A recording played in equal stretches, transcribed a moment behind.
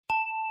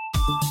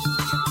Welcome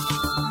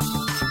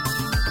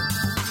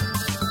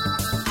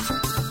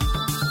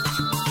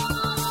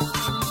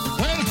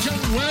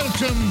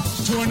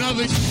to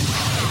another...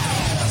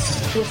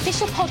 The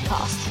official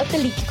podcast of The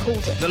Leaky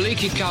Cauldron. The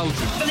Leaky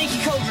Cauldron. The Leaky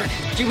Cauldron.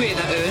 Do you hear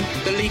that, Ern?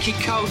 The Leaky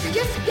Cauldron.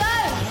 Just go!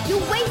 You're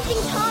wasting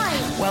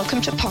time!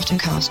 Welcome to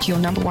Pottercast, your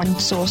number one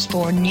source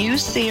for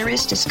news,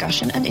 theories,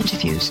 discussion and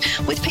interviews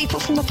with people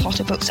from the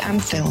Potter books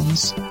and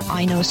films.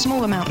 I know a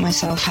small amount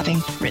myself,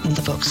 having written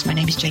the books. My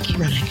name is J.K.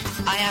 Rowling.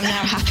 I am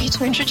now happy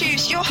to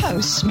introduce your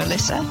hosts,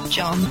 Melissa,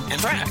 John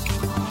And Frank.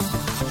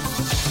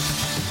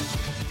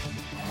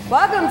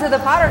 Welcome to the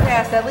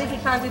Pottercast at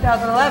LeakyCon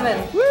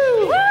 2011.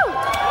 Woo! Woo!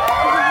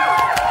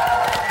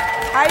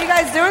 How are you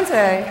guys doing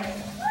today?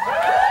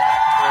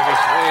 Pretty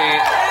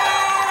sweet.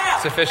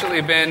 It's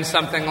officially been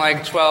something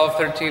like 12,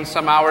 13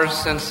 some hours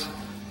since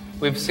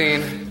we've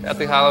seen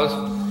Deathly Hallows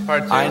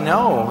Part 2. I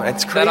know,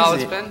 it's crazy. Is that all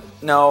it's been?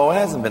 No, it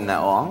hasn't been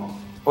that long.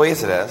 Well,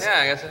 yes, it has. Yeah,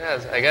 I guess it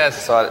has. I guess.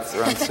 I saw it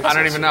around 6 I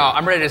don't even know.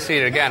 I'm ready to see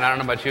it again. I don't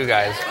know about you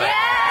guys, but...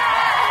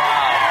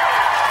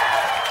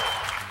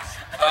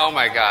 Oh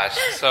my gosh!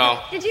 So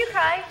Did you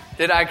cry?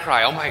 Did I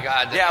cry? Oh my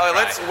God! Yeah, well,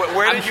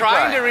 where did you cry? I'm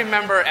trying to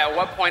remember at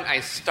what point I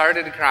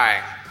started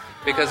crying,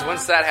 because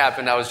once that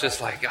happened, I was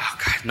just like, oh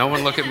God, no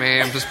one look at me.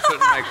 I'm just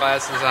putting my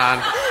glasses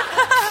on.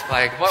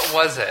 Like, what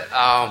was it?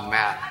 Oh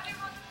man!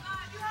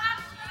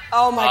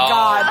 Oh my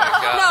God! My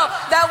God. No,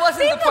 that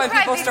wasn't the point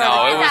people started.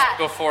 No, it was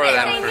before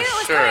then for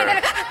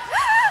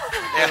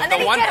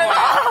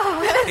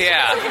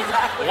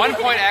sure. One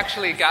point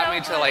actually got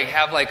me to like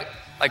have like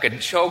a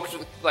choked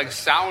like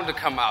sound to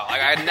come out.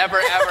 Like it never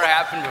ever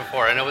happened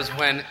before. And it was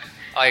when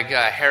like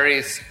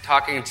Harry's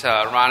talking to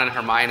Ron and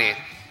Hermione,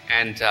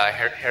 and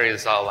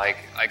Harry's all like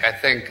I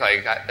think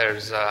like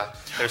there's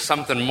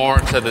something more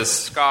to this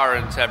scar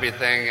and to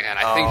everything, and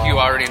I think you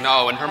already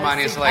know. And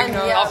Hermione's like,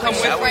 I'll come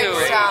with you. I'll come with you.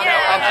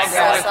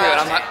 And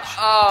I'm like,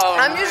 oh.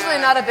 I'm usually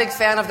not a big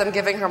fan of them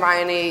giving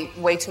Hermione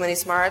way too many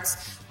smarts,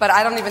 but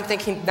I don't even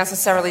think he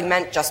necessarily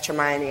meant just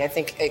Hermione. I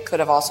think it could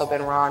have also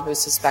been Ron who's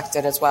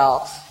suspected as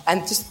well.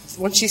 And just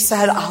when she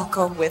said, I'll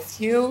go with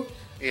you.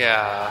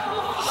 Yeah.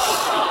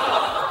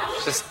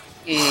 Just,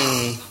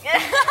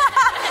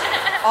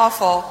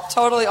 Awful.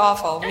 Totally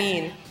awful.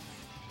 Mean.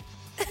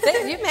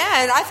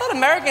 I thought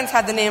Americans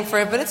had the name for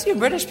it, but it's you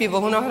British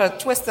people who know how to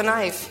twist a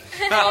knife.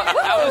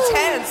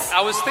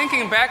 I was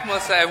thinking back,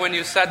 Melissa, when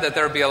you said that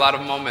there would be a lot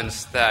of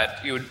moments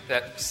that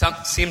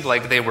seemed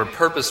like they were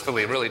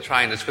purposefully really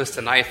trying to twist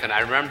a knife, and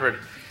I remembered,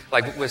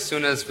 like, as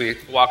soon as we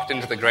walked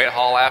into the Great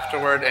Hall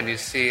afterward, and you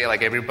see,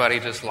 like, everybody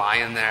just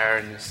lying there,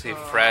 and you see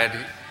Fred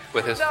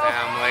with his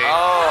family.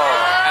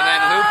 And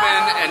then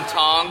Lupin and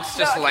Tonks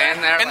just laying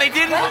there. And they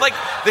didn't, like,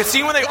 the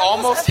scene where they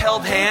almost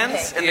held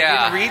hands and they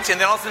didn't reach, and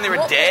then all of a sudden they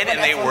were dead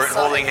and they weren't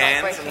holding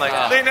hands. And, like,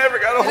 they never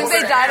got to hold hands. I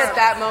think they died at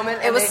that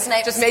moment. It was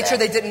Snape. Just made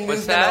sure they didn't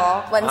move at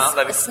all. When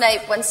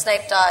Snape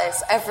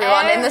dies,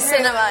 everyone in the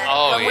cinema.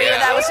 We were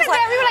like,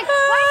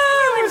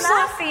 why are you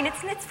laughing?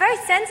 It's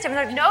very sensitive. And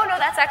they're like, no,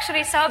 that's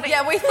actually sobbing.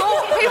 Yeah, we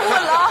thought people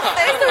were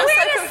laughing. It's the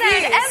weirdest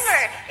sound ever.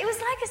 It was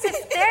like as if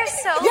their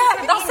souls were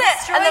being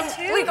destroyed and then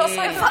too. we got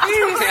so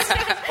confused.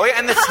 Oh yeah,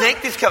 and the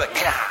snake just kept like,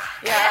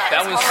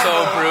 that was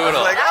so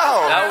brutal. Like,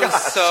 that was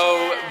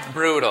so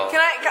brutal.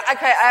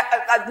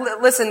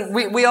 Listen,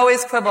 we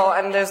always quibble,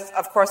 and there's,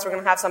 of course, we're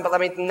going to have some, but let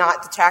me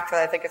not detract from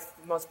that. I think it's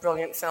the most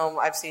brilliant film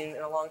I've seen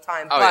in a long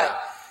time.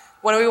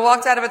 When we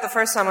walked out of it the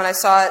first time, when I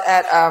saw it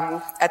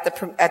at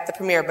the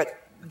premiere, but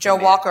Joe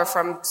Walker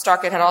from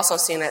Starkid had also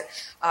seen it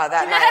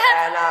that night,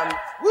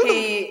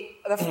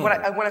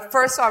 and when I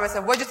first saw him, I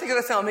said, "What'd you think of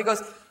the film?" He goes,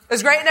 "It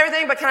was great and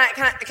everything, but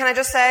can I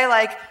just say,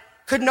 like,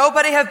 could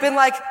nobody have been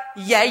like,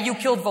 yeah, you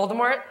killed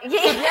Voldemort? Such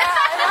an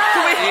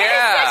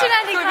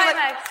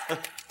anticlimax.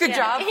 Good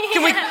job.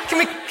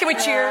 Can we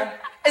cheer?"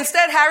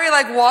 Instead, Harry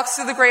like walks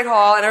through the Great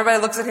Hall, and everybody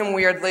looks at him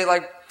weirdly,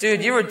 like,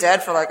 "Dude, you were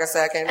dead for like a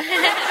second."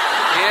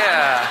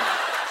 Yeah.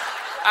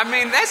 I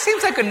mean, that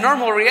seems like a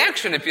normal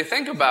reaction if you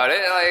think about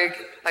it.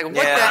 Like what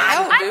the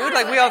hell, dude?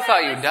 Like, we all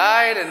thought you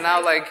died, and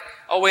now, like,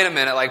 oh, wait a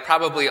minute. Like,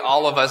 probably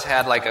all of us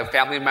had, like, a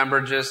family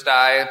member just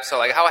die. So,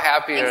 like, how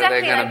happy are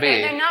they going to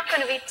be? They're not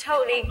going to be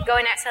totally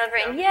going out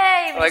celebrating.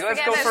 Yay! Like, let's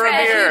go for a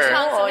beer.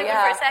 For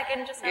a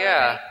second, just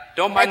celebrate.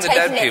 Don't mind the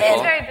dead people.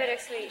 It's very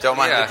bittersweet. Don't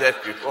mind the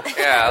dead people.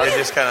 Yeah. They're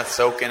just kind of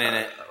soaking in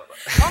it.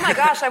 Oh, my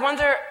gosh. I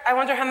wonder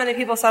how many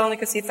people suddenly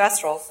could see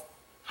Thestrals.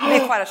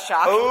 It'd be quite a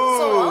shock.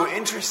 Oh,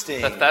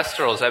 interesting. The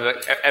Thestrals.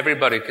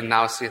 Everybody can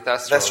now see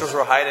Thestrals. Thestrals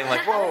were hiding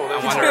like, whoa.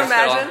 Can you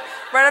imagine?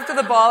 Right after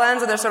the ball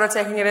ends and they're sort of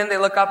taking it in, they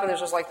look up and there's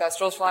just like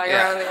Thestrals flying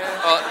around in the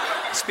air. Well,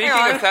 speaking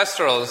of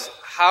Thestrals,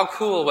 how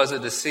cool was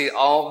it to see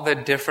all the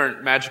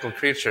different magical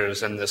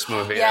creatures in this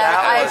movie? Yeah,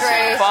 I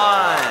agree.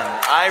 Fun.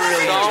 I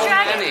really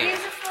enjoyed it.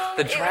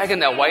 The dragon,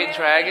 that white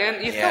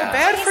dragon, you feel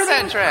bad for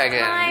that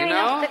dragon, you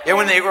know? Yeah,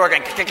 when they were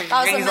going, that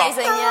was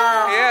amazing,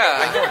 yeah.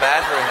 I feel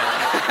bad for him.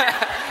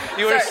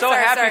 You were so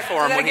happy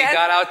for him when he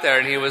got out there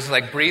and he was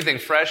like breathing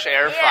fresh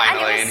air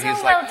finally. And it was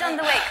so well done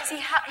the way, because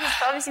he's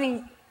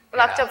obviously been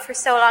locked up for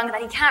so long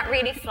that he can't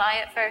really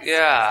fly at first.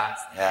 Yeah.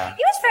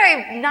 He was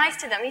very nice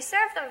to them. He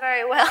served them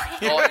very well.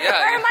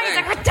 Hermione's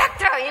like,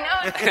 Protector, you know?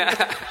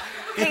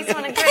 Takes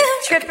on a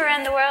great trip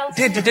around the world.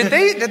 Did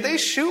they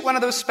shoot one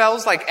of those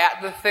spells like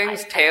at the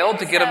thing's tail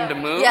to get him to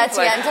move? Yeah, to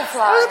get him to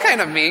fly. That was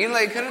kind of mean.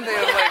 Like, couldn't they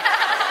have like...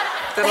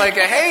 They're like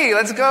a, hey,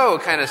 let's go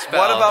kind of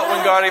spell. What about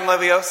Wingardium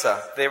Leviosa?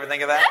 Did they ever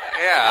think of that?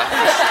 Yeah.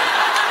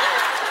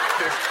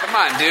 Come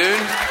on, dude.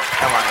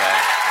 Come on,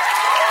 guys.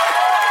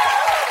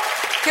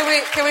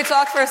 Can we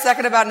talk for a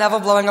second about Neville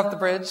blowing up the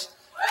bridge?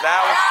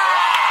 That was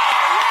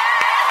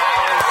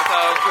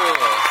so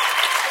cool.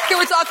 Can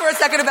we talk for a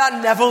second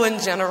about Neville in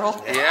general?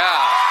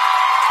 Yeah.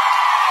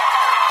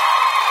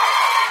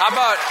 How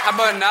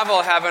about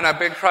Neville having a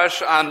big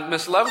crush on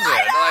Miss Lovegood?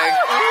 Like,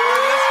 where did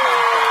this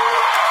come from?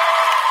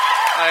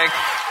 Like,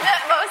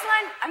 what was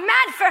mine? I'm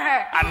mad for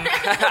her.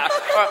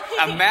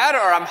 I'm mad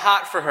or I'm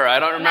hot for her. I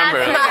don't remember.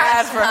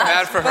 Mad for her.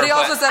 Mad for her. But he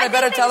also said, I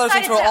better tell her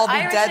since we'll all be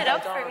Irish dead. It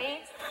up for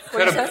me.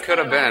 Could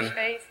have been.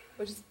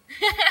 What did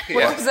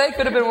you say?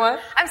 Could have been what?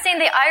 I'm saying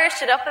they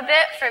Irished it up a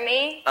bit for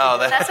me. Oh,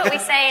 that's what we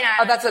say in Ireland.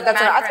 Oh, that's what I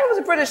thought it was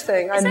a British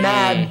thing. I'm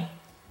mad.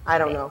 I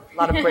don't know. A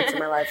lot of Brits in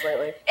my life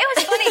lately. It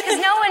was funny because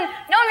no one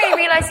really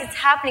realized it's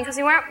happening because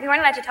we weren't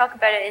allowed to talk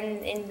about it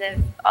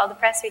in all the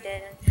press we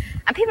did.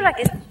 And people are like,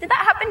 did that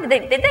happen?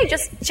 Did they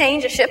just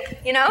change a ship?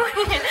 You know?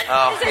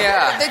 Oh,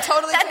 yeah. They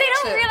totally. They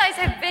don't realize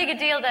how big a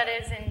deal that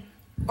is in.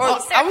 I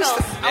was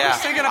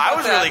thinking about that. I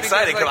was really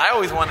excited because I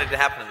always wanted it to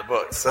happen in the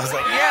books. So I was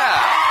like,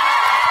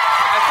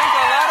 I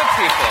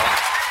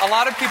think a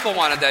lot of people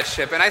wanted that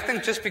ship, and I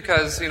think just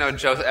because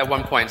Joe at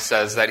one point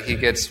says that he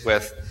gets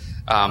with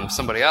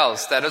somebody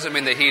else, that doesn't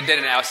mean that he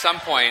didn't at some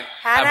point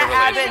have a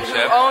relationship.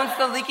 Hannah Abbott, who owns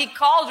the Leaky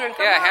Cauldron.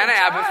 Come on, Hannah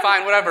Abbott,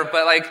 fine, whatever.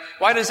 But like,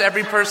 why does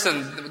every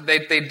person they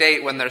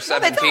date when they're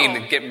 17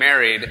 and get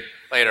married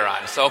later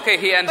on? So okay,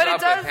 he ends up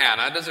with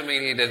Hannah. It doesn't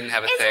mean he didn't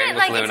have a thing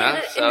with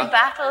Luna. In the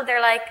battle, they're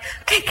like,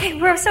 okay,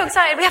 we're so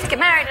excited, we have to get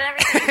married and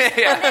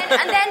everything.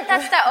 and then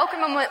that's that awkward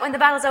moment when the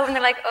battle's over and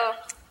they're like, oh,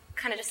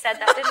 kind of just said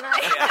that, didn't I?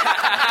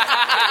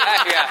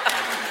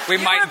 We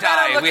might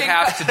die. We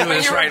have to do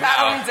this right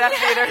now. We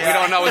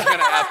don't know what's going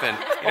to happen.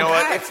 You know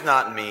what? It's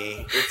not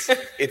me.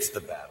 It's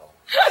the battle.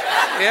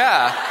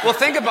 Yeah. Well,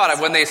 think about it.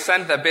 When they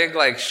sent the big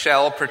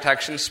shell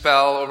protection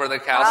spell over the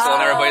castle,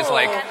 and everybody's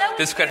like,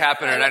 "This could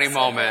happen at any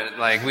moment.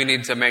 Like, we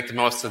need to make the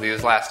most of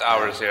these last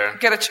hours here."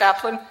 Get a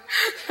chaplain.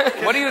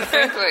 What do you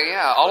think?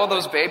 All of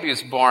those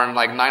babies born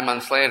 9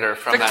 months later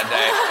from that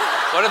day.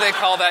 What do they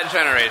call that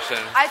generation?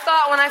 I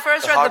thought when I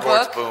first read the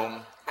book.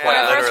 Boom. When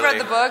I first read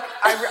the book,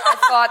 I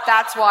thought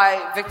that's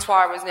why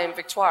Victoire was named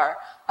Victoire.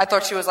 I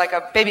thought she was like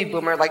a baby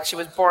boomer, like she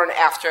was born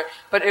after.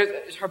 But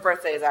her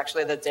birthday is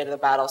actually the date of the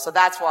battle, so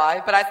that's why.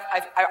 But I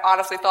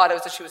honestly thought it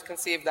was that she was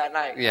conceived that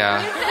night.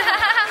 Yeah.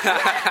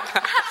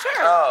 Sure.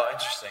 Oh,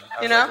 interesting.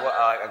 I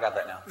got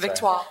that now.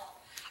 Victoire.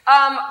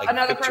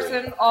 Another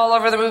person all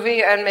over the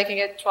movie and making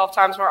it 12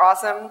 times more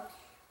awesome.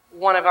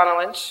 One Evanna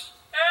Lynch.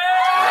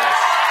 Yes.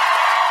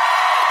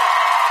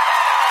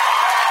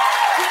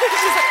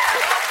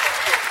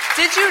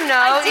 Did you know?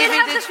 I did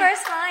have the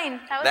first line.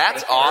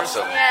 That's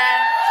awesome.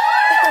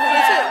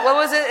 Yeah. What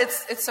was it?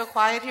 It's so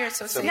quiet here. It's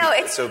so safe. No,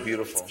 it's so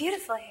beautiful. It's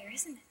beautiful here,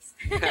 isn't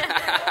it?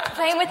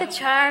 Playing with the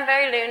charm,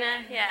 very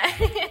Luna. Yeah.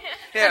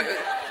 Yeah.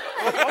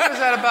 What was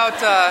that about?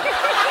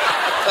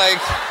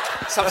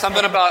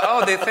 Something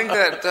about they think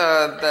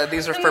that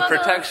these are for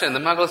protection. The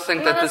Muggles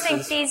think that this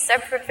is. These are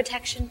for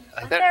protection.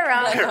 They're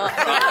wrong.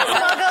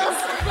 Muggles.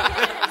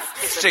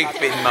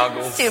 Stupid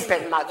Muggles.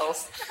 Stupid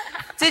Muggles.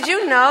 Did you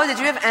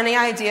have any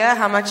idea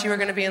how much you were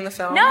going to be in the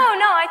film? No,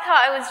 I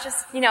thought I was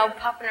just,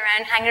 popping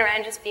around, hanging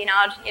around, just being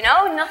odd,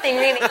 nothing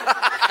really. There was,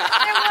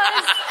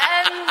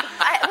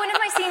 one of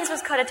my scenes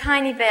was cut a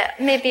tiny bit,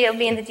 maybe it'll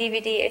be in the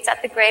DVD, it's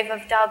at the grave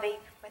of Dobby,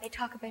 where they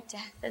talk about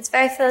death. It's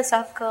very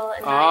philosophical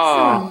and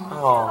nice.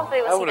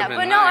 Hopefully we'll see that.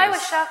 But no, I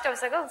was shocked, I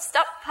was like,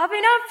 stop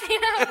popping up, because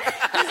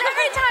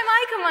every time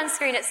I come on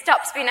screen, it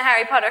stops being a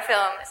Harry Potter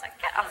film. It's like,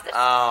 get off this.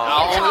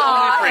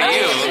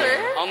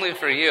 Only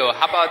for you.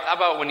 How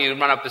about when you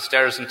run up the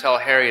stairs and tell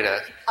Harry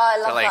to... I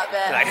love that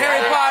bit.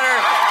 Harry Potter,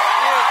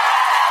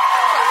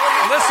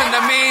 listen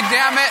to me,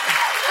 damn it.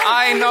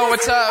 I know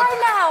what's up.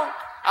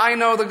 I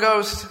know the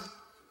ghost.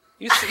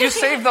 You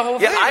saved the whole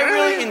thing. Yeah, I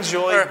really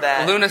enjoyed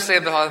that. Luna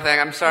saved the whole thing.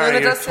 I'm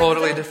sorry, you're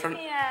totally different.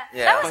 Yeah.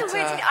 That was a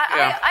weird thing.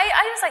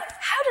 I was like,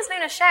 how does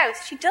Luna shout?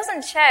 She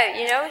doesn't shout,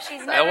 She's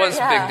never... That was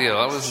a big deal.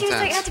 That was intense. She was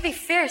like, you have to be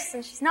fierce,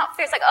 and she's not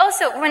fierce. Like,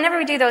 also, whenever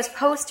we do those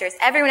posters,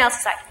 everyone else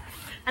is like...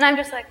 And I'm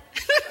just like...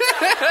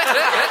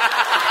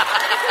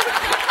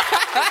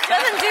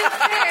 doesn't do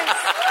fierce.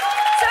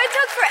 So it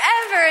took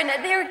forever, and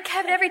they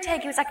kept every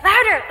take. He was like,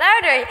 louder,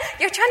 louder.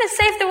 You're trying to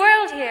save the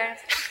world here.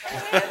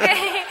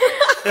 Okay.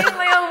 In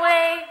my own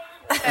way.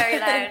 Very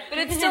loud. But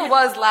it still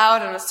was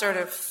loud and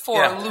assertive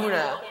for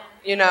Luna.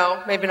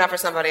 Maybe not for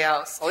somebody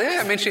else. Well,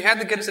 yeah, I mean, she had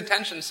to get his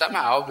attention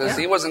somehow, because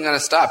he wasn't going to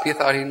stop. He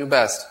thought he knew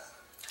best.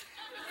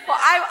 Well,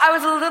 I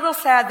was a little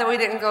sad that we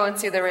didn't go and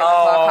see the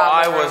Ravenclaw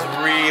comic. I was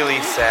really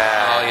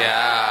sad. Oh,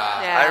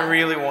 yeah. Yeah. I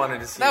really wanted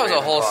to see That was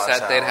a whole Ravenclaw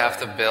set they'd tower. have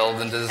to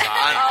build and design.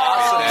 An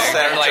awesome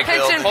set They're like, to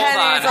build. Kitchen hold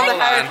pennies on, on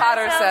the Harry hold on.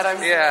 Potter set.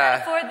 I'm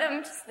Yeah. For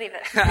them, just leave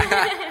it.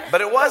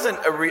 But it wasn't.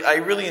 I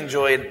really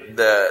enjoyed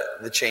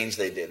the change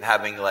they did,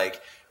 having like.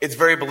 It's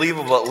very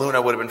believable that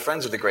Luna would have been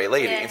friends with the Grey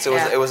Lady, and so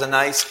it was a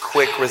nice,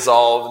 quick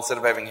resolve instead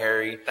of having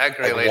Harry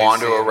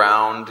wander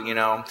around. You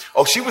know,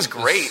 she was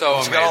great.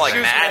 So she got all like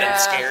amazing. mad and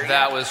scary.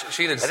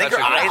 She did I think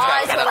such her a good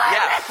eyes job. got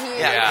kind of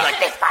Yeah. like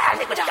this fire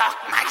liquid dark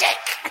magic.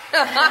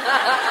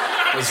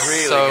 It was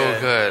really so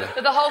good.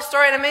 The whole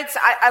story, and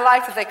I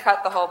liked that they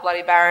cut the whole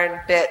Bloody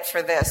Baron bit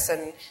for this,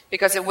 and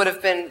because it would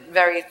have been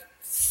very,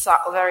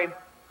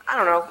 I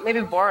don't know, maybe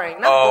boring.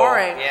 Not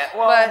boring,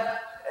 but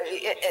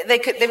they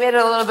made it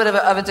a little bit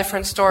of a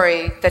different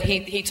story. That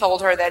he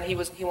told her that he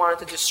wanted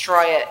to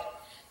destroy it,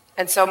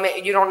 and so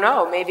you don't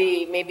know.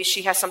 Maybe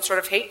she has some sort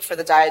of hate for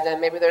the diadem.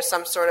 Maybe there's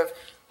some sort of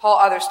whole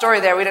other story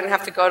there. We didn't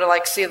have to go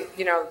to see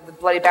the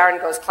Bloody Baron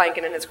goes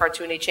clanking in his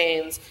cartoony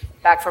chains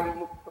back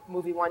from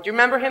movie 1. Do you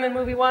remember him in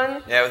movie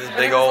 1? Yeah, with his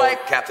big old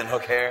Captain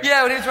Hook hair.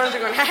 Yeah, when he was running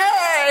through going,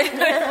 hey!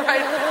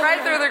 right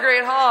through the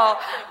Great Hall.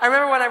 I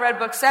remember when I read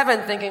book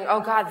 7 thinking,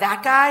 oh God,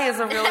 that guy is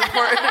a really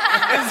important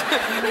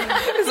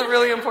is a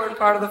really important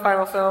part of the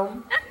final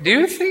film. Do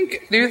you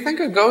think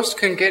a ghost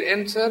can get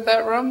into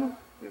that room?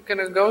 Can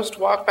a ghost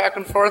walk back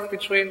and forth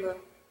between the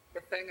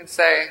thing and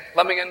say,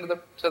 let me into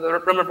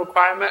the room of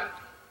requirement?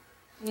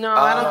 No,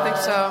 I don't think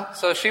so.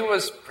 So she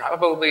was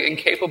probably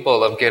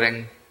incapable of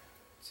getting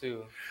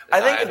to... I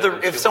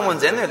think if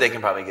someone's in there, they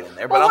can probably get in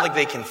there, but I don't think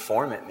they can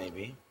form it,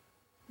 maybe.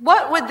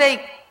 What would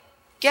they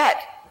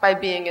get by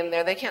being in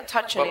there? They can't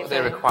touch anything. What would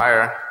they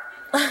require?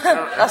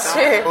 That's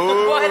true.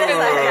 What is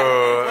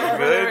that?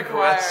 Good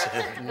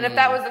question. And if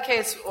that was the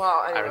case,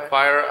 well, anyway. I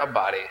require a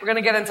body. We're going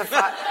to get into...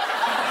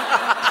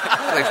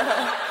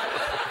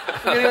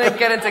 We're going to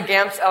get into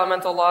Gamp's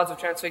elemental laws of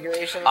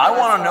transfiguration. I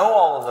want to know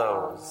all of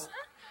those.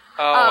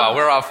 Oh, wow,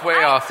 we're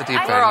way off the deep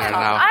end here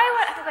now.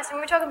 I have a question.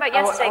 We were talking about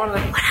yesterday.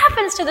 What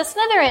happens to the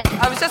Slytherin?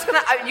 I was just going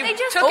to... You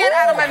took it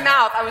out of my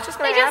mouth. I was just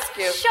going to ask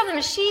you. They just shove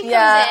them. She comes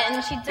in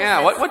and she does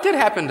Yeah, what did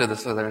happen to the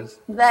Slytherins?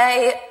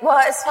 Well,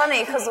 it's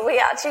funny because we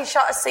actually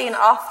shot a scene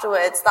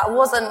afterwards that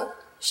wasn't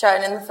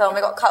shown in the film.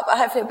 It got cut, but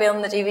hopefully it'll be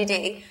on the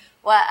DVD,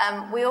 where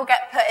we all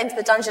get put into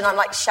the dungeon. I'm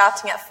like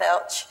shouting at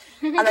Filch.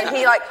 And then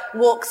he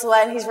walks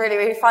away and he's really,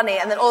 really funny.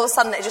 And then all of a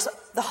sudden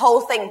the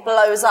whole thing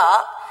blows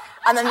up.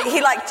 And then he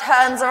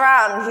turns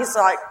around and he's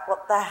like,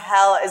 what the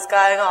hell is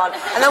going on?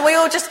 And then we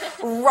all just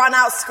run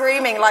out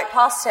screaming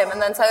past him. And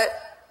then so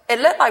it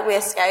looked like we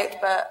escaped,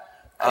 but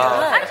I don't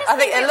know. I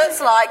think it looks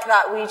like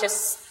that we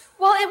just...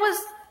 Well, it was...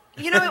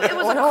 it was It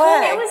was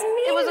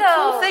mean, It was a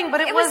cool thing,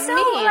 but it was so,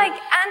 mean.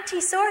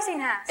 anti-Sorting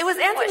Hat. It was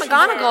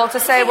anti-McGonagall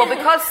to say, well,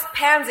 because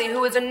Pansy,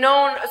 who is a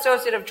known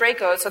associate of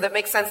Draco, so that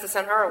makes sense to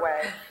send her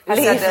away, has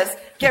said this,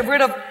 get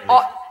rid of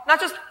all... Not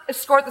just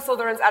escort the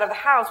Slytherins out of the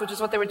house, which is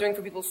what they were doing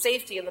for people's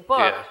safety in the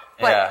book,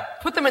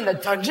 but put them in the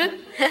dungeon?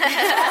 For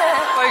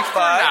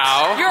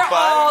now. You're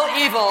all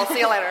evil. See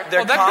you later.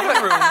 Their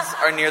common rooms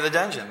are near the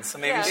dungeons, so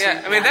maybe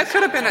I mean, that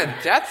could have been a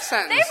death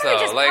sentence, though.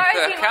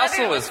 The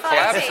castle was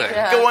collapsing.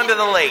 Go into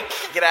the lake.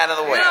 Get out of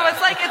the way. No, it's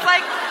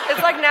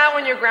like now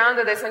when you're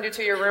grounded, they send you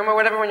to your room or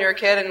whatever when you're a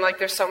kid, and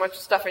there's so much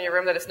stuff in your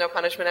room that it's no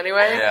punishment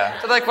anyway.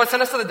 Yeah. So what,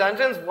 send us to the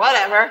dungeons?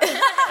 Whatever.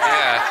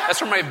 Yeah,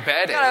 that's where my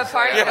bed is. Got a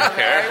party I don't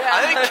care.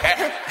 I didn't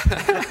care.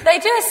 They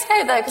do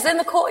escape, though, because in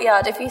the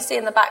courtyard, if you see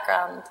in the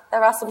background,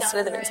 there are some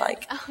Slytherins,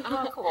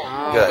 Oh, cool.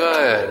 Oh,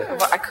 good.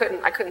 Well, I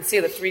couldn't see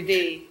the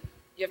 3D.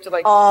 You have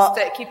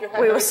to keep your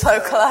head. We were so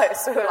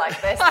close. We were like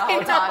this the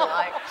whole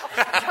time,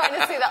 trying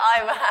to see the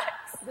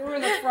IMAX. We were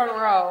in the front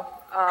row.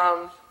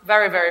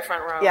 Very, very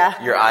front row.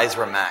 Yeah. Your eyes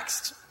were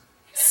maxed.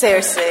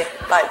 Seriously,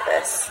 like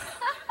this.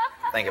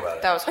 Think about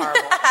it. That was horrible.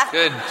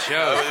 Good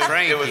joke,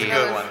 Frankie. It was a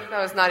good one.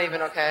 That was not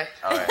even okay.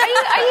 All right.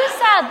 Are you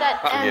sad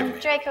that Forgive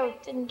me. Draco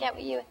didn't get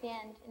with you at the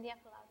end, in the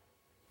epilogue?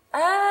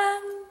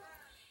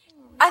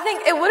 I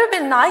think it would have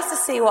been nice to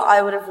see what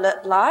I would have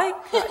looked like.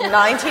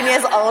 19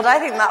 years old, I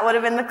think that would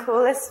have been the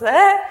coolest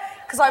bit.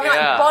 Because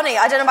Bonnie,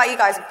 I don't know about you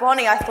guys,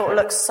 Bonnie I thought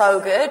looked so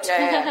good.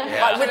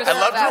 Yeah. With I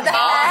loved her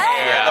mom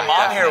hair. Yeah, the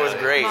mom hair was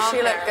great.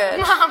 She looked good.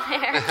 Mom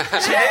hair. It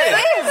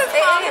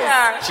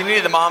is. She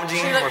needed the mom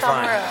jeans. She We're looked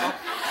fine. unreal.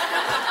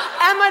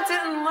 Emma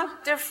didn't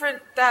look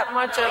different that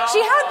much at all. She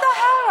had the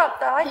hair up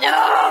though.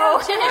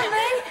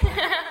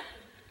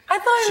 I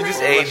thought She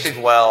just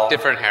aged well.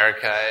 Different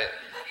haircut.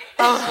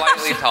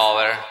 Slightly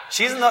taller.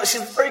 She's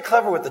very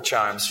clever with the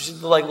charms.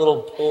 She's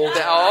little pull.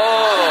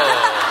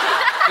 Oh.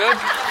 Good.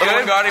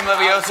 Little Wingardium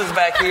Leviosa's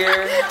back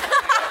here.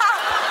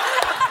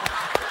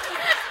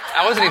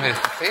 I wasn't even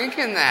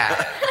thinking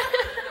that.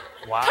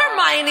 Wow.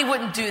 Hermione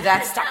wouldn't do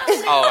that stuff.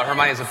 Oh,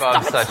 Hermione's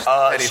above such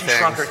petty She things.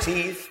 shrunk her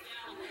teeth.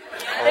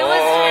 They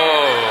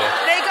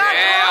got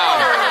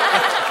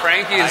Damn.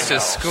 Frankie is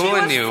just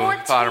schooling you,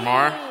 14.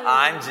 Pottermore.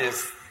 I'm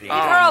just being... her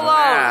alone.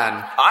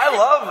 Man. I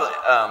love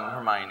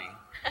Hermione.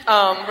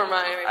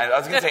 Hermione. I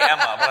was going to say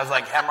Emma, but I was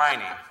like,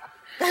 Hermione.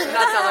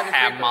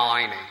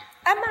 Hermione.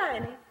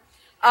 Hermione.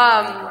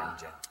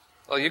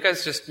 Well, you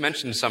guys just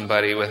mentioned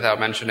somebody without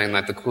mentioning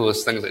like the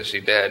coolest things that she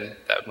did in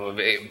that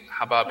movie.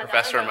 How about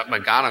Professor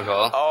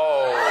McGonagall?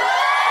 Oh.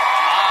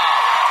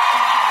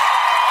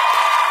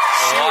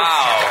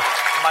 Wow.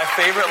 My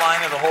favorite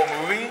line of the whole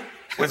movie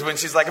was when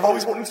she's like, I've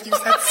always wanted to use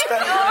that spell.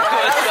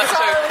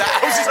 That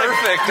was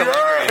perfect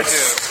delivery,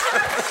 too.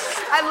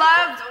 I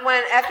loved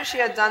when, after she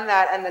had done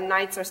that, and the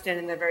knights are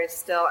standing there very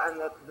still, and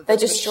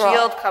the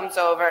shield comes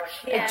over.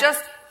 Yeah.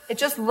 It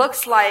just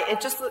looks like,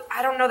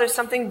 I don't know, there's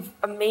something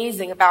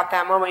amazing about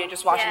that moment. You're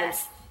just watching them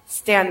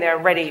stand there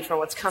ready for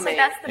what's coming. So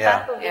that's the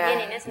battle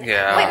beginning, isn't it?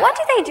 Yeah. Wait, what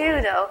do they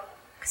do, though?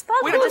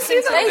 We don't see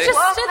them.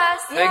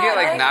 They get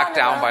like knocked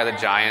down by the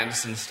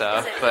giants and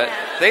stuff, but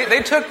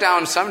they took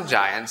down some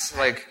giants.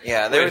 Like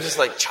they were just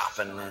like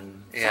chopping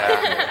and Do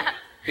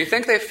you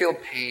think they feel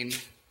pain?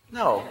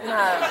 No.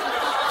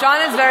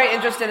 John is very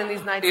interested in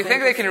these knights. Do you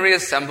think they can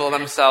reassemble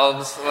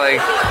themselves? Like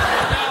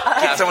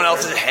get someone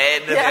else's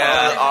head?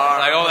 Arm.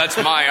 Like, oh, that's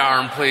my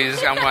arm,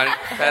 please.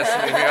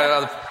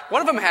 One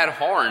of them had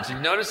horns. You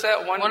notice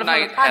that one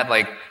knight had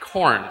like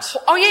horns.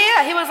 Oh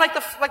yeah, he was like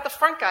the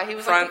front guy. He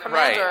was like the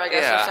commander, I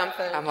guess, or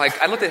something. I'm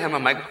like, I looked at him.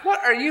 I'm like,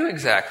 what are you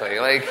exactly?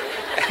 Like,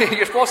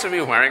 you're supposed to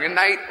be wearing a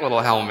knight little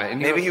helmet.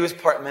 And maybe he was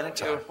part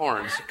Minotaur.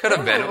 Horns. Could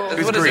have been.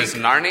 What is this,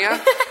 Narnia?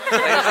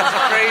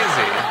 That's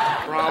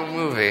crazy. Wrong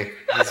movie.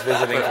 He's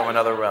visiting from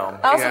another realm.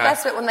 That was the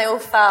best bit when they all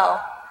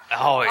fell.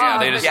 Oh yeah,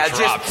 they just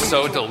dropped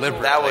so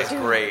deliberately. That was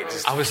great.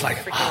 I was like,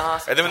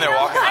 awesome. And then when they're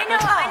walking, I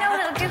know a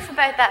little goof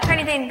about that.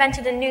 Apparently they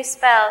invented a new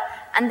spell,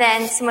 and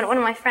then one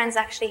of my friends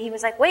actually, he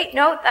was like, wait,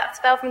 no, that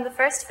spell from the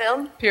first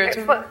film. Third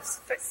film?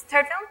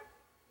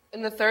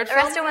 In the third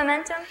film? Arresto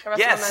Momentum?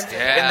 Yes.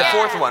 In the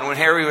fourth one, when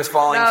Harry was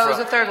falling No, from... it was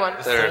the third one.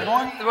 Third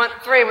one? The one,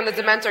 3, when the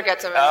Dementor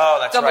gets him. Oh,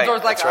 that's right.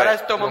 Dumbledore's like,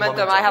 Arresto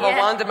Momentum. I have a Yeah.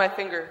 wand in my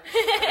finger.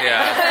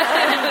 Yeah.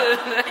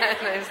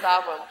 And they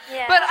stop him.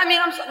 Yeah. But, I mean,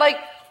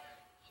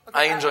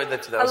 I enjoyed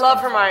that too. I love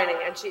Hermione,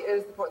 and she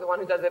is the one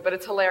who does it, but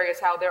it's hilarious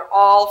how they're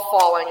all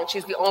falling, and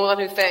she's the only one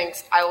who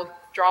thinks, I will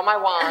draw my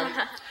wand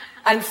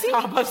and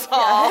stop us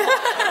all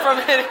from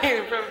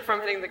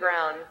hitting the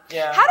ground.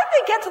 Yeah. How did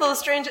they get to the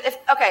Lestrange? If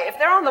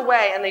they're on the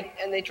way and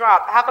they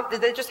drop, how come, did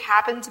they just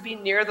happen to be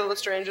near the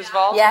Lestrange's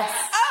vault? Yes.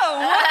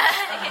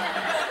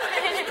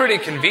 It's pretty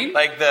convenient.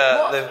 Like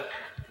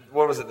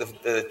what was it?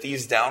 The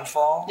Thieves'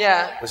 Downfall?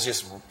 Yeah. Was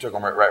just took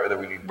them right where they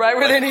needed. Right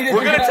where they needed.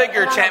 We're gonna take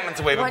your enchantments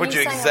away, but put you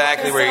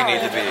exactly where you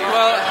need to be.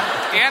 Well,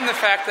 and the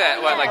fact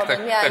that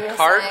the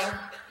cart.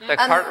 The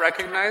cart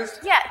recognized?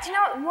 Yeah, do you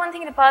know one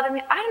thing that bothered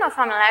me? I don't know if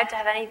I'm allowed to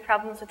have any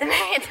problems with the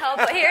movie at all,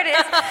 but here it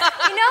is.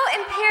 You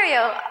know,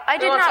 Imperial, I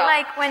did not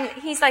like when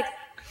he's like...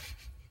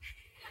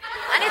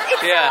 And it's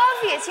so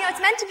obvious, you know, it's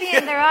meant to be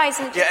in their eyes.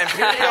 And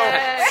Imperial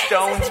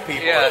stones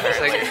people. Yeah, it's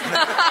like...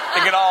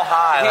 they get all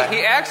high. He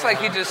acts like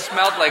he just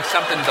smelled like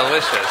something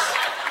delicious.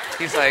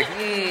 He's like,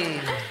 And he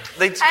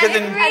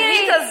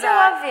does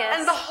that, obvious.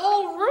 and the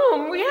whole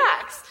room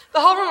reacts. The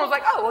whole room was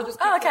like, oh, we'll just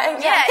keep okay.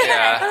 going.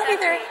 Yeah.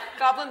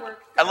 Goblin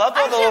work. I love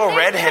all the little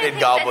red-headed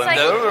goblins.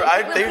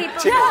 They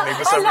tickle me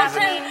for some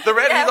reason. The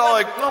redhead's all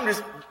like, I'm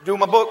just doing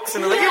my books,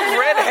 and they're like, you have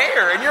red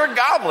hair, and you're a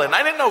goblin.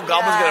 I didn't know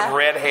goblins could have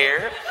red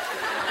hair.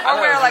 I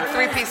wear like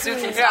 3-piece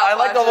suits and stuff. Yeah, I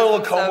like all the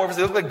little comb overs.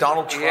 They look like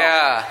Donald Trump.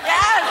 Yeah. Yes,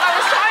 I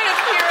was trying to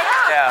figure it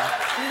out.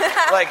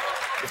 Yeah. Like,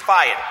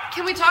 defy it.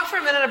 Can we talk for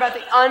a minute about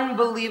the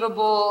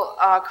unbelievable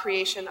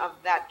creation of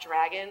that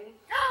dragon?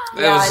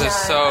 It was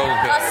just so good.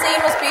 That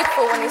scene was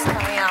beautiful when he's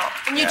coming out.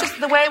 And you just,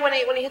 the way when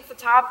he hits the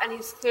top and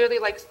he's clearly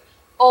like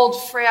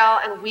old, frail,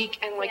 and weak,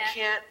 and like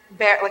can't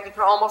bear, like he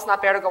can almost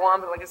not bear to go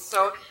on, but like it's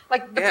so,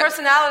 like the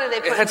personality they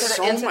put into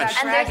that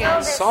dragon.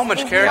 And so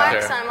much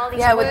character.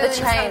 With the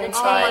chain and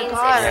Oh my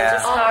god.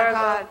 Yeah. Oh my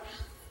god.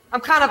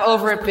 I'm kind of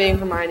over it being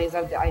Hermione's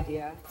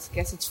idea. I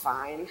guess it's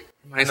fine.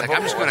 He's like,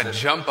 I'm just going to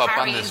jump up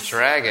on this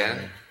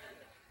dragon.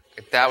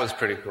 That was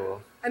pretty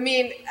cool. I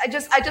mean, I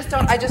just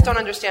don't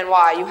understand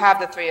why you have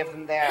the three of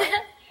them there.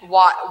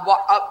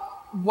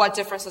 What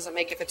difference does it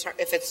make if it's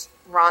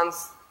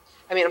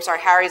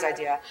Harry's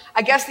idea?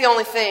 I guess the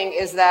only thing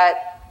is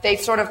that they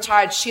sort of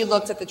tried. She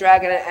looked at the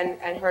dragon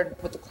and heard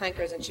with the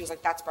clankers, and she was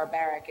like, "That's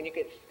barbaric." And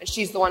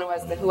she's the one who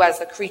has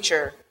the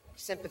creature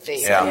sympathy.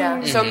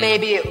 Yeah. So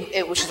maybe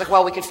it was just like,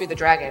 well, we could free the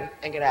dragon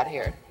and get out of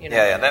here. You know?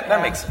 Yeah,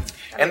 that makes sense.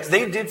 And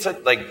they did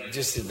such, like,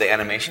 just the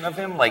animation of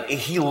him, like,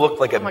 he looked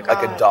like a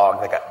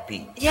dog that got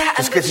beat. Yeah,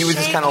 just because he was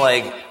just kind of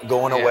like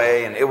going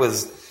away, and it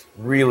was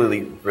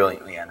really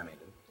brilliantly animated.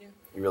 Yeah.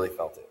 You really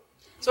felt it.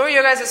 So, what were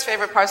your guys'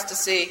 favorite parts to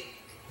see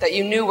that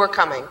you knew were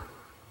coming?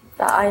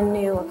 That I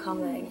knew were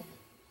coming.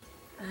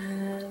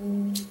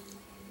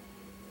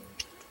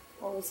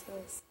 What was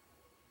this?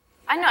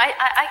 I know,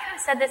 I kind of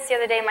said this the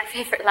other day, my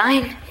favourite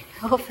line in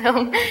the whole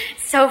film.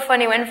 So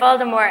funny when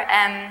Voldemort,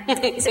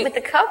 is it with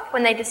the cup,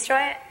 when they destroy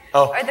it?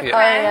 Oh, or the crown?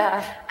 Oh,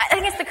 yeah. I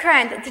think it's the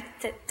crown that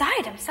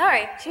died, I'm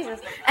sorry,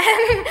 Jesus.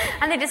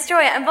 And they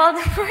destroy it, and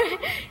Voldemort,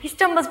 he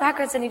stumbles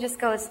backwards and he just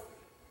goes,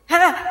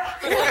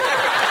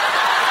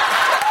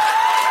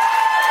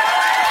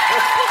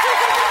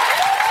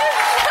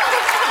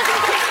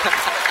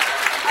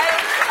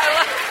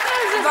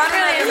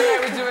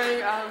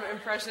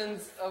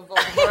 impressions of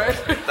Voldemort.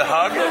 The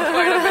hug? I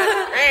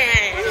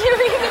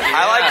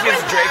like his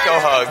Draco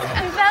hug.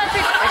 And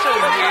Bellatrix. That's a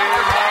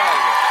weird hug.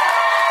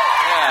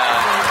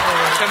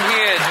 Yeah. Come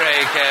here,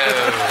 Draco.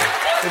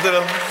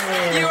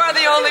 You are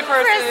the only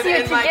person Press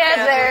you in my camp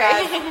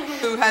together.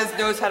 who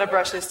knows how to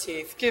brush his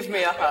teeth. Give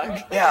me a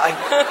hug.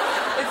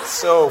 Yeah, it's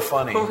so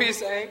funny. What were you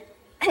saying?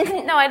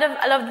 No, I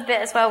love the bit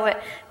as well with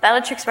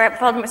Bellatrix where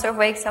Voldemort sort of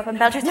wakes up and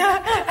Bellatrix, no,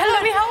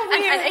 help me.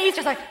 And he's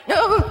just like,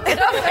 no,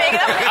 get off me,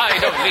 get off me. I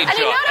don't need And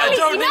he your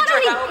not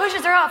only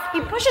pushes her off,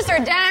 he pushes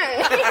her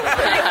down.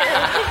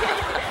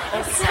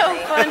 It's so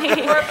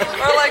funny. Or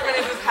like when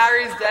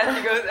Harry's dead,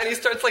 he goes and he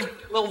starts like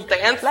little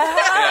dance.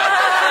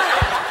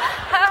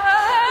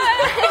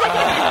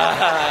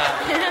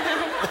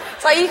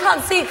 So you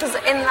can't see because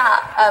in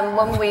that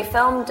when we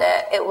filmed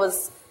it, it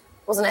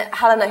wasn't it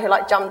Helena who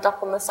like jumped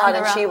up on the side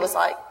and she was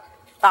like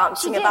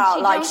bouncing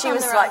about, she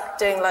was like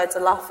doing loads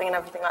of laughing and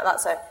everything like that.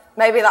 So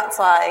maybe that's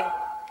why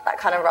that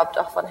kind of rubbed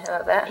off on him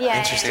a bit. Yeah.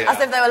 Interesting. As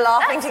if they were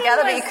laughing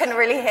together, but you couldn't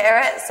really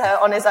hear it. So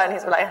on his own,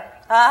 he's like,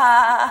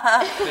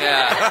 ah.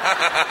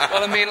 Yeah.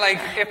 Well, I mean, like,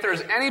 if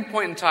there's any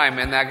point in time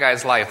in that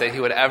guy's life that he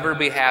would ever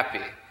be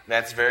happy,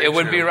 that's very it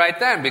would be right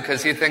then,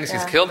 because he thinks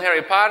he's killed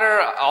Harry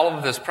Potter, all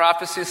of this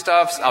prophecy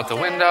stuff's out the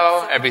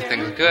window,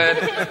 everything's good,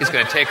 he's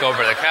going to take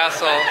over the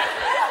castle,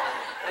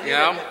 you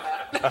know?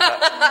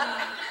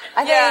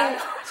 I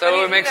think. So it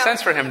would make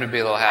sense for him to be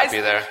a little happy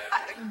there.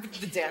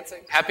 The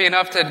dancing. Happy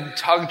enough to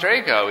hug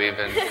Draco,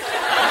 even. You know?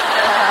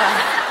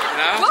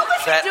 What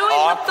was he doing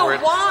with the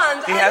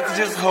wand? He had to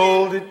just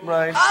hold it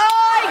right. Oh,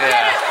 I get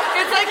it.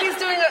 It's like he's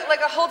doing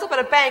a hold up at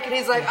a bank, and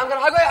he's like, I'm going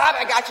to hug you.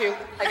 I got you. Is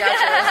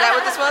that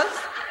what this was?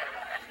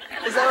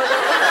 Is that what that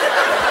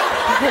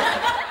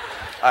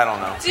was? I don't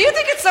know. Do you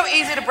think it's so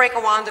easy to break a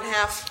wand in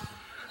half?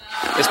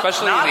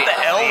 Especially Not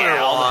the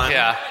elder wand.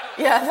 Yeah.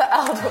 Yeah, the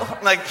elder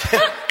one. Like...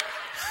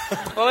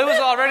 Well, it was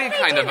already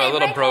kind of a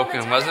little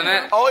broken, wasn't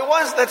it? Oh, it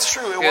was. That's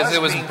true. Because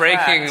it was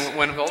breaking cracked.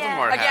 when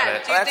Voldemort had Again,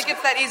 it. do you think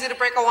it's that easy to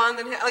break a wand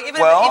in half? Like even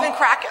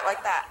crack it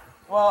like that?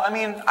 Well, I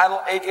mean,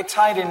 it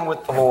tied in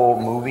with the whole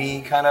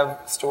movie kind of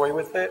story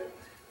with it,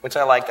 which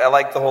I liked. I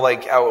liked the whole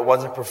like how it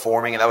wasn't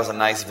performing, and that was a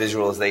nice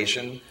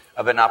visualization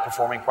of it not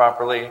performing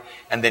properly.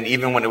 And then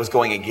even when it was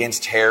going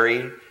against Harry,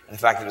 and the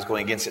fact that it was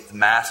going against the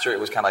Master, it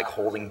was kind of like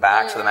holding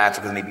back, so the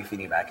Master was maybe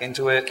feeding back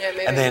into it. Yeah,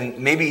 maybe. And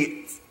then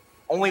maybe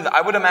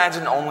I would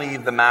imagine only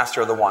the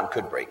Master of the Wand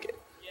could break it.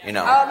 You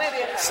know. Oh,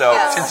 maybe. So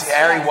since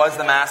Harry was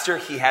the Master,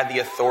 he had the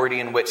authority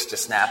in which to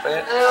snap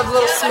it. And there was a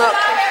little smoke.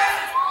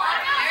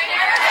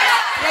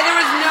 Yeah, there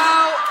was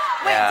no.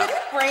 Wait, did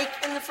it break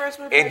in the first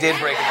movie? It did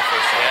break in the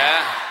first one.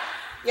 Yeah.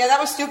 Yeah, that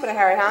was stupid of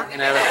Harry, huh? You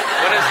know,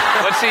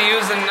 what's he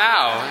using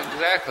now?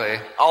 Exactly.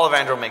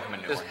 Ollivander will make him a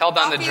new Just one. held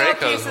on to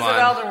Draco's pieces one. of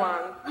Elder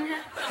Wand.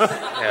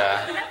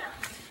 Yeah.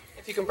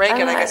 If you can break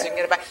it, I guess you can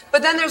get it back.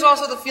 But then there's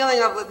also the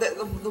feeling of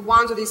the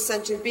wands are these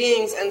sentient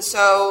beings, and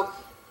so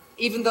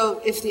even though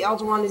if the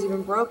Elder Wand is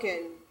even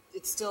broken,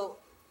 it's still,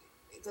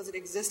 does it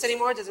exist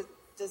anymore? Does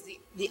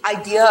the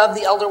idea of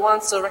the Elder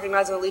Wand still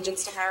recognize an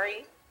allegiance to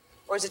Harry?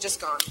 Or is it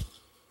just gone?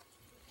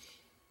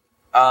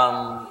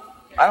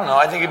 I don't know.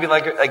 I think it'd be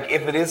like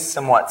if it is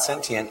somewhat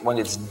sentient, when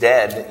it's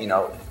dead, you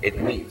know,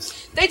 it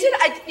leaves. They did.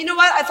 You know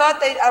what?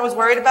 I was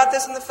worried about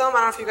this in the film. I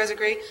don't know if you guys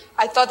agree.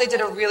 I thought they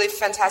did a really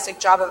fantastic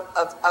job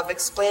of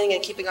explaining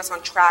and keeping us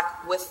on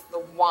track with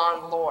the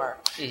wand lore.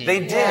 Mm-hmm. They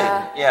did.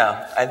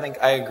 Yeah. I think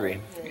I agree.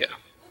 Yeah.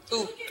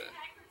 Ooh.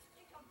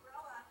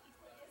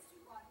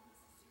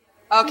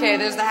 Okay,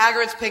 there's the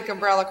Hagrid's pink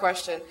umbrella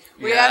question.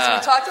 We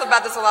talked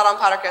about this a lot on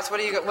Pottercast. What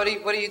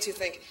do you two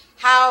think?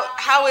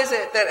 How is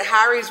it that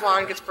Harry's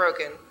wand gets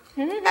broken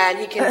and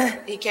he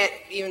can't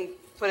even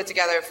put it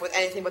together with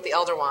anything but the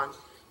Elder Wand,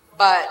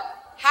 but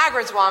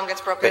Hagrid's wand gets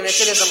broken and it's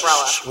in his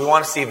umbrella? We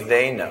want to see if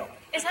they know.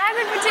 Is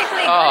Hagrid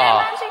particularly good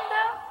at magic,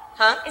 though?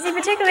 Huh? Is he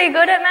particularly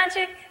good at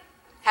magic?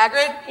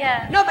 Hagrid?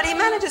 Yeah. No, but he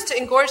manages to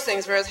engorge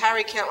things, whereas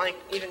Harry can't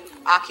even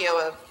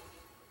Accio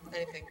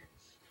anything.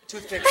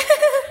 Toothpick.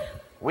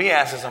 We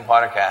asked this on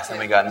Pottercast, and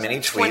we got many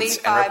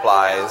tweets and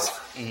replies,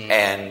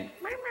 and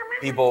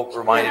people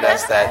reminded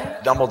us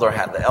that Dumbledore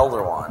had the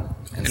Elder Wand,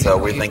 and so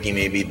we're thinking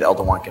maybe the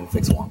Elder Wand can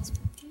fix wands.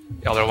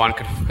 The Elder Wand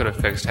could have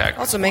fixed Hagrid.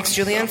 Also makes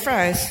julienne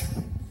fries.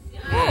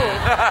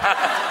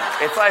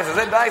 It slices,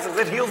 it dices,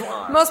 it heals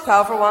wands. Most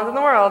powerful wand in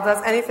the world.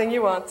 Does anything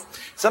you want.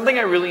 Something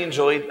I really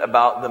enjoyed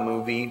about the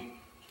movie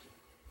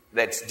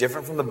that's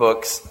different from the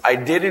books, I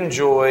did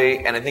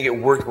enjoy, and I think it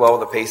worked well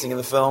with the pacing of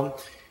the film.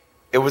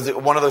 It was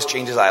one of those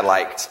changes I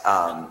liked,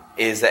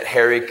 is that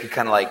Harry could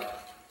kind of like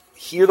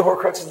hear the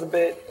Horcruxes a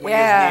bit when he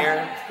was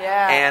near.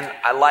 Yeah. And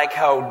I like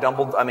how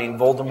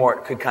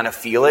Voldemort could kind of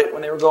feel it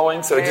when they were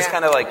going, so it just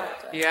kind of like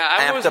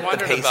I always amped up the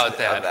wondered pace about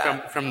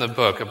that from the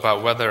book,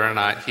 about whether or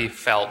not he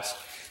felt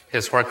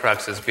his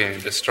Horcrux is being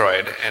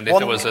destroyed, and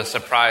if it was a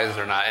surprise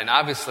or not. And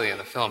obviously, in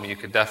the film, you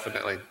could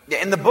definitely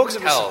in the books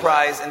it was a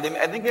surprise, and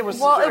I think there was a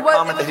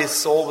comment that his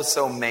soul was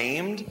so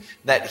maimed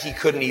that he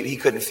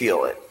couldn't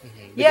feel it.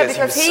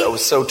 Because he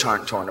was so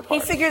torn apart. He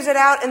figures it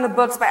out in the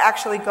books by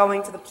actually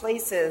going to the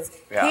places.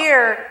 Yeah.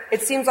 Here,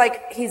 it seems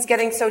like he's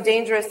getting so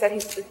dangerous that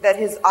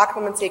his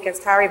occlumency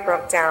against Harry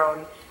broke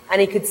down, and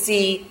he could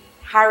see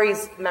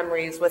Harry's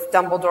memories with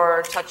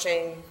Dumbledore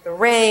touching the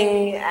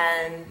ring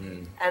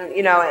and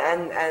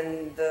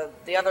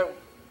the other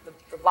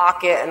the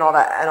locket and all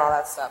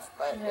that stuff.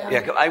 But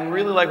I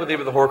really like what they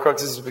did with the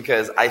Horcruxes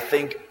because I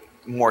think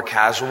more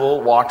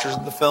casual watchers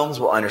of the films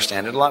will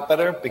understand it a lot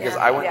better. Because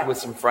I went with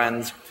some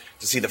friends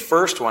to see the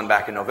first one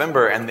back in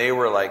November, and they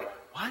were like,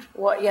 "What?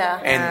 What? Yeah."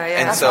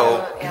 And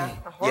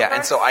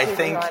so I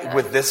think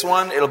with this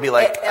one, it'll be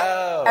like,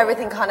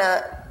 everything kind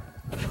of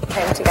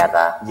came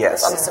together.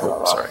 Yes.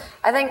 Sorry.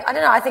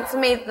 I think for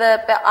me,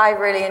 the bit I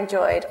really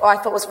enjoyed, or I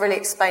thought was really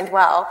explained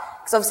well,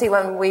 because obviously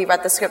when we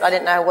read the script, I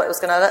didn't know what it was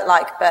going to look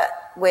like, but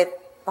with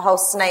the whole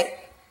Snape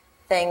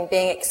thing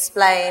being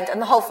explained, and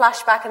the whole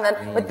flashback, and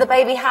then with the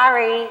baby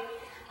Harry.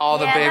 All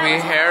the baby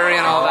Harry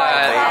and all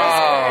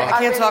that. I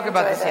can't talk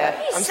about this yet.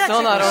 I'm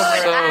still not over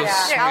it. So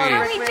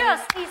sweet.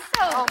 He's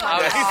so good.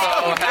 I'm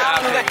so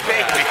happy.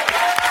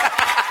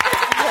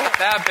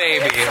 That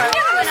baby. I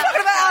was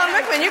talking about Alan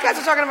Rickman. You guys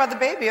are talking about the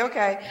baby.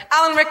 Okay.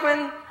 Alan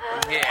Rickman.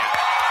 Yeah.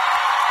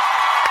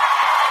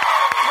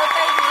 The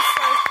baby was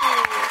so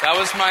cute. That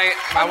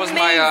was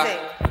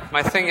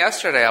my thing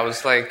yesterday. I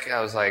was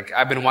like,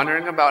 I've been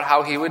wondering about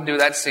how he would do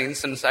that scene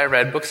since I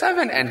read book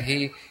 7, and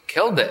he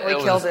killed it. He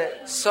killed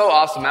it. So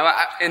awesome.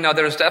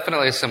 There was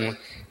definitely some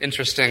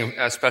interesting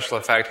special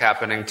effect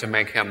happening to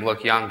make him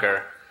look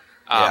younger.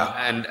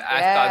 And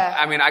I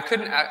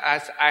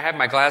thought, I had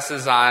my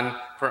glasses on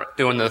for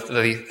doing the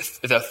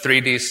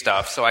 3D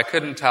stuff, so I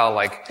couldn't tell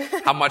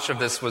how much of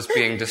this was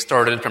being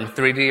distorted from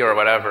 3D or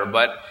whatever,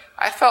 but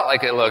I felt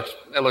like it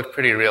looked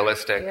pretty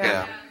realistic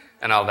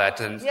and all that,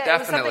 and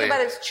definitely. Something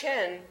about his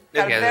chin.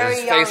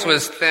 His face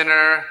was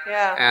thinner,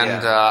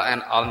 and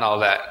all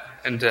that,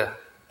 and.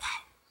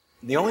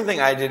 The only thing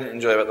I didn't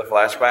enjoy about the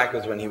flashback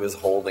was when he was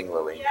holding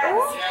Lily.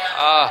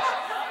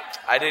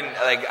 I didn't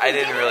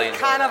really enjoy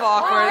kind of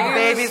awkward.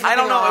 Babies. I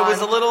don't know. It was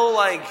a little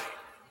a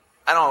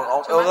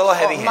little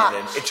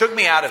heavy-handed. It took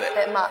me out of it. A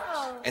bit much.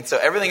 And so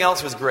everything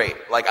else was great.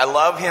 I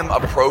love him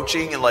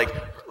approaching and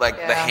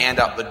the hand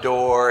out the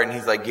door, and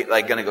he's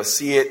gonna go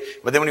see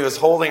it. But then when he was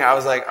holding, I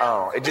was like,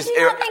 oh, it just.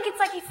 I think it's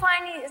like he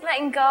finally is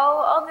letting go.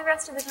 All the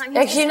rest of the time,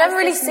 you never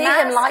really see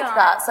him like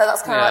that. So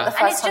that's kind of like the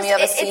first time you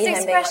ever see him.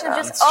 It's the expression of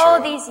just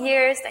all these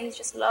years that he's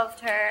just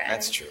loved her.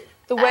 That's true.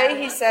 The way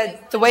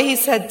he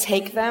said,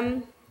 "Take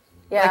them."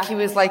 Yeah. Like he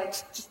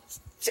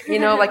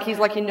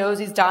was he knows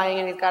he's dying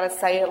and he's got to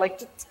say it.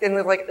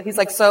 He's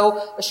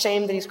so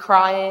ashamed that he's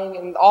crying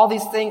and all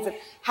these things. And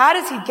how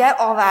does he get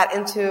all that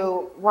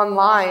into one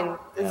line?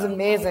 It's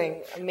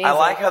amazing. I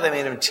like how they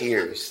made him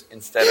tears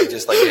instead of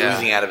just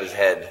oozing out of his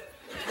head.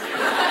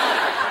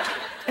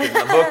 In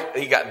the book,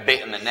 he got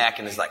bit in the neck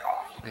and is like, oh.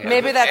 Yeah.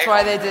 Maybe that's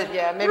why they did.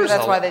 Yeah, maybe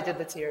that's why they did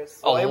the tears.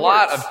 A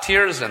lot of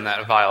tears in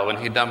that vial when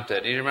he dumped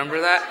it. Do you remember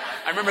that?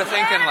 I remember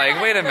thinking,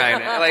 wait a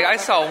minute. I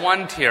saw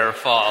one tear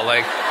fall.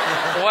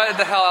 What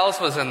the hell else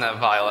was in that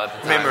vial at the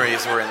time?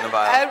 Memories were in the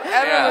vial.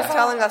 Everyone was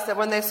telling us that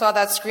when they saw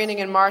that screening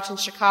in March in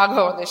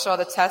Chicago and they saw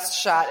the test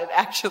shot, it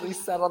actually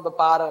said on the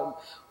bottom,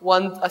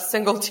 a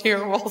single tear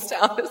rolls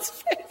down his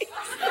face.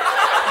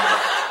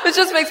 It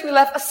just makes me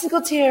laugh. A single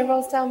tear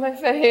rolls down my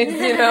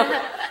face,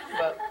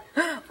 But.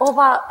 What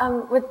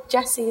about with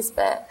Jessie's bit?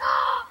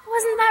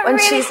 Wasn't that when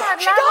really sad?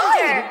 She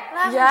died.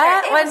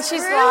 Lavender. When she's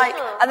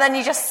brutal. And then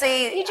you just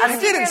see. I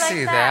didn't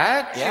see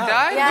that. She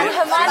died. Yeah, and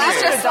Hermione's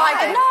just no.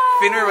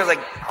 Finner was like,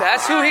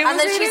 that's who he was.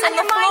 And then she's on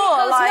the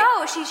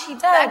floor. She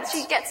dead.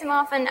 She gets him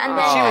off, and then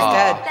she was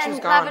dead. Then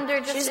she's Lavender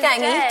just she's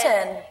getting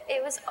eaten.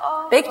 It was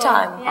awful. Big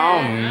time. Yeah.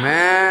 Oh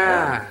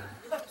man.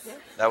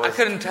 I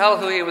couldn't tell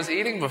who he was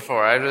eating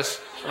before. I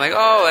just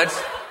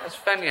that's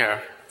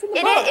Fenrir.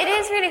 It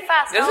is really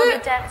fast. Is all it?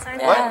 the deaths are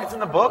What? It's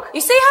in the book?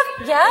 You see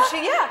how? Yeah.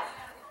 Yeah.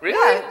 Really?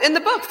 Yeah. In the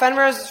book,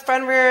 Fenrir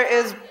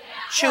is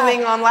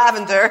chewing on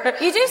Lavender.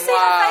 You do see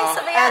her face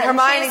at the end. And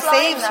Hermione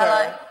saves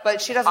her, but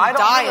she doesn't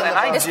die in the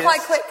book. It's quite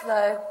quick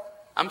though.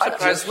 I'm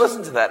surprised. Just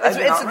listen to that.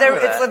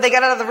 They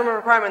get out of the room of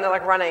requirement. They're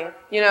running,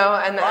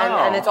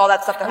 and it's all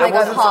that stuff. That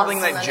wasn't something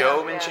that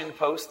Joe mentioned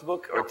post the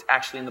book, or it's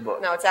actually in the book.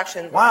 No, it's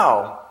actually in the book.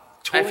 Wow.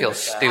 I feel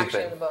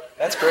stupid.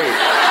 That's great.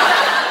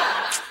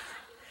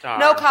 Darn.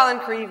 No Colin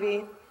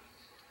Creevy.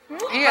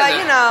 But,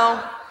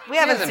 we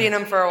haven't seen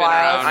him for a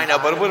while. I know,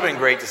 but it would have been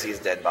great to see his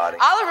dead body.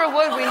 Oliver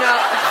Wood, we know.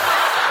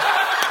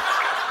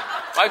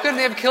 Why couldn't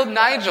they have killed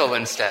Nigel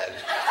instead?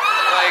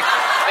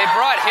 They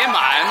brought him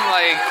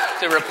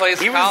on, to replace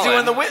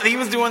Colin. He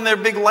was doing their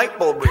big light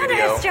bulb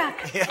radio. Yeah.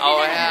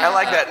 Oh, yeah. I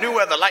like that. New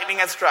weather, lightning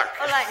has struck.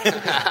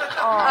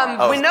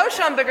 We know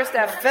Sean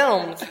Bickerstaff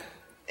filmed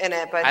in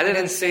it, but I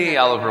didn't see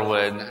Oliver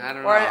Wood. I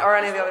don't know. Or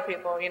any of the other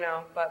people,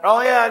 But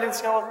oh yeah, I didn't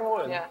see Oliver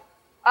Wood. Yeah.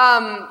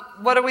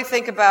 What do we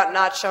think about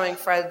not showing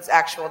Fred's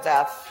actual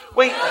death?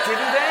 Wait,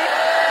 didn't they?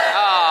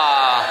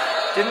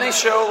 Didn't they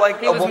show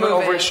like a woman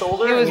over his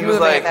shoulder? He was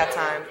moving at that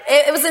time.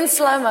 It was in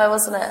slow-mo,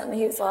 wasn't it? And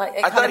he was like,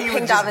 it kind of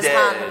pinged out of his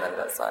hand, and then it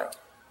was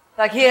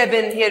like he had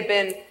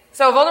been.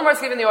 So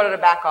Voldemort's given the order to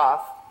back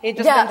off. He'd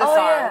just been disarmed.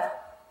 Yeah.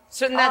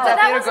 Shouldn't that Death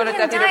Eater go to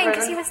Death Eater prison?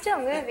 Because he was still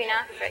moving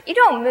after it. You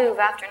don't move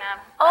after an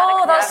apple.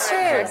 Oh, that's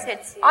true.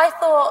 I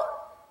thought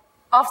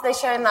after they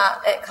shown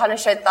that, it kind of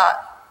showed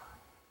that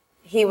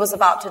he was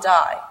about to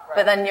die. Right.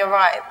 But then you're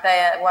right,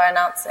 they were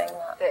announcing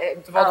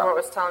that. Voldemort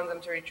was telling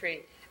them to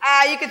retreat.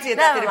 You could see a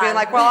Death Eater being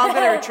like, well, I'm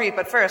going to retreat,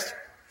 but first.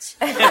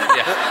 I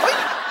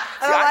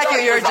don't like you,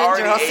 you're a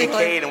ginger. Already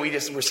AK'd and we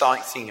just were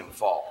seeing him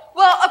fall.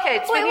 Well, okay.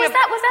 Wait, was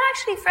that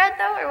actually Fred,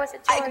 though, or was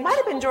it George? It might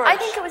have been George. I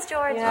think it was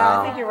George. Yeah,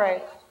 I think you're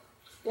right.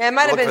 Yeah, it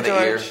might have been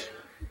George.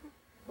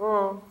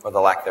 Or the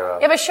lack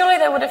thereof. Yeah, but surely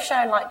they would have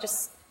shown,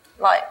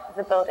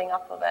 the building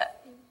up of it.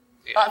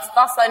 Yeah.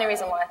 That's the only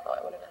reason why I thought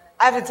it would have been.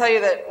 I have to tell you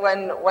that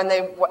when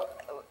they...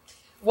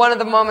 One of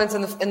the moments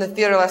in the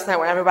theater last night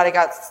when everybody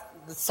got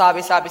the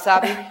sobby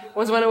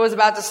was when it was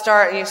about to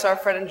start and you saw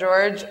Fred and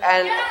George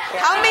and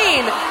how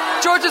mean!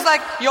 George is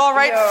like, you all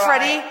right,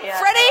 Freddie? Yeah.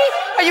 Freddie?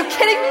 Are you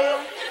kidding me?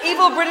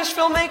 Evil British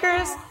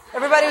filmmakers?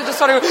 Everybody was just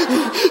sort of... He's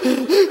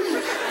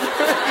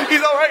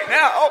all right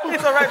now. Oh,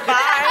 he's all right,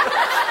 bye.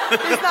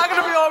 He's not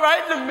going to be all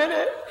right in a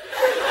minute.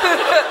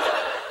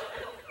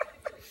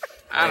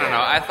 I don't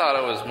know. I thought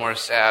it was more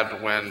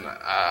sad when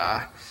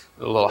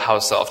the little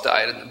house elf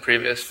died in the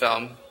previous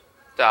film.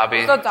 Dobby.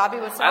 I thought Dobby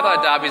was sad. I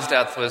thought Dobby's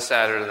death was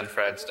sadder than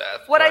Fred's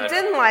death. What I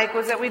didn't like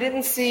was that we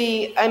didn't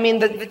see... I mean,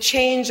 the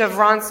change of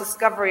Ron's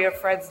discovery of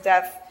Fred's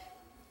death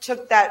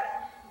took that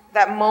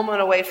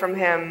moment away from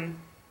him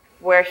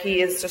where he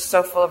is just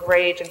so full of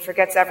rage and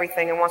forgets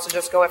everything and wants to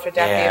just go after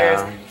Death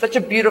Eaters. Such a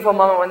beautiful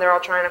moment when they're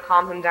all trying to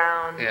calm him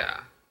down.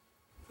 Yeah.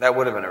 That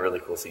would have been a really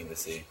cool scene to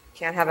see.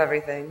 Can't have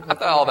everything. I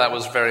thought all that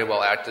was very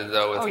well acted,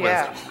 though, with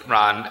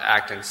Ron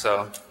acting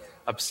so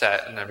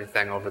upset and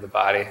everything over the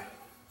body.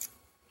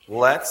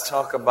 Let's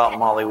talk about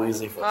Molly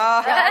Weasley for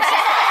Oh,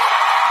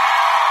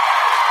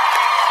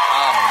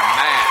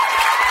 man.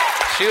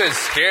 She was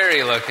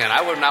scary looking.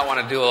 I would not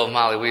want to duel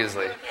Molly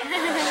Weasley.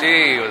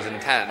 She was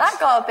intense. That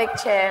got a big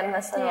cheer in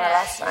the cinema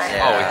last night.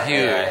 Yeah. Oh,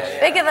 huge.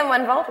 Bigger than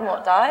when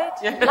Voldemort died.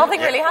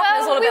 Nothing really happened. It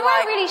was all a bit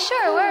weren't really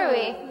sure, were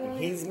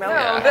we? He's mellow.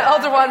 No, the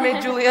Elder Wand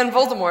made Julianne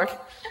Voldemort.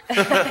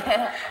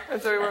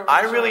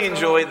 I really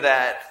enjoyed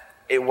that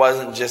it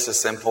wasn't just a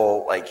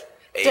simple, AK.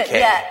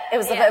 Yeah, it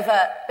was a bit of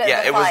a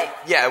fight.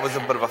 It was a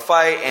bit of a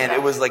fight, and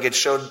it was it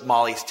showed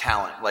Molly's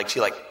talent.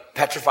 She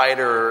petrified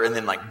her and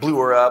then blew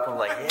her up. I'm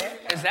like,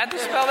 yeah. Is that the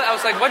spell? I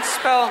was like, what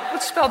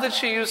spell did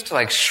she use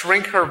to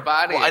shrink her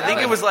body? Well, I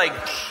think it was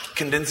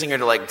condensing her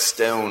to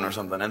stone or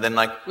something, and then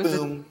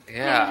boom.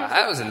 Yeah,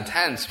 that was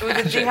intense. It was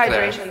a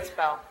dehydration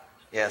spell.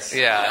 Yes.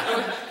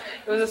 Yeah.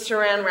 It was a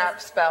saran wrap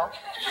spell.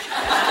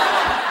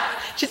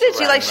 She did.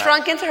 She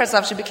shrunk into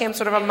herself. She became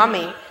sort of a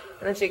mummy, and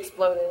then she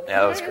exploded.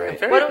 Yeah, that was great.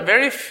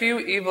 Very few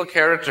evil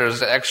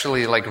characters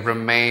actually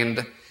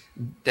remained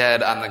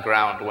dead on the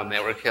ground when they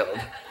were killed.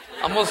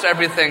 Almost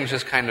everything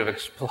just kind of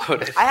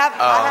exploded. I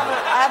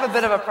have a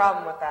bit of a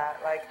problem with that.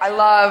 I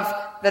love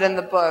that in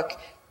the book,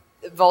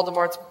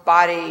 Voldemort's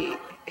body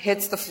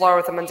hits the floor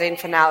with a mundane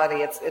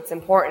finality. It's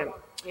important,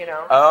 you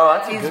know. Oh,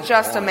 that's He's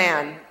just a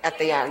man at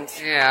the end.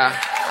 Yeah.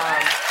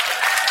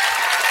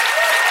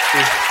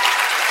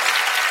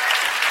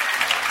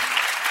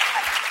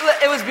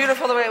 It was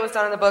beautiful the way it was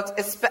done in the books,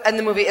 in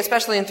the movie,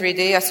 especially in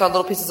 3D. I saw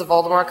little pieces of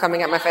Voldemort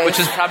coming at my face. Which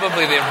is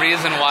probably the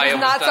reason why it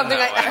was not done something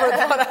I ever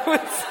thought I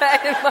would say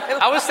in my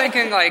life. I was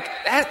thinking,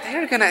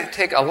 they're going to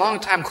take a long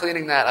time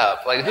cleaning that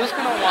up. Who's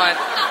going to want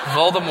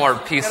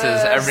Voldemort pieces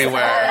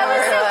everywhere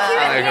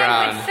on the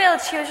ground? With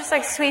Filch, he was just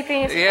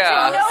sweeping his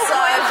Yeah.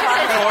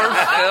 Poor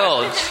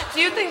Filch. Do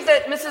you think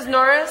that Mrs.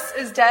 Norris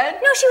is dead?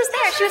 No, she was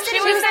there. She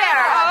was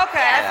there. Oh, okay.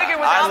 Yeah. I figured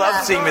I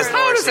love seeing Miss How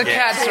Norris does a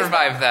cat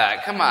survive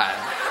that? Come on.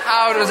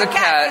 How does a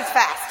cat... He's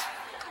fast.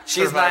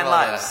 She has 9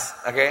 lives,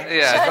 okay?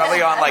 Yeah. She's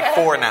probably on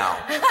 4 now.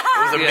 It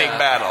was a big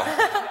battle.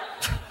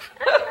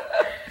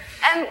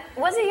 And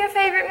was it your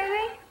favorite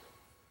movie?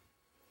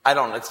 I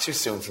don't know. It's too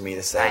soon for me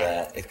to say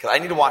that. I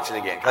need to watch it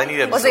again. I need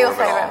to Was it your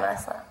absorb favorite, all.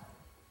 Melissa?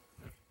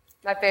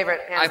 My favorite.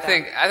 I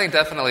think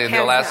definitely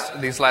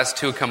these last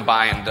two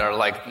combined are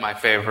my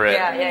favorite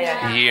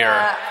year.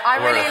 I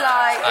really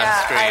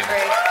I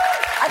agree.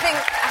 I think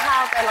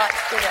how they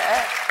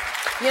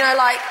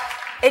do it,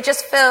 it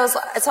just feels,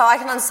 so I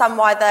can understand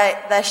why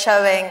they're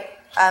showing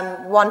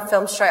one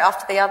film straight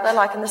after the other,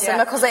 in the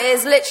cinema, because it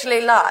is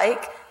literally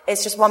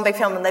it's just one big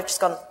film and they've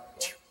just gone.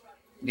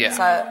 Yeah.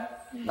 So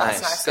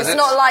that's nice. It's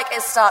not like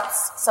it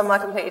starts somewhere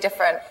completely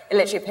different. It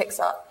literally picks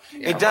up.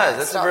 It does.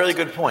 That's a really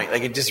good point.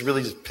 It just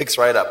really just picks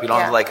right up. You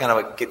don't have to kind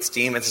of get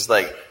steam. It's just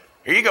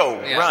here you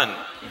go, run.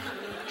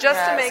 Just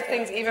to make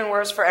things even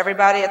worse for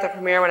everybody at the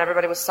premiere, when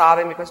everybody was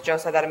sobbing because Joe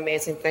said that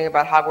amazing thing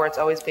about Hogwarts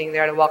always being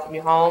there to welcome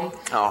you home.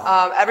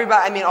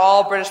 Everybody,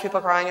 all British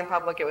people crying in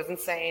public. It was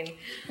insane,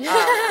 which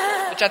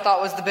I thought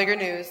was the bigger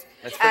news.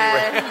 That's pretty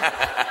rare.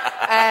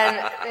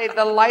 And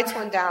the lights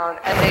went down,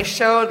 and they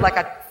showed like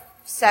a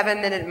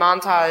 7-minute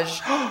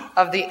montage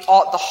of the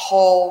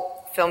whole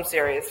film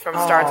series from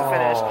start to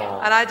finish.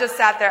 And I just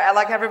sat there,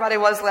 like everybody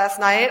was last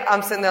night.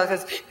 I'm sitting there like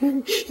this.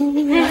 I'm just like,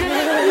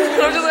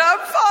 I'm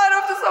fine.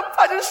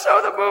 Just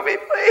show the movie,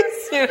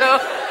 please.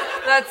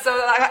 That's so.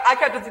 I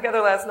kept it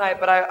together last night,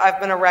 but I've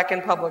been a wreck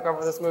in public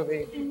over this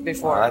movie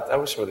before. Well, I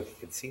wish you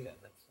could see that.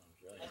 That sounds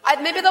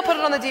brilliant. Maybe they'll put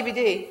it on the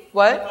DVD.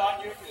 What? It's on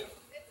YouTube.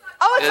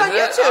 Oh, it's on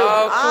YouTube.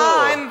 Oh,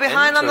 cool. I'm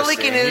behind on the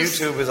leaky news.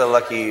 YouTube is a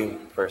lucky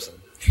person.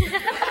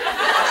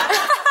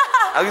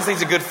 I was going to say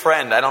he's a good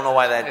friend. I don't know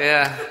why that...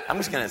 Yeah. I'm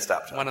just going to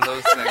stop talking. One of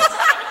those things.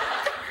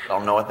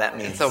 Don't know what that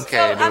means. It's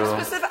okay,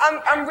 so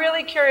I'm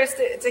really curious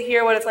to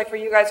hear what it's like for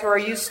you guys who are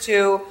used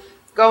to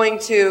going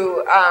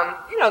to,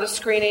 the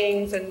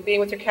screenings and being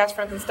with your cast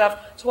friends and stuff,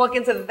 to walk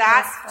into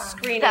that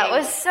screening. That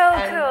was so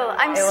cool.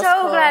 I'm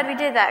so glad we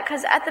did that,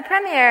 because at the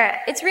premiere,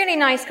 it's really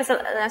nice because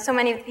so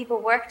many people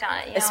worked on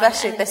it.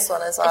 Especially this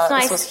one as well.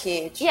 Nice. This was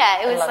huge.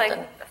 Yeah, it was like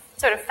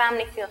sort of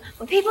family feel.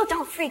 But people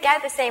don't freak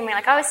out the same way.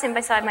 Like, I was sitting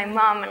beside my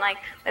mum, and like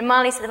when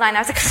Molly said the line, I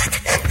was like,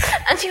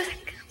 and she was like,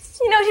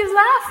 she was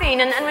laughing.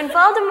 And when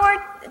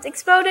Voldemort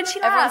exploded, she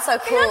laughed. Everyone's so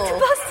cool. You're not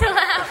supposed to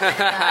laugh.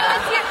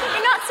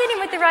 You're not sitting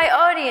with the right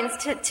audience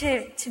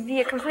to be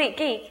a complete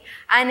geek.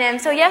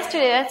 And so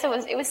yesterday, it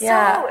was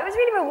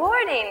really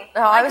rewarding.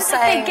 No, I was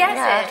saying, they get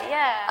it.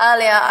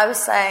 Earlier, I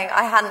was saying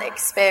I hadn't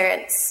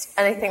experienced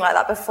anything like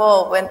that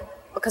before,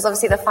 because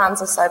obviously the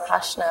fans are so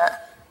passionate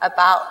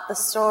about the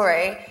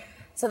story.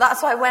 So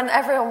that's why when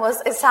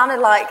it sounded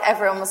like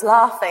everyone was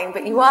laughing,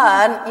 but you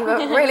weren't. You were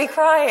really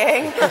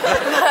crying. So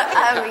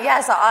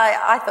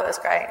I thought it was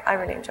great. I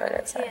really enjoyed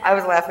it. So. Yeah. I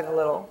was laughing a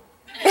little.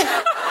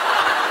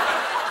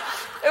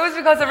 It was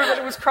because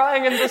everybody was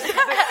crying and just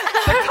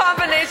the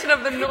combination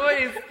of the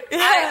noise.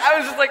 I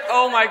was just like,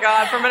 oh my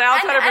God, from an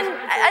outsider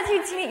perspective. And as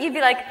you'd see it, you'd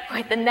be like,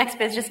 wait, the next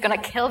bit's just going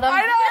to kill them?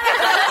 I know.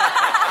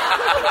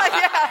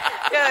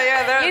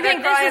 yeah. You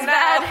think this is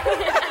bad?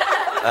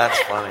 That's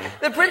funny.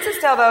 The Princess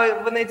Tale,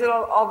 though, when they did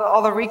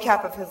all the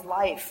recap of his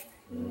life,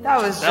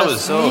 that was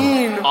so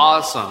mean.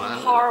 Awesome.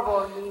 Horrible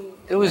and mean.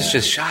 It was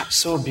just shot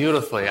so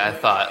beautifully, I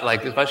thought.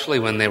 Like, especially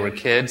when they were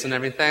kids and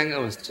everything. It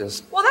was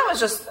just... Well, that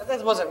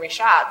wasn't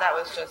reshot. That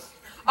was just...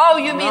 Oh,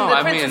 you mean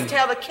the Princess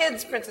Tale, the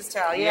kids' Princess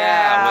Tale.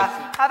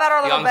 Yeah. How about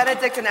our little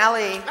Benedict and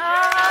Ellie?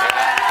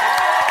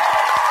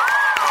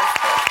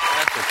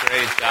 That's a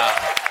great job.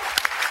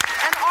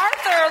 And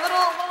Arthur,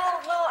 little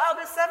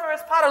Albus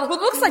Severus Potter, who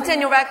looks like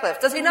Daniel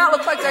Radcliffe. Does he not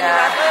look like Daniel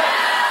Radcliffe?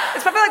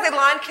 It's probably like they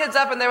lined kids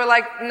up and they were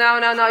like, no,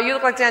 you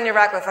look like Daniel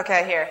Radcliffe.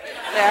 Okay, here.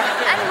 There.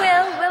 And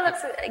Will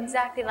looks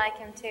exactly like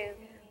him too.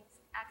 He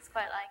acts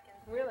quite like him.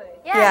 Really?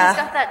 Yeah, he's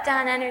got that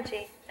Dan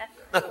energy.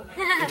 Definitely.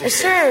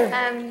 It's true.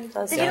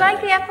 Did you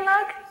like the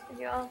epilogue? Did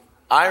you all?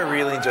 I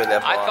really enjoyed the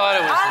epilogue. I thought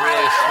it was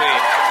really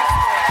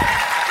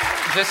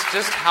sweet.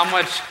 Just how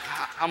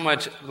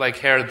much like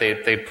hair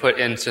they put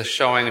into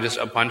showing just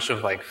a bunch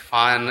of like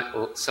fun,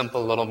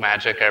 simple little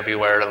magic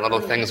everywhere and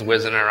little things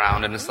whizzing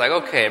around, and it's like,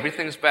 okay,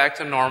 everything's back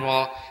to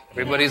normal,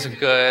 everybody's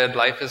good,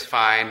 life is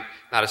fine,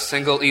 not a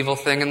single evil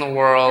thing in the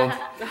world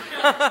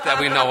that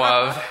we know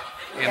of,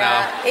 you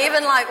know.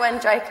 Even like when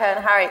Draco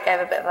and Harry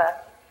gave a bit of a...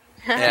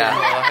 Yeah,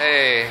 well,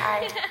 hey.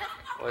 I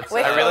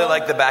really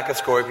like the back of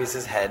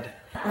Scorpius's head.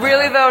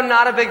 Really, though,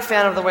 not a big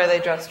fan of the way they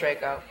dressed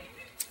Draco.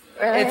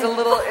 Really? It's a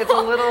little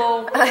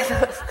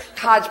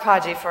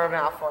hodgepodgey for a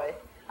Malfoy.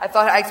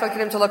 I expected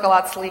him to look a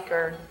lot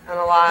sleeker and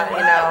a lot,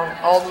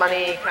 old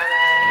money kind of.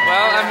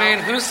 Well, I mean,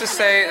 who's to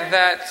say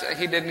that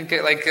he didn't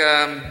get like,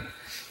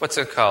 what's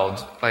it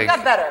called? Like, he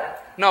got better.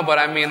 No, but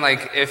I mean,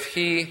 like, if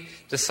he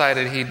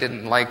decided he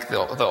didn't like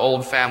the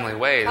old family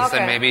ways,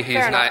 then maybe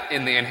he's not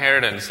in the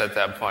inheritance at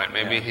that point.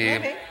 Maybe he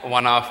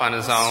went off on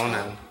his own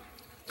and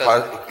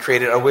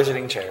created a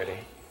wizarding charity.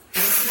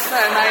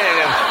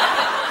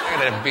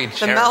 The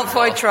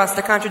Malfoy Trust,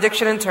 a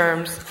contradiction in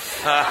terms.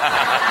 One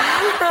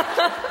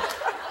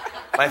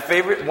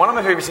of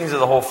my favorite scenes of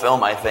the whole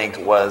film, I think,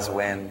 was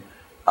when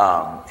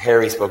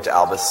Harry spoke to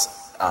Albus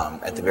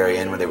at the very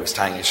end when they were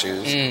tying his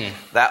shoes.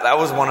 That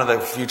was one of the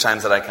few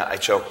times that I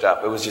choked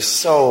up. It was just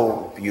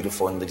so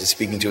beautiful, and just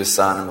speaking to his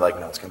son and like,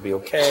 no, it's going to be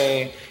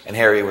okay. And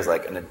Harry was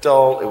like an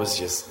adult. It was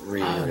just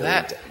really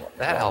that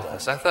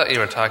Albus. I thought you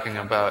were talking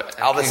about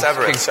Albus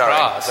Severus. King's Sorry.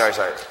 Cross.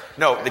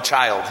 No, the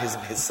child, his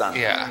son.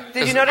 Yeah.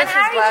 Did you notice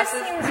his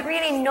glasses? Harry just seems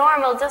really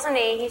normal, doesn't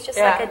he? He's just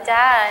like a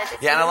dad.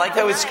 Yeah, and I liked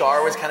how his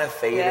scar was kind of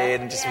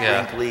faded and just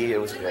wrinkly. It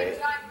was great.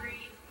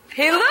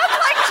 He looked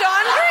like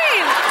John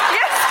Green.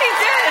 Yes, he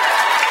did.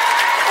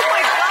 Oh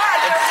my God.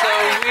 It's so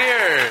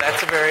weird. That's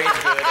a very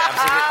good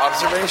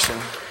observation.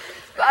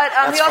 But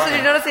did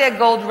you notice he had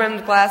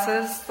gold-rimmed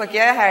glasses? Like,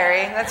 yeah,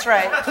 Harry, that's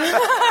right.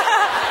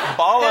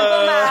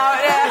 Baller.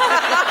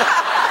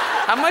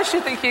 How much do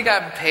you think he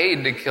got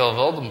paid to kill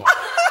Voldemort?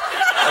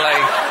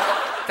 Like,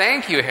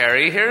 thank you,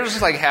 Harry.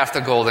 Here's like half the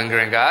Golden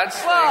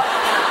Gringotts.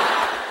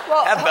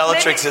 Well, have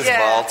Bellatrix's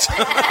vault.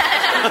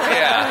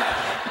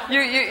 Yeah.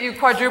 You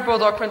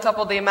quadrupled or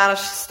quintupled the amount of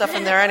stuff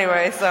in there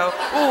anyway, so...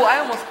 Ooh, I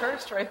almost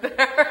cursed right there.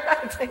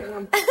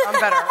 I'm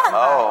better.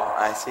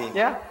 I see.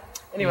 Yeah?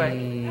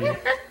 Anyway.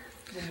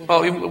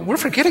 Well, we're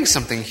forgetting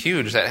something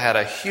huge that had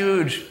a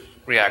huge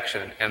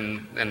reaction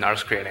in our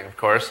screening, of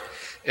course,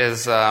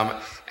 is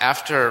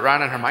after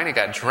Ron and Hermione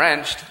got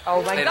drenched,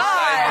 oh my they God.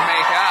 decided to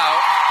make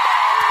out.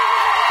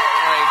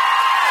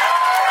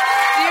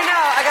 Do you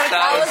know, I gotta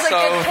that was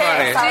so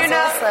funny. Do you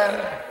know... Awesome.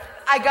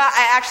 I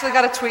actually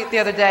got a tweet the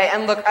other day,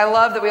 and look, I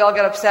love that we all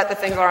get upset that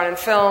things aren't in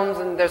films,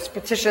 and there's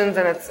petitions,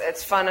 and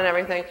it's fun and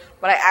everything,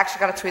 but I actually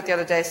got a tweet the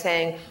other day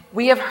saying,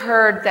 we have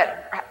heard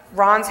that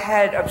Ron's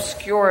head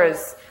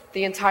obscures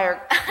the entire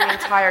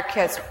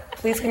kiss.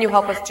 Please can you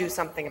help us do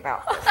something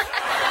about this?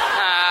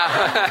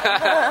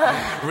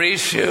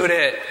 Reshoot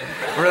it.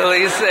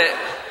 Release it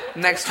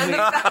next week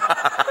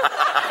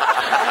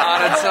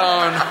on its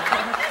own.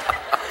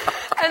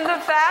 And the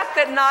fact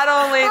that not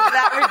only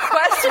that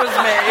request was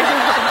made.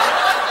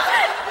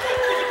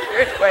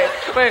 Wait.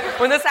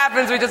 When this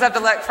happens, we just have to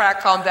let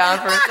Frack calm down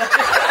for a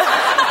second.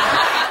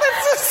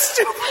 That's so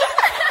stupid.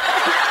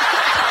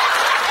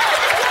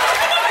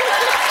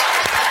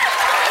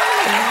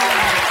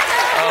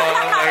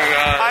 Oh my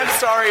God. I'm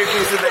sorry if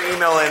you sent that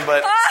email in,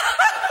 but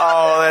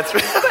that's. But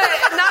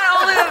not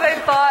only that they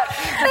thought.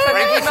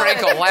 Frankie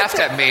Franco laughed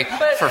at me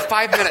for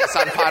 5 minutes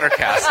on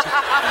Pottercast.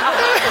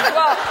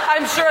 Well,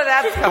 I'm sure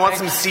that's. I want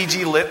some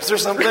CG lips or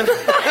something. But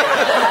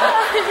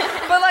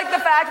like the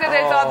fact that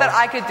they thought that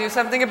I could do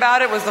something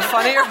about it was the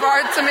funnier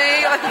part to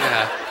me. Like,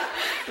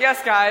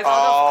 yes, guys,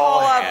 I'll just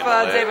call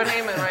up David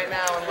Heyman right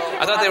now.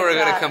 I thought they were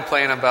going to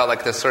complain about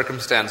like the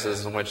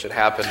circumstances in which it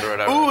happened or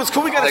whatever. Ooh, it's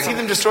cool. We got to see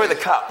them destroy the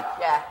cup.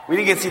 Yeah, we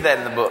didn't get to see that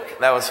in the book.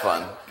 That was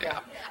fun. Yeah.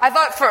 I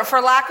thought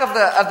for lack of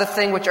the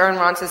thing which earned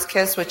Ron his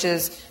kiss, which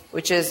is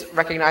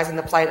recognizing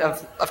the plight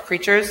of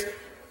creatures,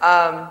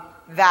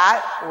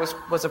 that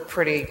was a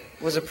pretty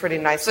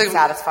nice and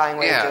satisfying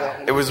way to do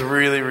it. It was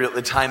really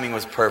the timing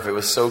was perfect. It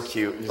was so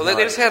cute. Well, they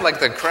just had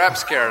like the crap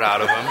scared out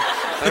of them.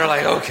 They're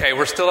like, okay,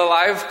 we're still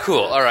alive?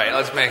 Cool. All right,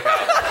 let's make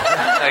out.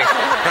 Like,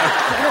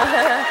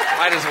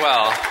 might as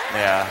well.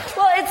 Yeah.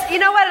 Well, you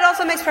know what? It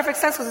also makes perfect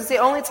sense because it's the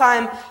only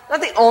time,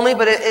 not the only,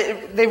 but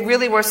they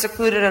really were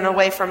secluded and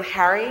away from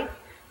Harry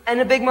in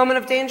a big moment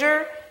of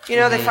danger. You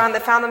know, they found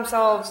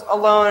themselves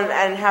alone,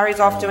 and Harry's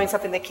off doing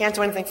something. They can't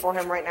do anything for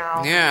him right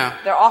now. Yeah.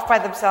 They're off by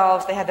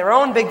themselves. They had their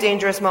own big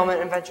dangerous moment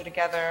and adventure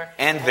together.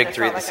 And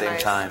victory at the same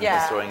time.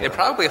 Yeah. They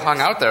probably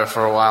hung out there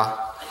for a while.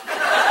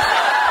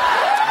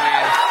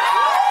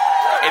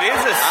 It is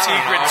a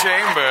secret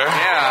chamber.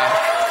 Yeah.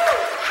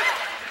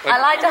 I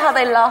liked how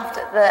they laughed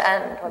at the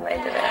end when they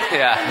did it.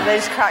 Yeah. They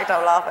just cracked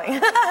up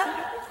laughing.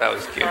 That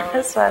was cute.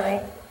 That's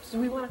funny. Do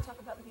we want to talk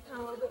about LeakyCon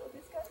a little bit with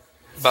these guys?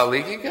 About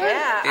LeakyCon?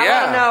 Yeah. I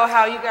want to know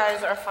how you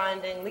guys are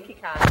finding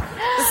LeakyCon.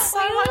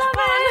 So much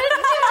fun.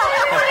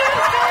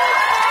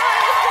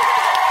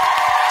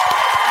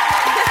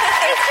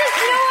 It's just,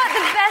 you know what,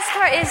 the best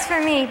part is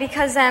for me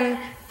because I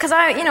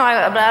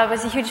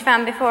was a huge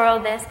fan before all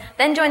this,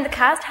 then joined the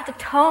cast, had to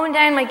tone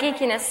down my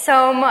geekiness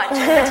so much and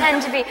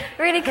pretend to be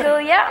really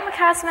cool. Yeah, I'm a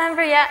cast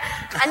member, yeah.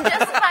 And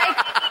just like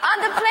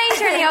on the plane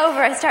journey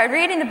over, I started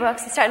reading the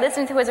books, I started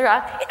listening to Wizard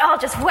Rock. It all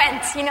just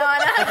went, and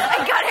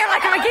I got here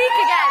like I'm a geek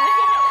again.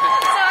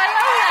 So I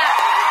love that.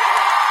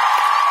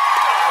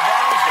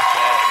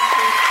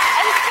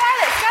 And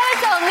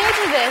Scarlett's all new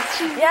to this.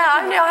 I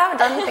haven't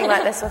done anything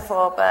like this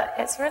before, but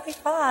it's really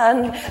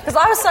fun. Because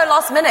I was so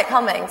last minute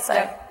coming, so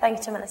thank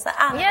you to Melissa.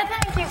 Yeah,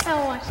 thank you so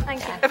much.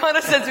 Thank you.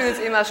 Ivana sends me this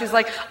email. She's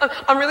like,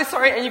 I'm really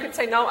sorry, and you can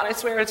say no, and I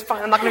swear it's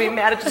fine. I'm not going to be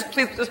mad. Just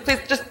please, is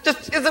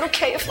it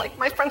okay if like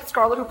my friend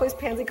Scarlett, who plays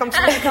Pansy, comes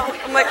to me?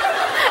 I'm like,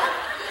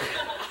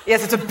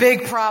 yes, it's a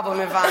big problem,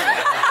 Ivana.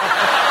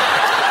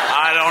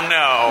 I don't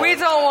know. We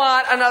don't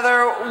want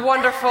another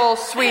wonderful,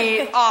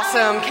 sweet,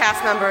 awesome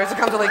cast members to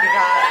come to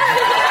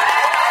LeakyCon.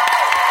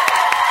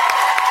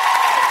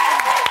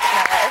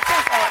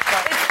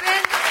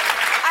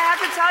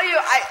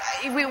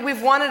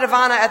 We've wanted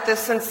Ivana at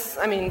this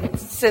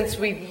since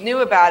we knew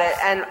about it,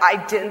 and I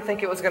didn't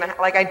think it was gonna.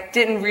 I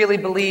didn't really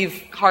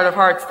believe, heart of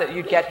hearts, that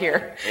you'd get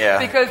here. Yeah.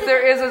 Because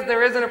there is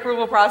an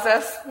approval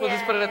process. We'll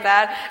just put it at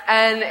that,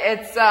 and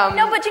it's.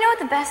 No, but you know what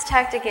the best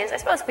tactic is? I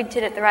suppose we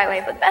did it the right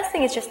way, but the best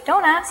thing is just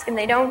don't ask, and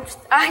they don't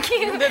argue.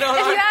 If you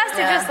ask,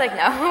 they're just like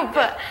no.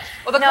 But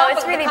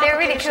they're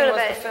really cool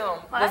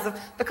about it.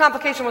 The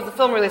complication was the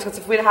film release, because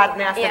if we'd had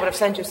an ask, they would have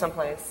sent you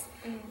someplace.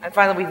 And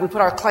finally, we put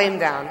our claim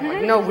down.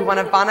 Like, no, we want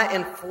Ivana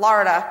in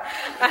Florida.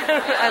 and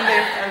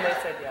they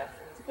said yes.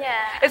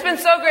 Yeah. It's been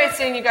so great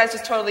seeing you guys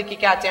just totally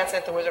geek out dancing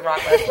at the Wizard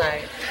Rock last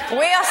night.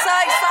 We are so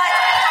excited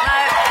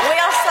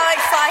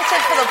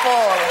for the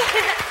ball.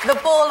 The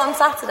ball on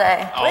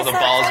Saturday. Oh, the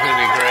ball's going to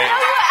be great.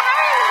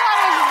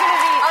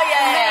 Oh,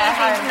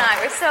 yeah. Halloween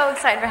tonight. We're so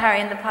excited for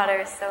Harry and the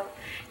Potters. So.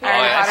 Yeah.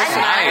 Oh, that's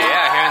tonight.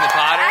 Yeah, Harry and the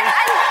Potters.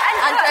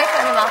 And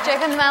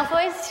Draco and the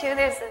Malfoys too.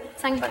 There's a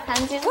song about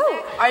pansies. Do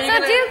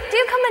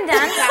come and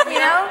dance? You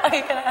know,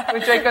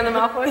 with Draco and the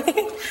Malfoys.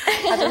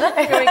 I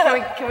don't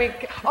know. Can we?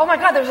 Oh my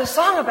God, there's a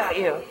song about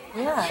you.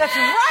 Yeah, that's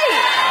right.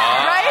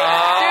 Right?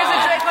 There's a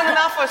Draco and the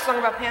Malfoys song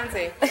about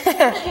Pansy.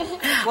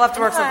 We'll have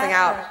to work something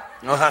out.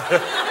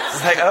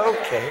 It's like,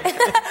 okay.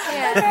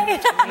 Yeah.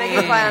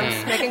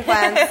 Making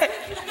plans.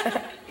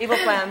 Evil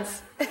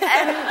plans.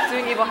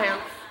 Doing evil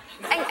hands.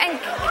 And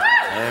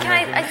can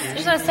I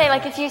just want to say,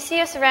 like, if you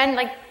see us around,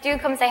 like, do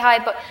come say hi.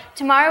 But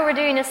tomorrow we're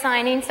doing a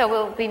signing, so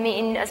we'll be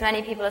meeting as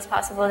many people as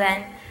possible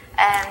then.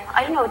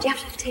 I don't know, do you have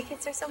to have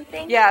tickets or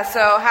something? Yeah,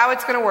 so how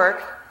it's going to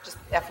work, just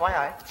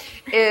FYI,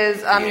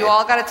 is you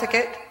all got a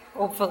ticket,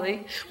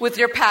 hopefully, with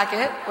your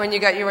packet when you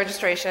got your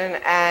registration.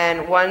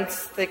 And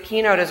once the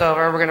keynote is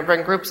over, we're going to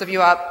bring groups of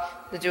you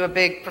up to do a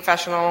big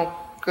professional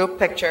group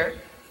picture.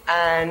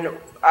 And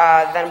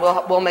then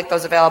we'll make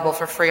those available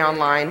for free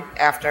online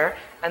after.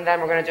 And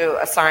then we're going to do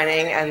a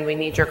signing, and we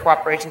need your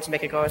cooperation to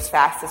make it go as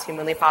fast as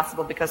humanly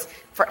possible, because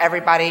for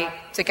everybody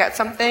to get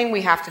something,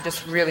 we have to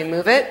just really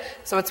move it.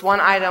 So it's one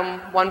item,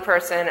 one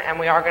person, and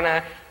we are going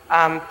to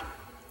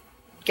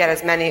get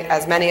as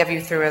many of you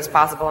through as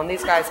possible. And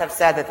these guys have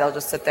said that they'll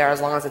just sit there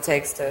as long as it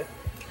takes to sign.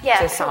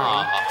 But very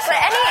nice.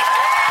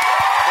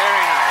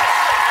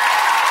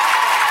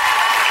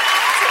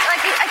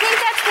 I think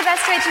that's the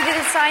best way to do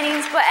the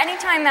signings. But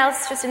anytime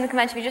else, just in the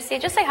convention, we just say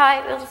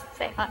hi. We'll just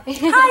say hi. Hi.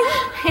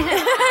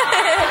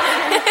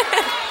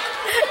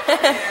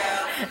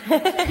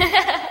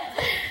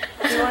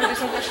 Do you want to do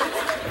some questions?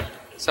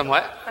 Some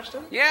what?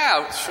 Questions?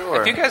 Yeah,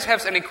 sure. If you guys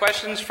have any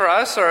questions for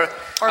us or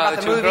about the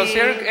the two movie. girls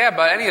here,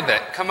 about any of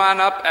it, come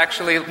on up.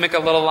 Actually, make a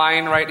little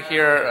line right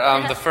here.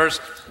 The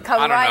first, in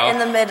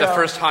the middle. The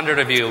first 100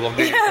 of you will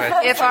get your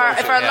questions. If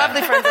our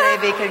lovely friends at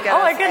AV could get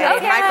us a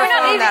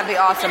microphone, that'd be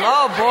awesome.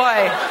 Oh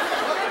boy.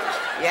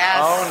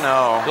 Yes. Oh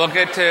no. We'll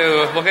get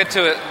to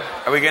it.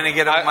 Are we going to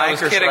get a mic? I was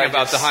kidding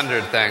about the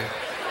 100 thing.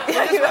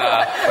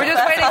 We're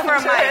just waiting for a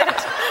mic.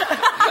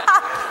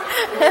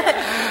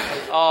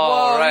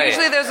 Right.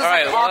 Usually there's this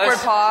awkward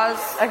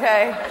pause.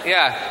 Okay.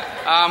 Yeah.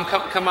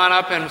 Come on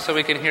up and so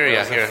we can hear you.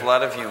 There's a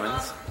flood of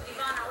humans.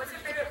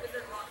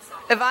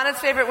 Ivana's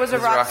favorite was a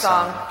rock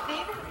song.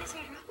 Favorite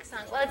Wizard rock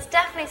song? Well, it's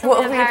definitely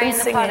something of Harry and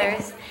the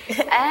Potters.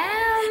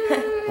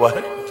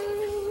 What?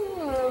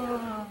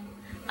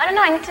 I don't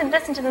know. I need to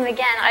listen to them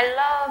again. I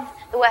love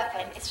The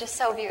Weapon. It's just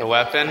so beautiful. The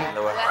Weapon?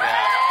 The Weapon.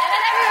 And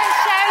everyone's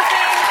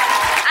shouting.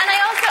 And I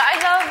love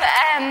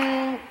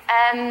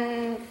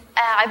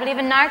I Believe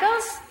in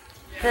Nargos.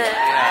 It's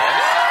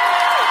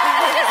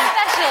just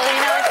special,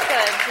 it's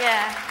good.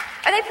 Yeah.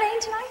 Are they playing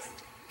tonight?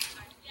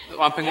 The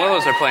Whomping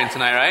Willows are playing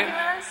tonight, right?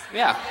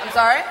 Yeah. I'm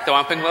sorry? The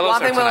Whomping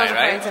Willows are tonight,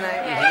 right? Playing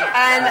tonight. Yeah.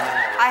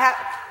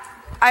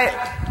 And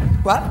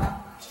what?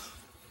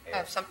 I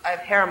have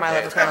hair on my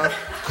lip. I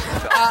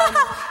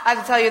have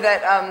to tell you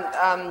that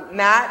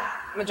Matt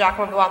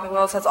Giacomo of the Whomping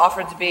Willows has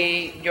offered to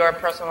be your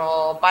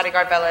personal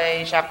bodyguard,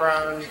 valet,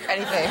 chaperone,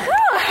 anything.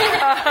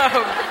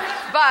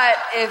 But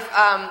if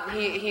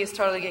he is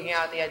totally geeking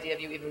out at the idea of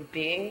you even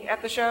being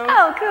at the show.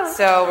 Oh, cool.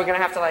 So we're gonna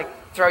have to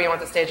throw you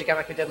onto the stage again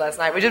like we did last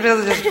night. We just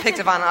picked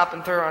Ivana up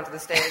and threw her onto the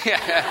stage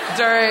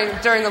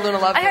during the Luna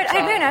Love. I heard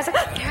Luna. I was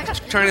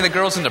like, turning the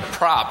girls into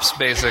props,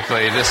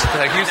 basically. Just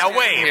now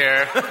wait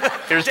here.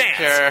 Here's the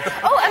chair.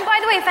 Oh, and by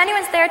the way, if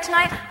anyone's there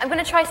tonight, I'm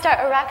gonna try start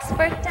a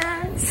Raxford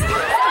dance. Do you join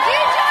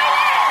it?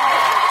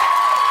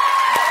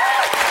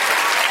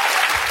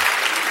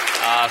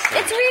 Awesome.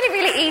 It's really,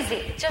 really easy.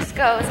 It just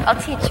goes. I'll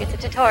teach you the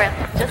tutorial.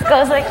 It just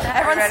goes like that.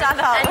 Everyone stand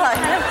up.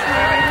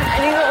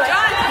 And you go like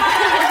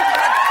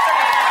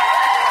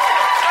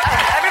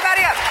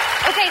Everybody up.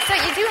 Okay, so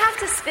you do have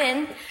to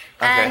spin.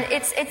 And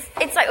it's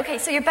like, okay,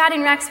 so you're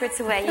batting Raxfords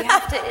away. You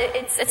have to,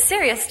 it's a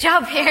serious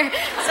job here.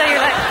 So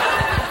you're like...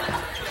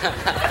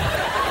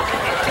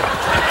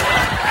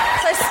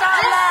 So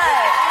start low.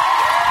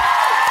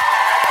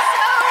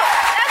 So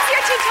that's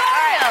your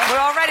tutorial. We're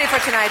all ready for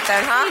tonight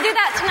then, huh? You do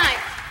that tonight.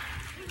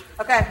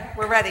 Okay,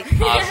 we're ready.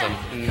 Awesome.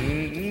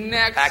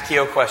 Next.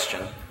 Accio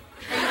question.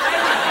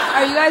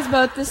 Are you guys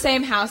both the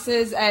same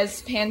houses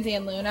as Pansy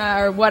and Luna,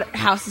 or what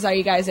houses are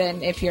you guys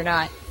in if you're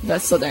not the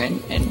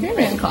Slytherin and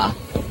Ravenclaw?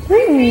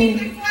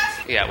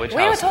 Yeah, which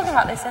We house? were talking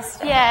about this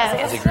yesterday.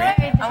 Yeah. Is it great?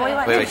 And we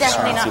went Wait,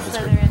 Definitely not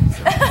super Slytherin.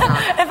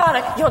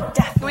 Ivana, you're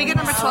definitely. Can we get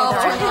number 12?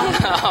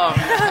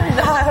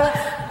 No,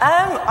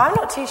 I'm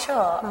not too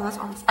sure. No, that's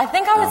awesome. I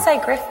think I would say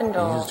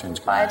Gryffindor,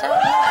 but I don't know.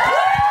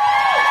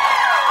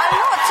 I'm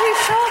not too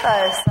sure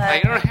though. So. Now,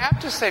 you don't have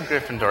to say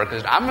Gryffindor,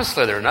 because I'm a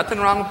Slytherin. Nothing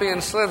wrong with being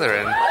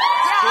Slytherin.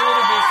 It's cool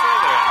to be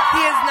Slytherin.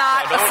 He is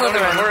not a Don't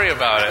Slytherin. even worry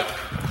about it.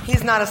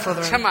 He's not a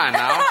Slytherin. Come on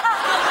now.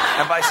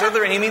 And by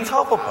Slytherin, he means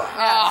Hufflepuff. Oh,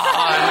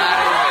 not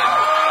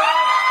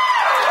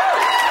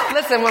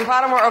Listen, when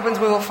Pottermore opens,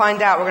 we will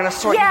find out. We're going to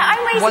sort you.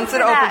 I'm waiting Once for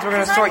it opens, that, we're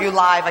going to 'cause sort you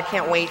live. I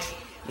can't wait.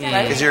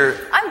 Because you're...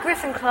 I'm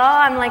Gryffindor.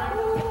 I'm like... Yeah,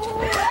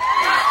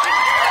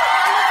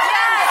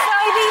 so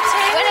me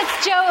too.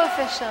 Joe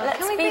official. Let's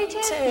Can we be be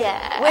two? two.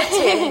 Yeah. We're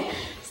two.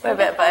 We're a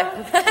bit of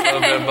both. A little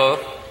bit of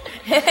both.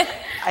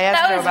 I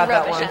asked her about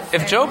that rubbish once.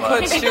 If Joe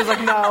puts, She was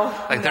like, no.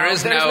 like there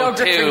is there's no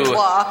Griffin two.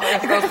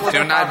 Claw.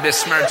 Do not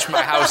besmirch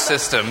my house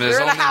system. There's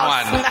You're in a only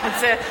house, one. and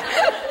that's it.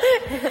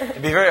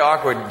 It'd be very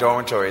awkward in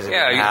dormitories if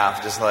Yeah, you you-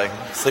 half, just like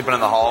sleeping in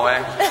the hallway.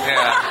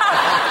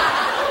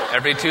 Yeah.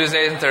 Every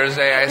Tuesday and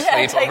Thursday I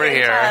sleep over taking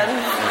here.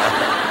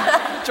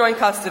 turns. Joint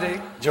custody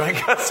Joint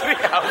custody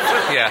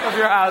house. Yeah. of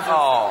your houses.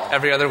 Oh.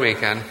 Every other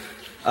weekend.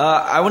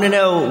 I want to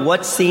know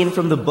what scene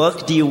from the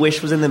book do you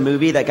wish was in the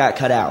movie that got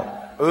cut out?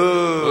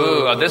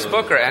 Ooh, this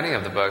book or any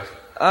of the books?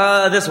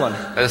 This one.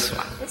 This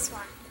one. This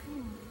one.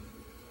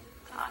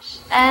 Gosh.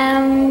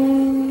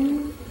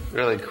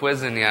 Really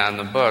quizzing you on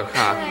the book,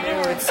 huh?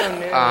 It's so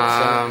new.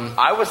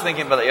 I was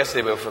thinking about it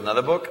yesterday, but for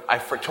another book, I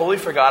totally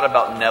forgot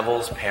about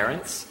Neville's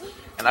parents,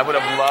 and I would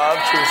have loved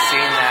to have seen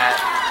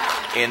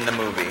that in the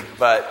movie.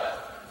 But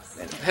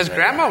His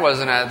grandma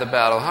wasn't at the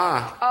battle,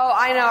 huh? Oh,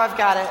 I know. I've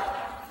got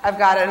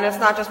it. And it's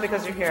not just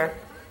because you're here.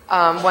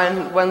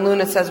 When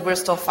Luna says we're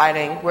still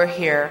fighting, we're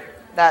here.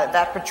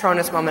 That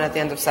Patronus moment at the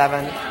end of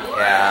 7. yeah,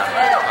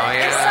 Oh,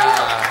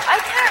 yeah. I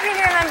can't really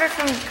remember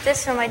from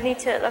this film. I'd need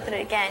to look at it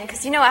again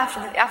because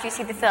after you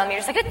see the film, you're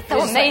just like, it's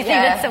so amazing,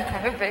 it's so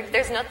perfect.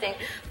 There's nothing.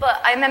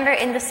 But I remember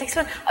in the 6th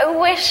one, I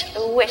wish,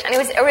 and it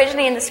was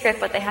originally in the script,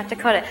 but they had to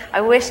cut it.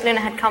 I wish Luna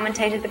had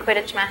commentated the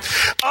Quidditch match.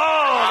 Oh,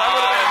 that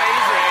would have been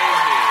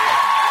amazing.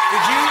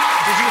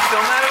 Did you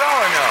film that at all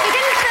or no? We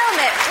didn't film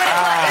it, but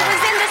it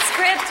was in the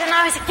script, and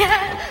I was like,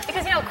 yeah,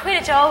 because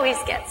Quidditch always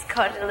gets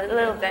cut a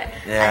little bit.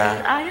 Yeah.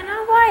 And I don't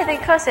know why they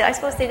cut it. I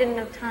suppose they didn't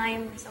have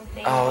time or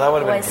something. Oh, that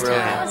would have been It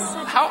brilliant. was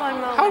such a fun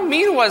moment. How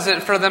mean was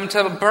it for them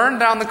to burn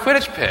down the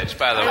Quidditch pitch,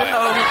 by the way? I'm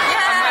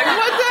like,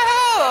 what the hell?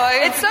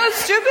 It's so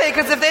stupid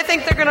because if they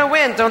think they're going to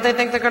win, don't they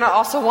think they're going to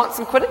also want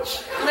some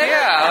Quidditch?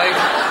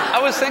 Yeah, I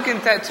was thinking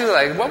that too.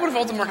 Like, what would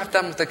Voldemort have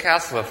done with the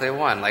castle if they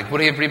won? Like,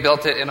 would he have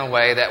rebuilt it in a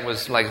way that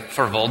was like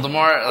for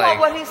Voldemort? Like,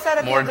 Well, what he said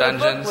at the more end of the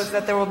book dungeons? was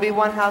that there will be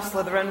one house,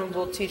 Slytherin, who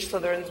will teach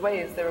Slytherin's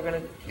ways. They were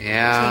going to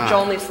Yeah. teach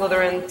only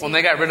Slytherin. Well,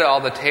 they got rid of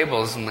all the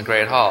tables in the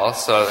Great Hall,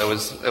 so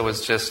it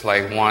was just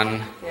like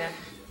one. Yeah.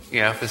 You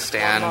have to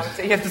stand.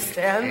 So you have to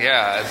stand?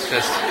 Yeah, it's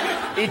just.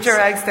 Eat your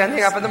eggs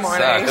standing up in the morning.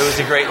 Sucks. It was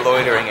a great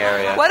loitering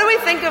area. What do we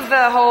think of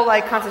the whole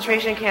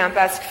concentration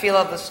camp-esque feel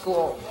of the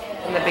school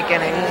in the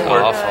beginning?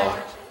 Awful.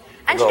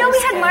 And we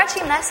had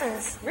marching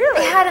lessons. Really?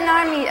 They had an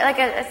army, like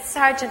a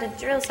sergeant, a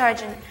drill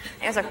sergeant.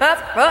 And it was like, buff,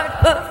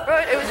 buff, buff,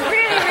 buff. It was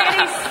really,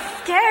 really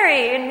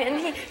scary. And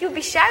he would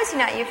be shouting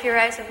at you if you were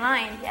out of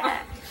line. Yeah.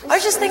 I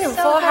was just thinking, So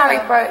before hard. Harry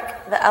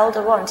broke the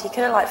Elder Wand, he could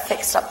have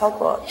fixed up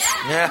Hogwarts.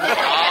 Yeah.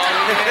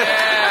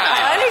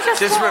 I only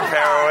just Just thought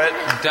repair it.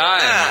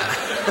 Done.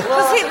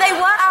 Because they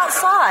were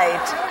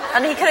outside,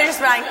 and he could have just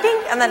rang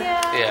ding, and then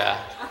Yeah.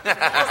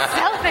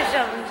 Selfish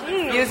of him,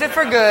 geez. Use it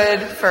for good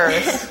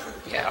first.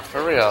 Yeah,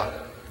 for real.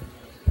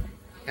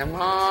 Come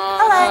on.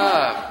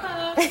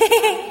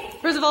 Hello.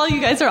 First of all,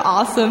 you guys are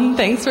awesome.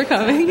 Thanks for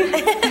coming.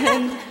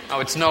 Oh,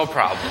 it's no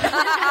problem.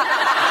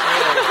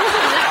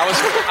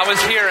 I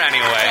was here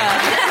anyway.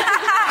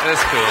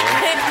 That's cool.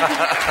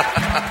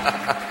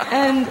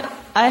 And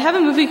I have a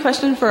movie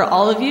question for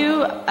all of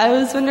you. I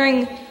was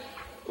wondering,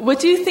 what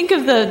do you think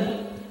of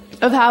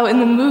how in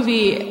the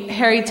movie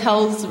Harry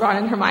tells Ron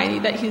and Hermione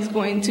that he is a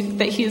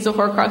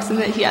Horcrux and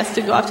that he has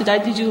to go off to die?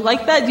 Did you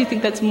like that? Do you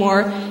think that's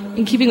more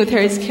in keeping with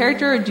Harry's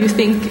character, or do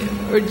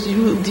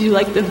you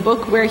like the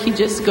book where he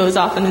just goes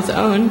off on his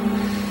own?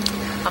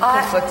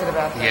 I'm conflicted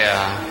about that.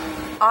 Yeah.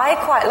 I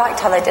quite liked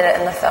how they did it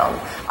in the film.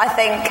 I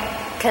think,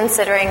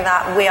 considering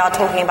that we are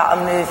talking about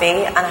a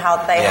movie and how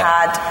they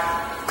had,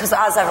 because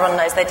as everyone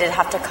knows, they did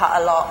have to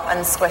cut a lot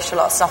and squish a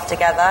lot of stuff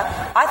together.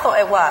 I thought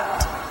it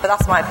worked, but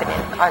that's my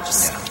opinion.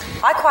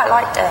 I quite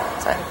liked it.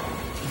 So.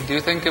 Do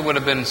you think it would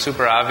have been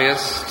super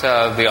obvious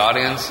to the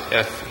audience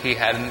if he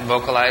hadn't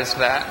vocalized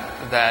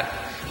that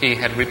he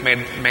had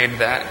made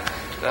that?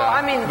 Well,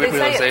 I mean, they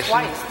say it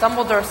twice.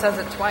 Dumbledore says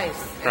it twice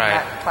in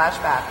that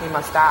flashback. He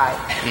must die.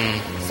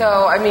 Mm-hmm.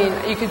 So, I mean,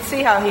 you could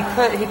see how he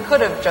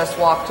could have just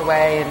walked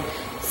away and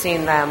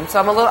seen them. So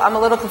I'm a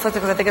little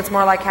conflicted because I think it's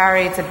more like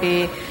Harry to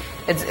be.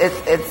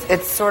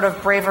 It's sort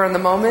of braver in the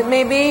moment,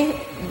 maybe,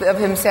 of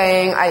him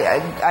saying,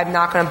 I'm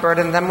not going to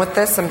burden them with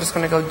this. I'm just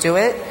going to go do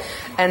it.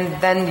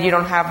 And then you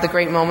don't have the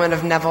great moment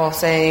of Neville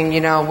saying,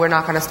 we're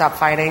not going to stop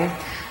fighting.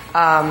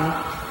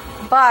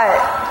 But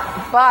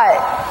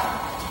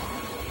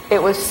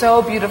it was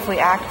so beautifully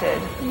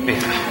acted.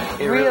 Yeah.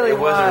 It really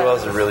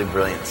was a really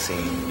brilliant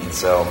scene.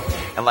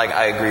 And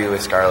I agree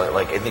with Scarlett.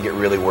 I think it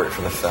really worked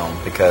for the film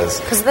because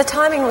the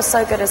timing was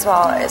so good as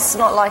well. It's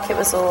not like it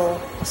was all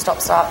stop.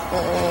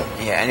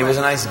 Yeah, and it was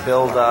a nice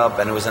build up,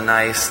 and it was a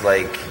nice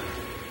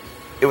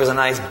it was a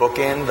nice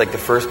bookend, the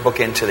first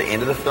bookend to the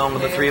end of the film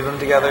with the three of them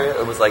together.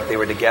 It was like they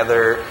were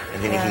together,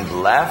 and then he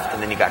left,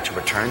 and then he got to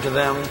return to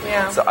them.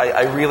 Yeah. So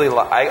I really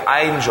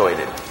I enjoyed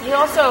it. He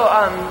also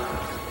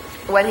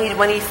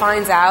when he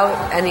finds out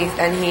and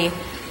he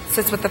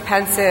sits with the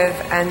pensive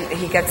and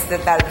he gets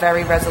that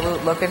very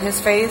resolute look in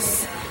his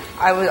face.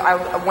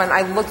 when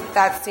I looked at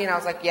that scene, I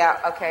was like, yeah,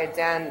 okay,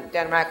 Dan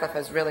Radcliffe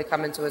has really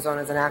come into his own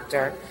as an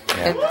actor.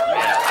 Yeah.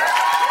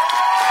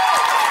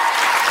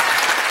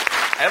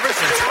 Ever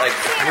since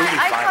movie 5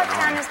 I thought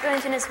Dan was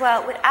brilliant in as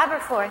well with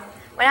Aberforth.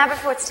 When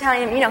Aberforth's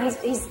telling him,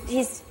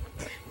 he's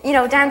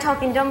Dan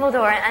talking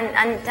Dumbledore,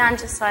 and Dan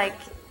just like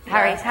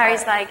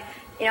Harry's like,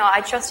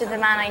 I trusted the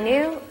man I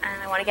knew,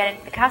 and I want to get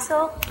into the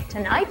castle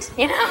tonight. It's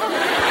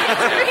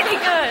really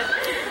good.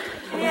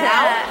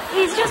 Yeah,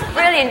 he's just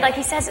brilliant. Like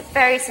he says it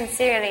very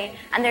sincerely,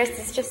 and there's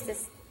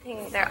this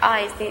thing, their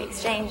eyes, they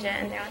exchange it,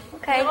 and they're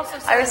like, okay,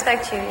 I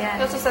respect you. Yeah.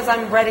 He also says,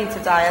 "I'm ready to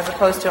die," as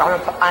opposed to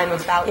 "I'm about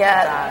to die."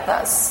 Yeah,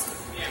 that's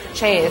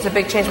change. It's a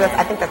big change, but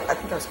I think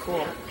that's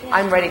cool. Yeah.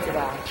 I'm ready to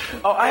die.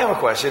 Oh, I have a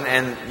question,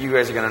 and you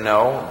guys are gonna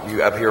know.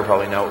 You up here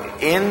probably know.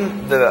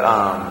 In the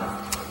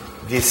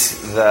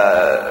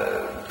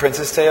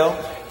Prince's Tale,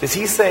 does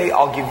he say,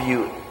 "I'll give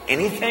you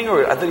anything,"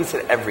 or I thought he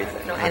said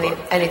everything? No, anything.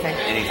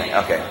 Anything.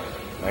 Okay.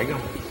 There you go.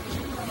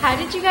 How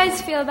did you guys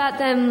feel about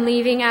them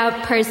leaving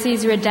out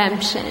Percy's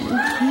redemption? Percy's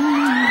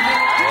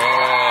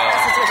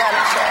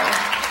redemption.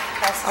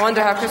 I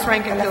wonder how Chris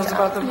Rankin feels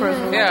about the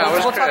person. Yeah,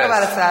 we'll talk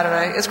about it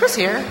Saturday. Is Chris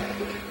here?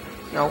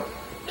 No.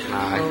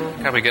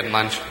 Probably getting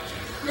lunch.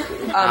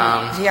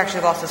 He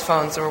actually lost his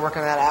phone, so we're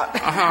working that out. Oh,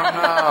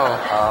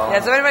 no.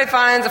 Yeah, so if anybody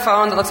finds a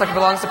phone that looks like it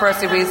belongs to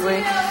Percy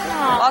Weasley,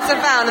 lost and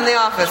found in the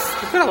office.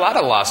 There's been a lot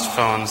of lost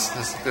phones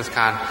this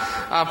con.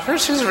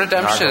 Percy's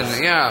redemption,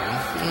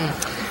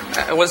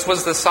 yeah. Was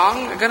the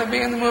song going to be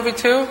in the movie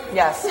too?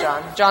 Yes,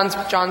 John's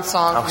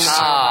song. No.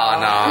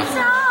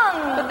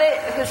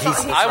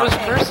 I was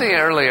Percy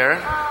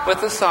earlier with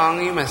the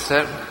song. You missed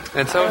it.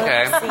 It's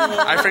okay.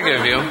 I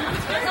forgive you.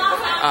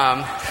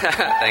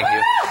 Thank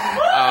you.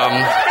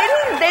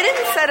 They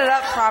didn't set it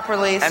up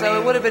properly, so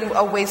it would have been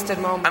a wasted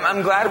moment.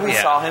 I'm glad we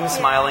saw him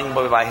smiling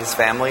by his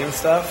family and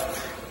stuff.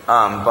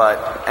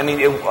 But I mean,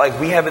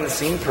 we haven't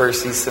seen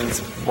Percy since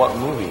what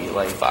movie?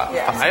 Five,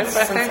 I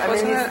think,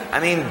 wasn't it? I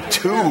mean,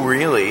 2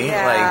 really.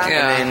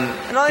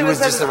 And all he was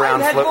just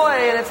around. Head boy,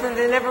 and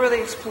they never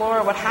really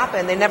explore what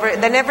happened. They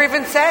never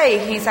even say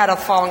he's had a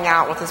falling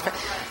out with his.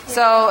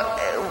 So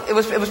it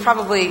was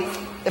probably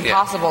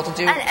impossible to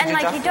do.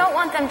 And you don't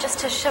want them just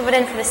to shove it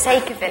in for the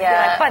sake of it.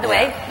 Yeah. Like, by the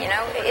way, you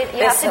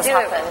have to do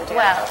it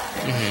well.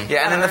 Mm-hmm.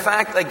 Yeah, and then the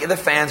fact the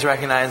fans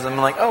recognize him,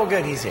 like, oh,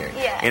 good, he's here.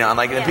 Yeah. And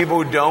the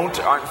people who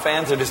aren't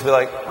fans, they'll just be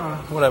like, oh,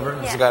 whatever,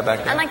 there's a guy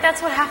back there. And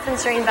that's what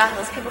happens during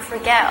battles. People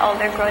forget all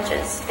their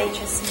grudges. They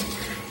just,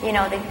 they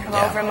become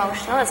over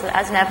emotional,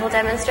 as Neville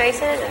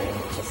demonstrated, and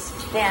just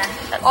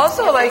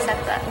also,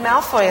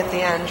 Malfoy at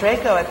the end,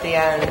 Draco at the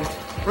end,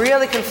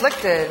 really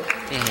conflicted,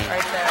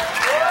 right there.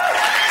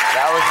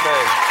 That was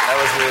good. That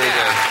was really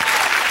good.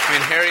 I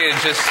mean, Harry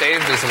had just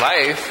saved his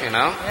life,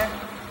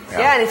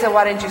 Yeah, and he said,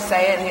 "Why didn't you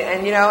say it?"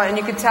 And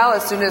you could tell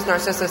as soon as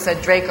Narcissa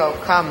said, "Draco,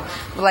 come."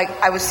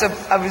 I was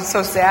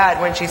so sad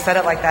when she said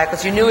it like that,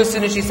 because you knew as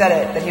soon as she said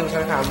it that he was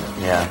going to come.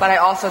 Yeah. But I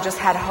also just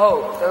had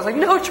hope. I was like,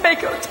 "No,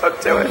 Draco,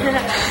 don't do it.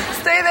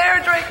 Stay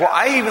there, Draco." Well,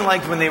 I even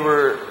liked when they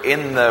were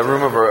in the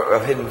room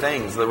of hidden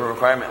things, the room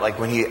requirement. Like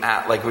when he,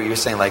 what you were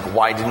saying,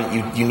 why didn't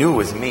you? You knew it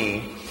was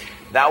me.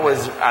 That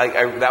was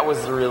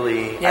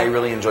really I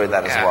really enjoyed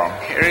that as well.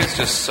 Harry's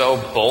just so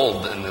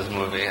bold in this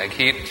movie.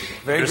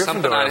 There's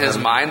something on his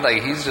mind.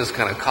 He's just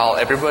gonna call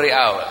everybody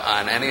out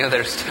on any of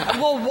their stuff.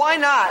 Well, why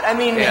not? I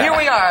mean, here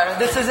we are.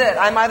 This is it.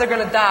 I'm either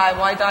gonna die.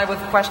 Why die with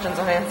questions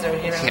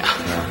unanswered?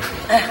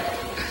 Yeah.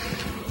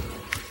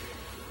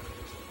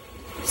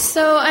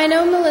 So I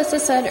know Melissa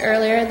said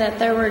earlier that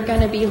there were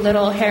going to be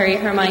little Harry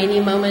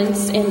Hermione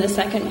moments in the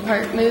second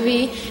part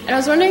movie, and I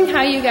was wondering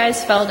how you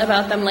guys felt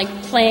about them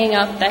playing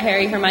up the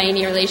Harry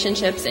Hermione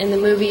relationships in the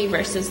movie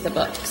versus the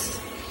books.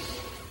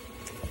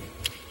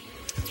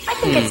 I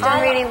think it's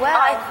done really well.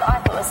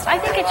 I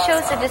think it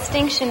shows the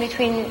distinction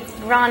between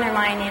Ron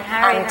Hermione and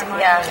Harry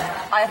Hermione.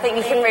 Yeah, I think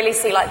you can really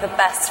see the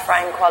best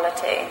friend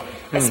quality,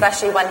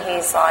 especially when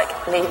he's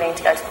leaving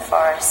to go to the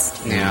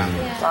forest. Yeah.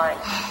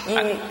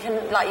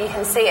 You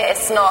can see it.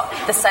 It's not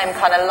the same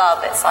kind of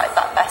love. It's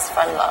that best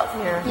friend love.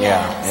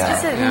 Yeah. It's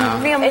just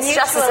a real It's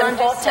just as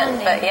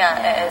important, but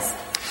it is.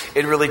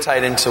 It really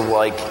tied into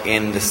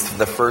in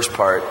the first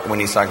part when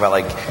he's talking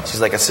about she's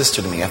like a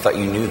sister to me. I thought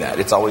you knew that.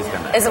 It's always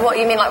been that. Is it what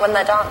you mean when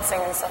they're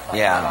dancing and stuff like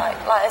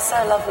that? It's so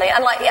lovely.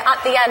 And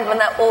at the end when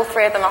all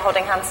 3 of them are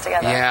holding hands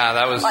together. Yeah,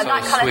 that was so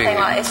that kind sweet. of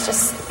thing. It's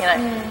just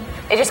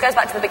it just goes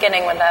back to the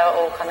beginning when they were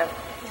all kind of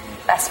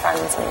best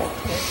friends. And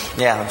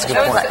that's a good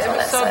point. It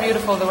was so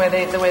beautiful the way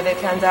they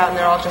panned out, and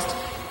they're all just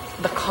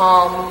the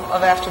calm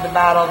of after the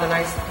battle, the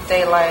nice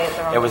daylight.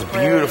 It was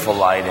beautiful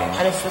lighting.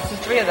 And it's just the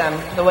 3 of them,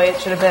 the way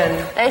it should have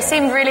been. They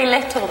seemed really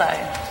little,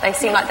 though. They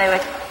seemed like they were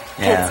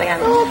kids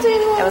again.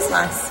 It was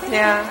nice.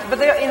 Yeah, but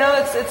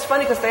it's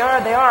funny because they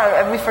are,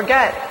 and we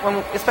forget,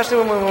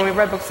 especially when we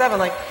read book 7,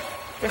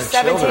 they're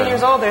 17 children.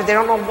 years old. They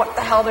don't know what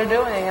the hell they're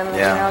doing, and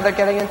they're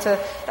getting into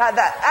that.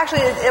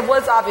 Actually, it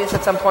was obvious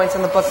at some points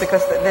in the book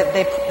because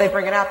they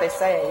bring it out. They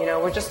say,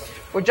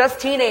 we're just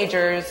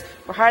teenagers.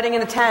 We're hiding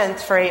in a tent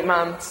for 8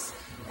 months.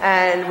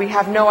 and we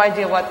have no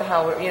idea what the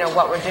hell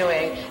what we're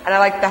doing. And I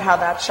like how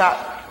that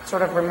shot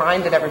sort of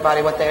reminded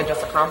everybody what they had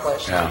just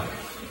accomplished. Yeah.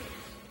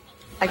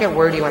 I get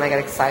wordy when I get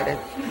excited.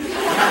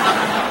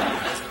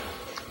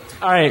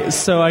 All right,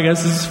 so I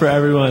guess this is for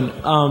everyone.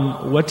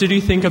 What did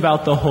you think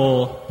about the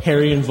whole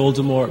Harry and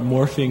Voldemort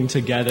morphing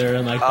together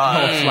and like the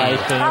whole flight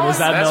thing? Was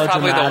that that's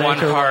probably the one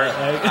melodramatic or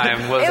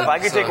part what? If I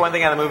could take one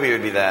thing out of the movie, it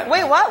would be that.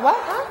 Wait, what?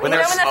 Huh? When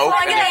there's smoke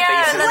and their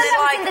faces. That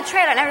was in the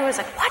trailer, and everyone was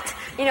like, "What?"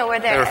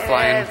 Where they were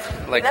flying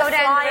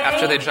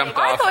after they jumped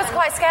off. I thought it was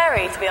quite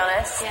scary, to be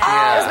honest. Yeah.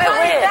 It was a bit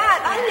weird.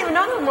 I didn't even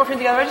know they were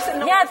morphing together. I just didn't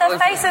know. Yeah, their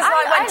faces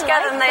went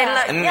together and they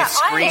looked. And Yeah,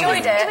 the I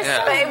enjoyed it,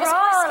 screaming. but it was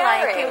quite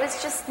scary. It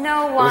was just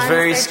no It one. was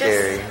very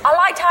scary. I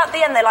liked how at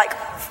the end they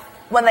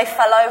when they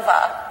fell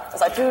over, it was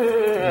like,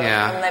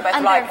 Yeah. and they both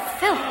And were like,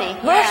 they're filthy.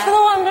 rush for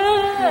the one.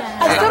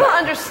 I still don't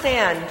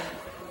understand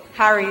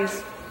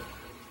Harry's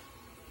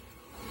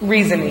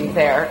reasoning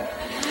there.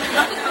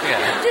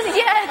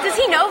 Does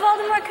he know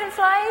Voldemort can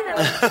fly?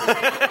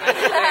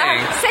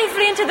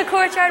 Safely into the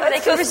courtyard where they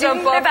can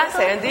resume their battle?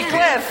 Sandy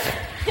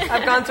Cliff.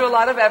 I've gone through a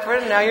lot of effort,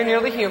 and now you're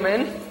nearly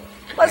human.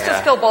 Let's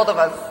just kill both of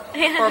us.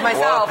 Or myself.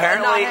 Well,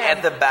 apparently and not him.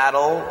 at the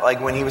battle,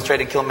 like when he was trying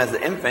to kill him as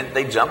an infant,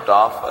 they jumped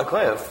off a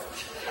cliff.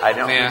 I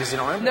don't. You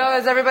don't remember? No,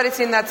 has everybody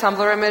seen that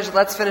Tumblr image?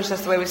 Let's finish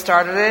this the way we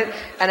started it,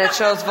 and it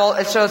shows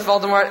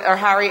Voldemort or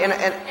Harry in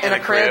a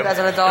crib as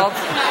an adult.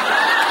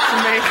 It's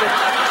amazing.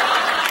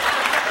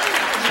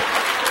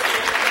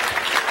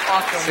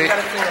 Awesome. See, You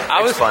gotta see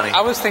it.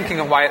 I was thinking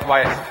of why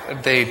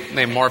they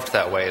morphed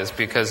that way is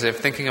because if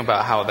thinking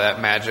about how that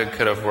magic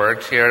could have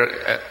worked here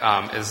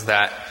is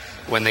that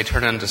when they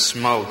turn into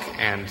smoke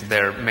and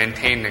they're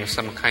maintaining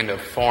some kind of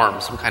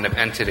form, some kind of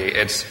entity,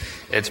 it's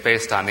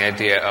based on the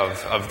idea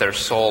of their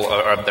soul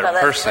or of their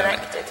person,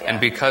 and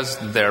because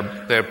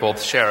they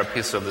both share a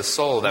piece of the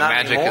soul, that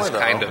magic is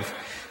kind of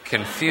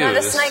confused. No,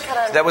 the snake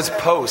had That was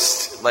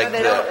post, like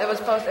it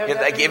was post.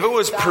 like if it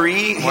was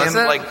pre him,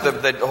 like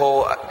the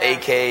whole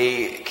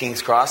AK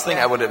King's Cross thing,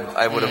 I would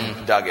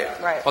have dug it.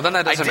 Right. Well, then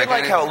that doesn't I did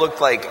like how it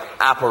looked like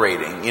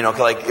apparating.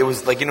 Like it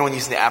was like when you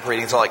see the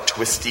apparating, it's all like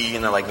twisty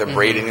and they're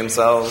braiding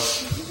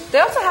themselves. They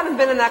also haven't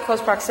been in that close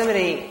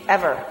proximity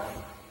ever.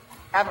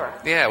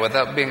 Yeah,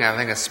 without being, I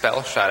think, a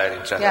spell shot at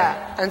each other.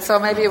 Yeah, and so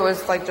maybe it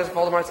was like just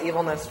Voldemort's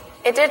evilness.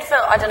 It did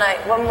feel, I don't know,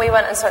 when we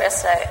went and saw it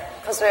yesterday,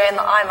 because we were in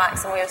the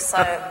IMAX and we were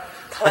so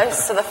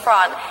close to the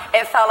front,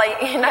 it felt like,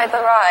 the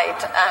ride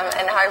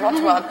in Harry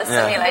Potter World, the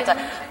simulator.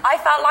 I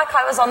felt like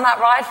I was on that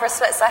ride for a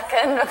split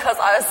second because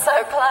I was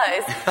so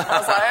close. I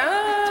was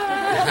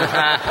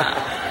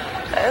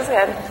like, It was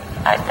good.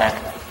 I did.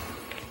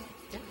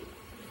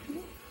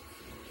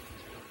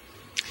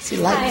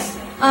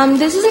 Hi.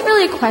 This isn't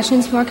really a question,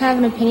 it's more kind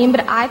of an opinion,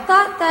 but I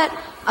thought that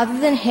other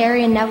than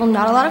Harry and Neville,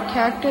 not a lot of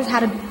characters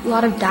had a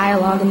lot of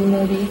dialogue in the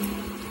movie.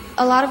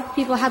 A lot of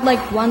people had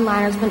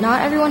one-liners, but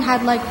not everyone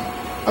had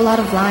a lot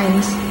of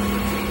lines.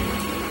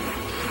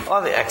 A lot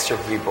of the extra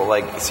people,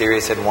 like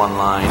Sirius had one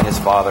line, his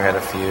father had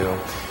a few.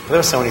 But there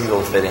were so many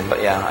people to fit in,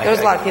 but yeah. There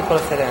was a lot of people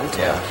to fit in.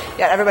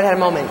 Yeah, everybody had a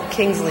moment.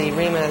 Kingsley,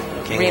 Remus,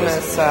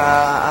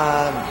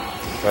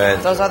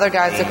 those other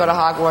guys that go to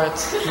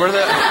Hogwarts.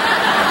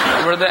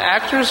 Were the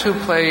actors who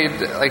played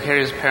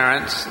Harry's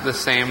parents the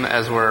same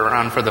as were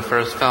on for the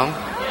first film?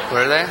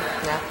 Were they?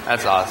 Yeah.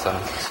 That's awesome.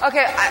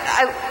 Okay,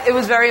 it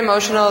was very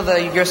emotional.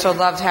 The "You're so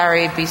loved,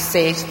 Harry. Be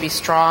safe, be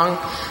strong."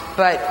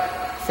 But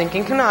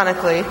thinking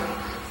canonically,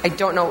 I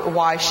don't know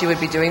why she would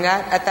be doing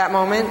that at that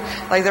moment.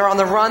 They're on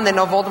the run. They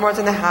know Voldemort's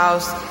in the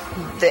house.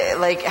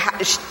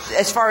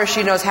 As far as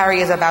she knows,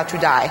 Harry is about to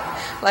die.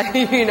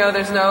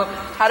 There's no.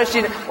 How does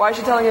she? Why is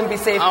she telling him to be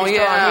safe, be strong? He's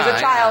a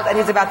child, and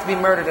he's about to be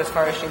murdered. As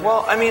far as she knows.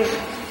 Well, I mean,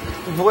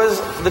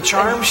 was the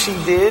charm she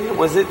did?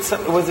 Was it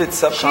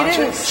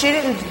subconscious? She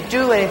didn't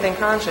do anything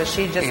conscious.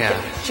 She just,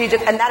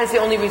 and that is the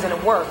only reason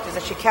it worked. Is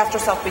that she cast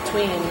herself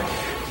between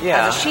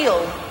as a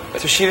shield.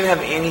 So she didn't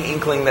have any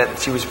inkling that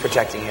she was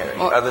protecting Harry,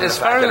 other than the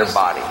fact that her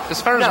body.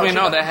 As far as we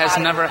know, that has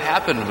never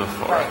happened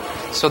before.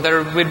 Right. So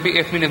there would be,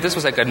 if this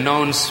was a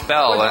known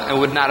spell, it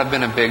would not have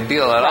been a big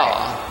deal at all.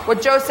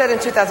 What Jo said in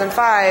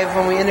 2005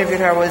 when we interviewed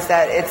her was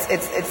that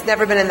it's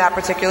never been in that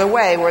particular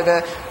way,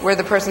 where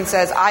the person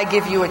says, "I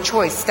give you a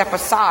choice, step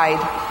aside,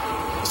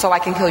 so I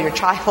can kill your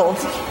child."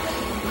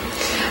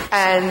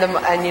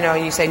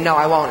 And you say, "No,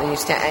 I won't," and you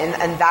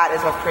stand, and that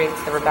is what creates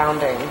the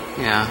rebounding.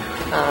 Yeah.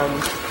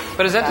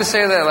 But is that to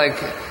say that,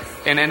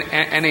 in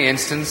any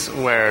instance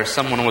where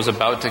someone was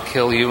about to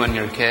kill you and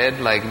your kid,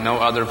 no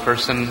other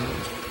person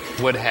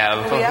would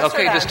have,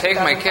 okay, just take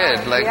my kid,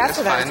 it's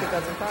fine. In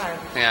 2005.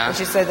 Yeah. And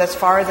she said, as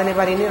far as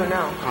anybody knew,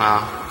 no.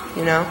 Wow.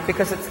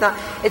 Because it's not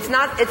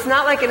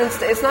like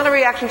it's not a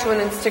reaction to an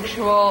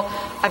instinctual,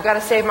 I've got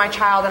to save my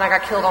child and I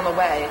got killed on the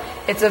way.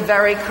 It's a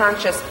very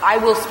conscious, I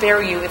will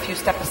spare you if you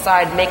step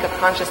aside, make a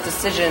conscious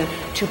decision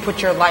to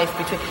put your life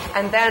between.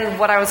 And then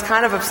what I was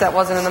kind of upset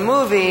wasn't in the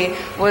movie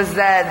was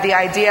that the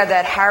idea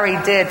that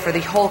Harry did for the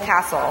whole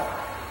castle,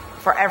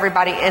 for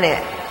everybody in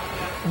it,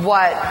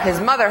 what his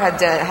mother had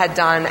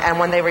done, and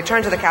when they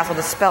returned to the castle,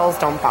 the spells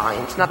don't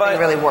bind. Nothing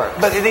really works.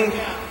 But I think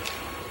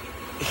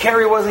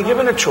Harry wasn't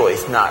given a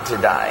choice not to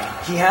die.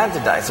 He had to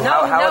die. So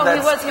how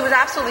he was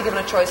absolutely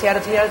given a choice. He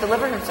had to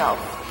deliver himself.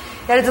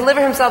 He had to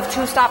deliver himself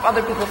to stop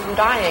other people from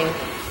dying,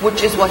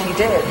 which is what he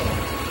did.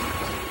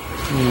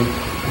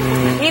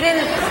 He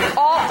didn't.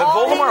 But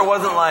Voldemort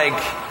wasn't like,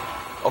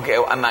 okay,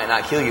 I might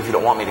not kill you if you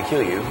don't want me to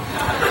kill you.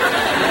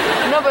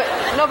 No,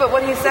 but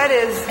what he said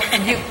is,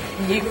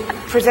 you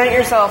present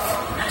yourself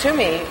to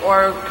me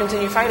or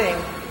continue fighting.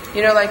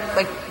 You know, like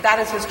that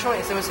is his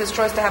choice. It was his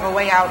choice to have a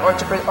way out or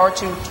to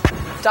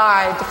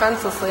die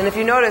defenselessly. And if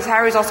you notice,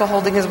 Harry's also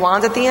holding his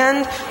wand at the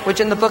end, which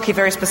in the book he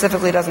very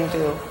specifically doesn't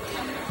do.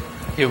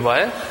 You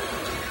what?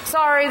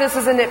 Sorry, this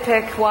is a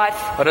nitpick. What?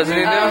 What doesn't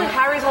he do?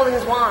 Harry's holding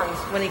his wand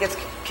when he gets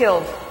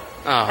killed.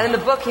 Oh. And in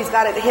the book, he's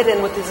got it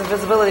hidden with his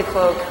invisibility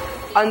cloak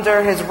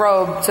under his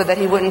robe so that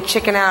he wouldn't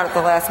chicken out at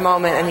the last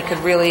moment and he could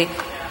really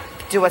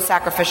do a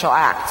sacrificial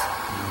act.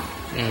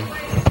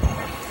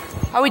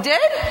 Oh, we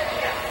did?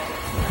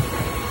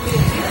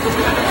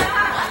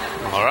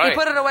 All right. He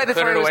put it away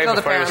before he was killed,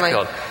 apparently.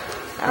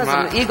 That was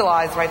some eagle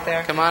eyes right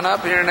there. Come on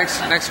up. Your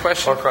next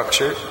question. Horcrux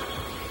shirt.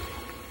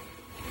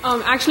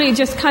 Actually,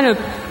 just kind of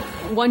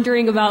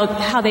wondering about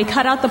how they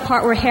cut out the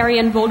part where Harry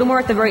and Voldemort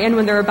at the very end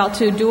when they're about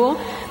to duel.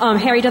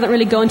 Harry doesn't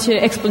really go into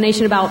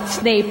explanation about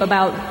Snape,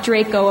 about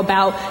Draco,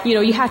 about,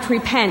 you have to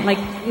repent. Like,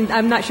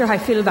 I'm not sure how I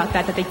feel about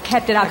that they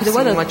kept it out. I've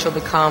seen what you'll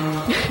become.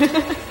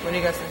 What do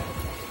you guys think?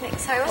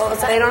 Sorry, what was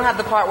that? They don't have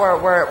the part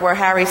where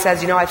Harry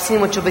says, I've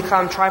seen what you'll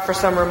become, try for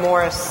some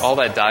remorse. All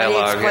that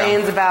dialogue. And he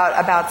explains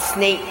about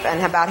Snape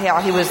and about how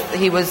it was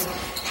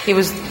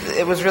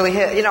really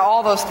hit,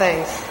 all those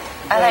things.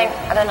 I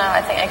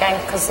think again,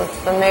 because of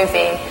the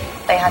movie,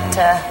 they had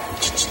to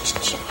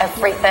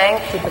everything.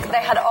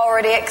 They had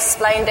already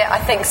explained it, I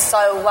think,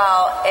 so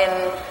well in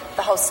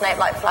the whole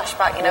Snape-like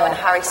flashback, when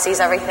Harry sees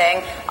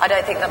everything. I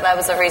don't think that there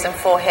was a reason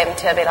for him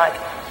to be like,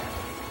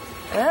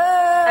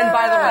 and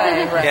by the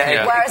way,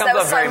 whereas there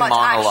was so much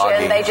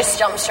action, they just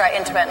jumped straight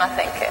into it, and I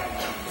think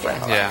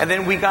And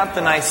then we got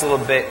the nice little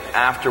bit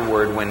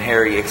afterward when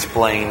Harry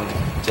explained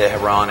to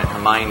Ron and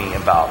Hermione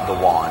about the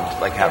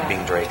wand, like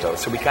being Draco.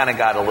 So we kind of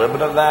got a little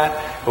bit of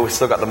that, but we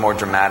still got the more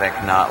dramatic,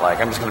 not like,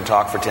 I'm just going to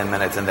talk for 10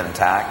 minutes and then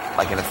attack,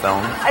 like in a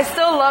film. I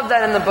still love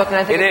that in the book, and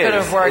I think it could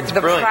have worked. It's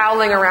the brilliant.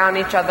 Prowling around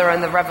each other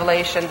and the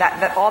revelation,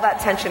 that all that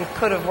tension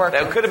could have worked.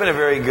 That could have been a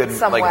very good,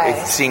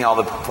 seeing all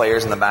the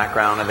players in the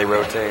background and they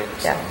rotate.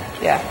 Yeah.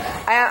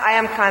 I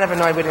am kind of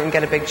annoyed we didn't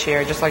get a big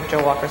cheer, just like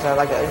Joe Walker said.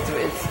 Like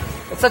it's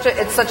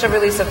such a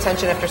release of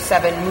tension after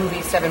 8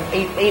 movies, 7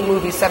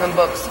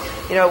 books.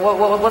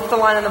 What's the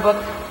line in the book?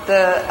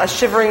 A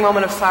shivering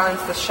moment of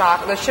silence, the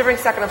shivering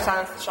second of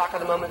silence, the shock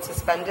of the moment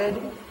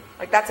suspended.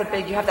 Like, that's a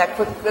big, you have that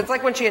quick, it's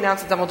like when she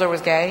announced that Dumbledore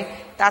was gay.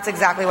 That's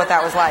exactly what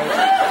that was like.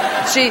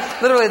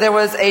 There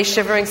was a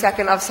shivering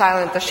second of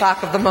silence, the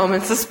shock of the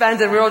moment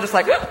suspended. We were all just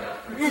like, that's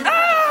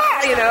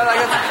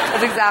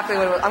exactly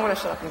what it was. I'm going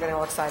to shut up, I'm getting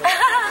all excited.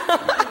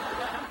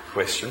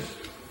 Question?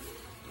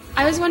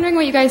 I was wondering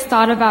what you guys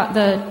thought about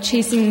the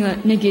chasing the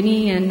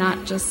Nagini and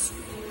not just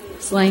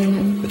slaying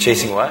him. The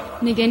chasing what?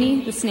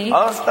 Nagini, the snake.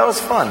 Oh, that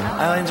was fun.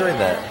 I enjoyed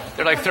that.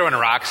 They're like throwing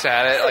rocks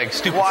at it, like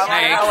stupid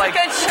snakes.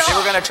 They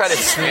were going to try to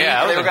sneak.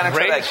 They were going to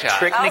try to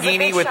trick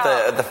Nagini with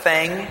the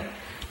fang.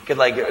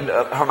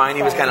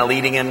 Hermione was kind of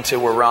leading him to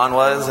where Ron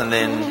was, and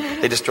then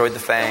they destroyed the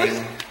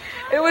fang.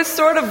 It was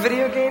sort of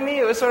video gamey.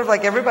 It was sort of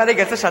like everybody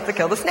gets a shot to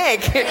kill the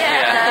snake.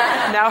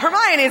 Yeah. Now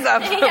Hermione's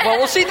up. Yeah. What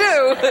will she do?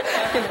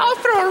 I'll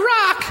throw a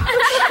rock.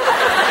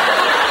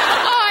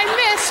 Oh, I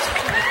missed.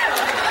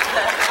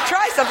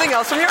 Try something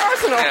else from your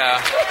arsenal.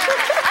 Yeah.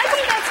 I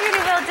think that's really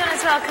well done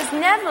as well, because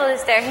Neville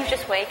is there. He's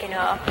just waking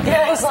up.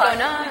 Yeah, what's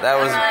going on? That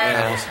was.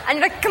 And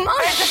you're like, come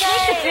on, it's a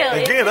snake to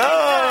kill. Get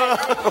up!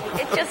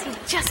 He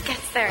just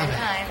gets there in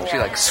time. She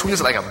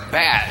swings it like a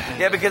bat.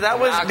 Yeah, because that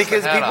was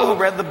because people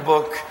who read the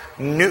book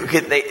knew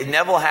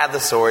Neville had the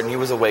sword and he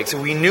was awake, so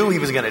we knew he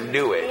was going to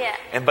do it.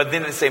 Yeah. But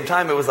then at the same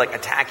time, it was like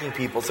attacking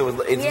people, so it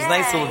was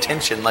nice little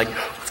tension. Like,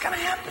 what's going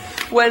to happen?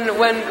 When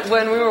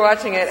we were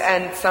watching it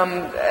and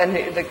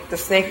the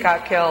snake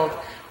got killed,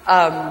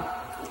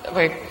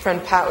 my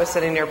friend Pat was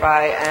sitting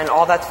nearby, and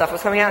all that stuff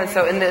was coming out. And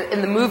so in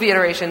the movie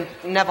iteration,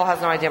 Neville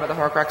has no idea about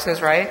the Horcruxes,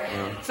 right?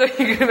 Mm. So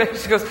you can imagine,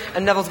 she goes,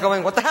 and Neville's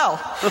going, "What the hell?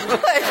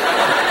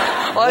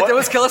 All I did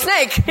was kill a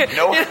snake."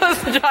 No,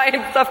 some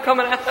giant stuff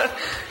coming out.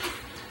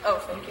 Oh,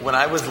 thank you. When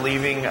I was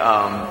leaving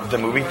the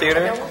movie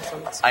theater,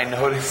 I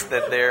noticed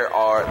that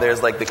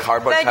there's like the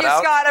cardboard cutout. Thank you,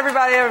 Scott.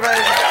 Everybody.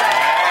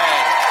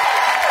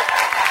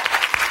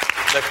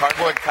 The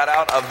cardboard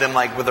cutout of them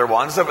like with their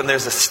wands up, and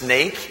there's a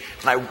snake,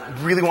 and I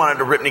really wanted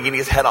to rip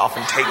Nagini's head off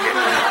and take it,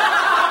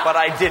 but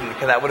I didn't,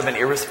 because that would have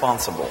been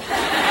irresponsible.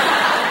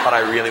 But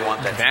I really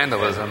want that.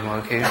 Vandalism,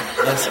 okay.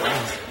 Yes, it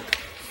is.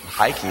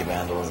 High-key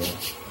vandalism.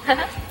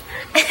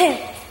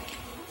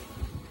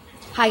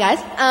 Hi guys.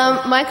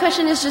 My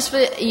question is just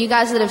for you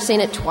guys that have seen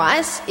it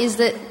twice, is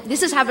that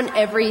this has happened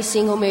every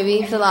single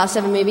movie for the last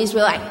 7 movies.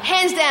 We're like,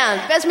 hands down,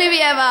 best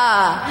movie ever!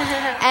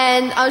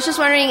 And I was just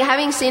wondering,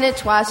 having seen it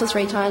twice or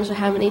 3 times, or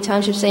how many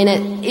times you've seen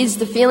it, is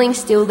the feeling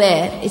still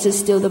there? Is it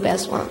still the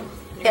best one?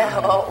 Yeah,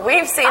 well,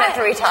 we've seen it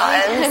 3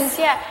 times.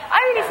 Yeah,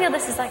 I really feel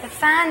this is like a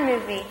fan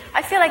movie.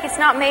 I feel like it's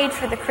not made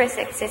for the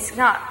critics. It's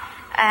not.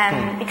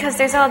 Because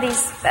there's all these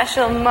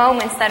special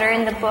moments that are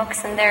in the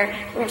books and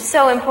they're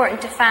so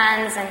important to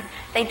fans, and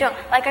they don't...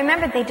 Like, I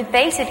remember they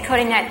debated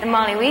cutting out the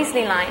Molly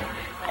Weasley line.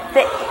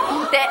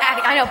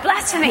 I know,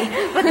 blasphemy,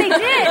 but they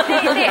did.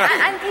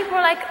 And people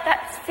were like,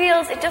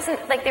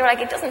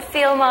 it doesn't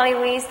feel Molly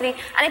Weasley,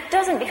 and it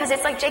doesn't, because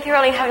it's like J.K.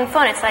 Rowling having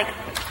fun. It's like,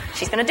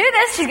 she's going to do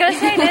this, she's going to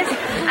say this,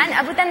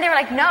 but then they were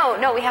like,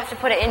 no, we have to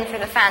put it in for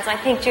the fans. And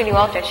I think Julie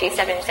Walters, she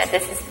stepped in and said,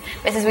 this is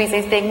Mrs.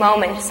 Weasley's big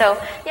moment. So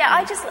yeah,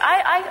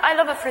 I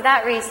love it for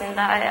that reason.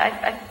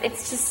 That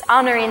it's just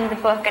honouring the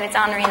book, and it's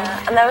honouring.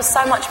 And there was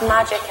so much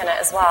magic in it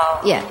as well.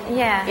 Yeah.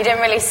 You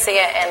didn't really see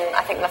it in,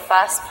 I think, the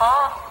first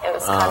part. It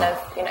was kind of,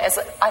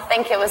 I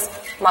think it was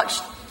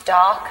much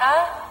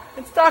darker.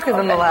 It's darker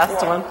than the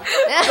last one.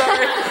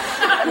 Sorry.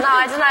 No,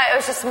 I don't know. It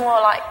was just more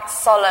like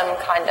solemn,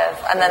 kind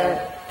of. And then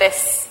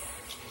this,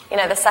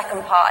 the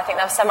second part, I think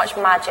there was so much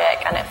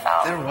magic, and it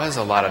felt... There was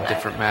a lot of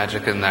different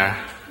magic in there.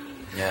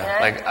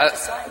 Yeah.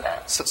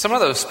 Some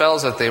of those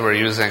spells that they were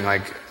using,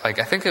 like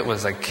I think it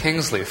was like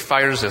Kingsley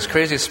fires this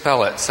crazy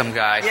spell at some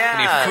guy,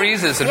 and he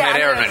freezes in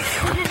midair and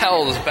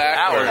repels backward.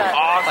 That was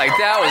awesome. Like,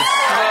 that was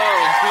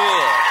so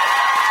cool.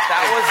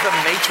 That was the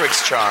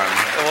Matrix charm.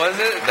 Was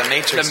it? The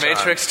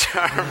Matrix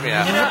charm,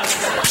 yeah.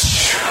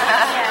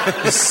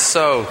 It's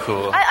so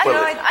cool.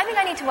 I think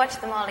I need to watch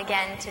them all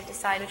again to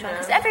decide which one,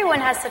 because everyone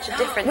has such a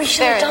different We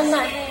should have done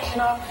that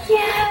here.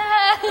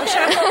 Yeah. We should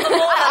have done them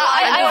all.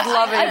 I just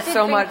love it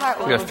so much.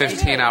 Like a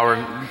 15-hour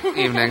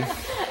evening.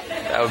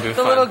 That would be the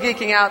fun. The little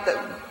geeking out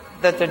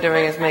that they're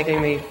doing is making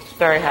me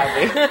very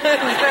happy.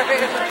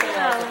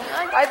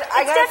 I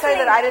gotta say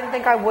that I didn't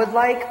think I would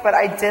like, but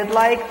I did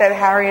like that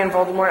Harry and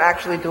Voldemort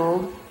actually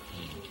dueled.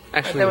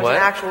 Actually, there was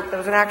what? There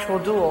was an actual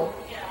duel.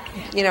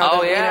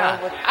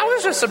 I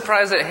was just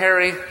surprised that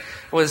Harry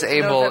was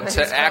able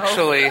to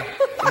actually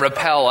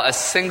repel a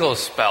single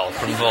spell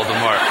from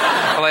Voldemort.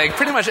 Like,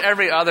 pretty much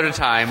every other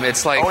time,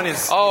 it's like,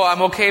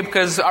 I'm okay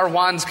because our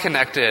wand's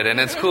connected, and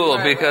it's cool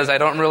because I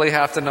don't really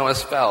have to know a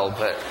spell.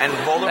 And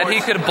he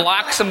could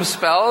block some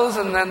spells,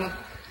 and then,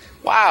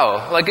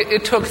 wow, like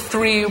it took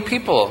 3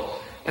 people,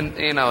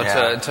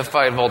 to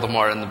fight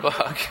Voldemort in the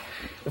book,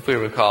 if we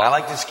recall. I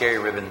like the scary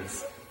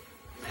ribbons.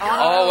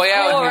 Oh,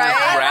 yeah, when he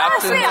just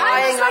wrapped him.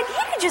 I was like,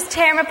 he could just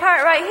tear him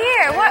apart right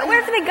here.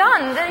 Where have they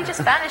gone? Then he just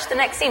vanished the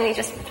next scene. He's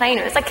just playing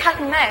it. It's like cat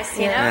and mouse,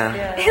 you know?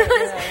 Yeah.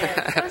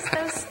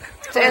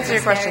 To answer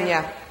your question,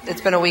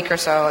 it's been a week or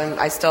so, and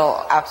I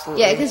still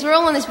absolutely... Yeah, because we're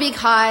all on this big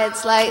high.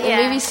 It's like, the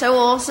movie's so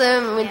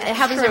awesome. It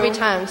happens every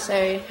time,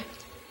 so...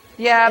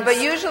 Yeah, but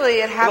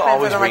usually it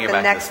happens, and like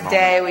the next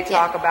day we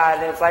talk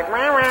about it. It's like,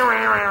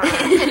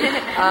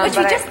 which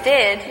we just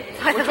did.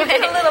 Which we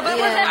did a little bit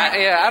with it.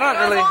 I don't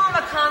really. It was all in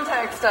the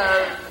context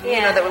of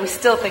that we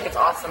still think it's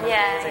awesome.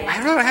 Yeah. I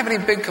really don't have any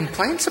big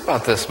complaints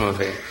about this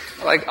movie.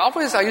 Like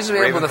always, I usually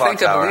able to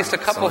think of at least a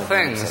couple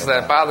things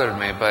that bothered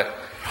me. But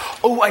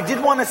I did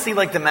want to see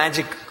like the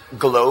magic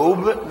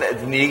globe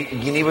that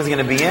Ginny was going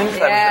to be in. So I was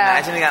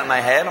imagining that in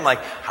my head. I'm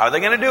like, how are they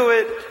going to do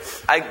it?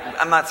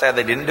 I'm not sad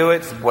they didn't do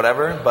it,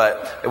 whatever,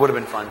 but it would have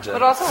been fun to...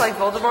 But also like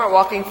Voldemort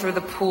walking through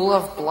the pool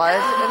of blood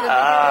in the beginning.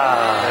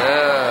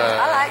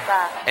 I like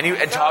that. And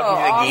talking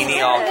to the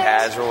Ginny all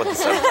casual with the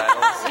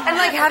subtitles. And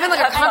like having like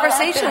a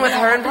conversation with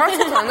her in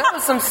Parselton. That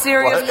was some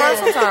serious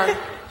Parselton.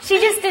 She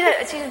just did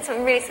it. She did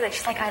something really silly.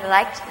 She's like, I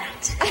liked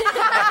that.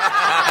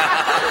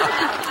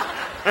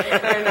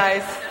 Very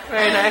nice.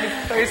 Very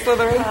nice. Very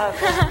Slytherin.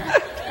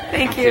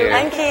 Thank you.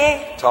 Thank you.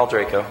 Tall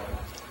Draco.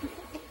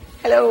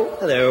 Hello.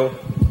 Hello.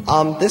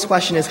 This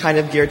question is kind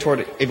of geared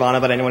toward Ivana,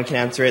 but anyone can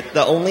answer it.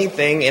 The only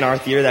thing in our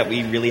theater that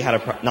we really had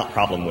a not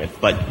problem with,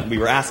 but we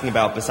were asking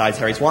about besides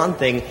Harry's wand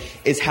thing,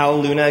 is how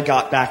Luna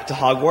got back to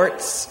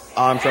Hogwarts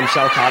from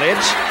Shell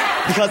Cottage.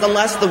 Because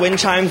unless the wind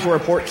chimes were a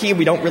port key,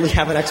 we don't really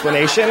have an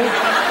explanation.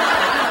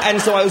 And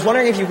so I was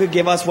wondering if you could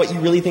give us what you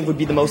really think would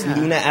be the most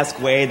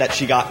Luna-esque way that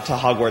she got to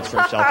Hogwarts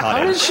from Shell Cottage.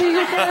 How did she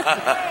get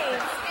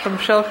there? From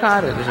Shell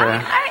Cottage,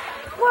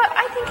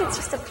 I think it's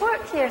just a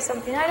port key or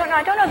something. I don't know.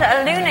 I don't know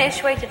the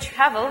Luna-ish way to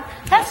travel.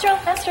 That's true,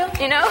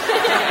 you know?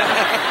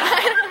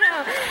 I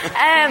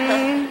don't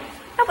know.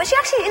 No, but she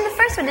actually, in the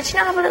first one, did she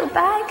not have a little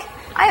bag?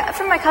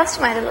 For my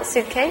costume, I had a little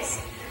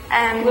suitcase.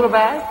 Little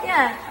bag?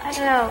 Yeah, I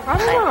don't know. I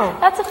don't know.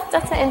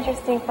 That's an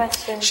interesting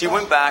question. She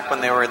went back when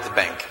they were at the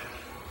bank.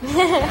 The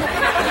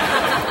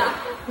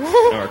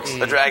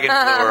dragon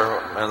flew her.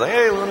 I was like,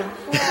 hey, Luna.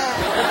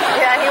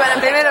 Yeah, he went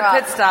and they made a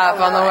pit stop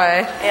on the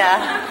way.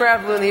 Yeah.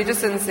 Grabbed Luna. You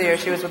just didn't see her.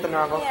 She was with the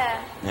Norval.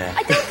 Yeah.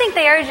 I don't think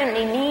they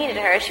urgently needed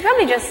her. She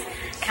probably just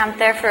camped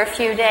there for a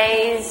few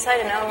days. I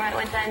don't know where it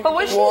went down. But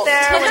was she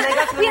there when they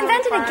got to the We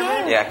invented a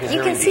game. Yeah,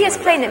 you can see us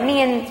playing it,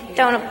 me and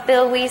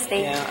Bill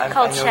Weasley,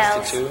 called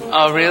Shells.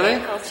 Oh, really?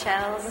 Called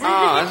Shells.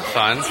 Oh, that's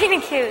fun. It's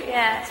really cute,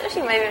 yeah.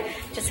 Especially maybe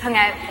just hung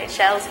out and played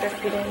Shells for a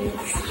few days.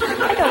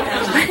 I don't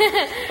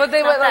know. But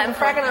they went, like,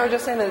 Frank and I were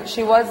just saying that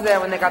she was there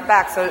when they got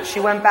back, so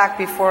she went back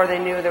before they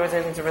knew there was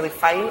anything to really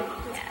fight.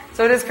 So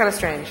So it is kind of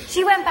strange.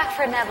 She went back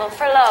for Neville,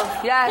 for love.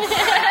 Yes. There's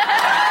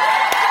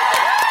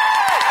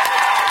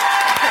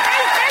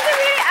a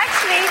really,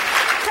 actually,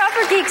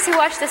 proper geeks who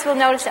watch this will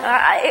notice it.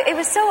 It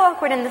was so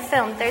awkward in the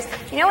film.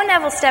 When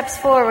Neville steps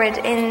forward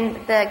in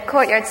the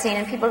courtyard scene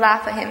and people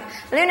laugh at him,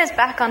 Luna's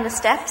back on the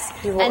steps.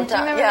 You walked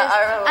down. I remember.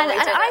 And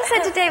I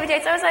said to David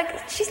Yates, I was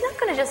like, she's not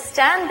going to just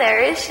stand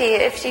there, is she?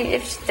 If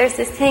there's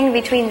this thing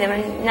between them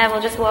and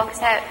Neville just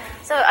walks out.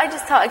 So I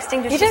just thought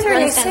Extinguisher was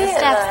running down the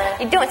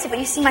steps. You don't see, but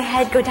you see my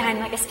head go down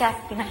like a step,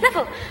 being like,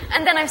 Neville.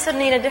 And then I'm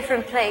suddenly in a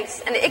different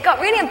place. And it got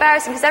really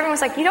embarrassing because everyone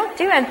was like, you don't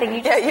do anything.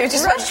 You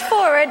just rush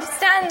forward,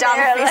 stand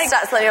there like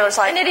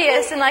an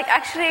idiot. And like,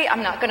 actually,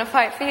 I'm not going to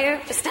fight for you.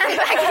 Just stand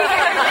back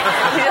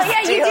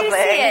here. You do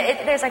see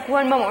it. There's like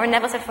one moment where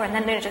Neville steps forward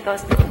and then Luna just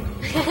goes...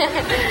 So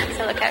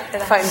look out for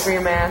that. Fighting for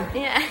your man.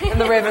 Yeah. In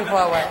the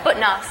Ravenclaw way. But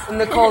not. In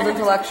the cold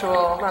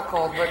intellectual, not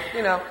cold, but,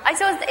 I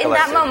suppose in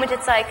that moment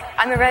it's like,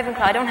 I'm a Ravenclaw,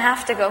 I don't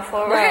have to go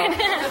forward. No. As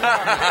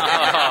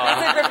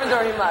a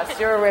Gryffindor, you must.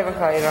 You're a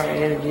Ravenclaw,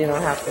 you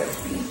don't have to.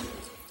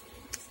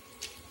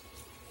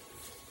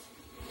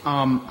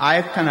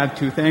 I kind of have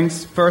two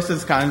things. First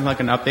is kind of like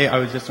an update. I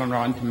was just on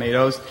Rotten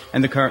Tomatoes,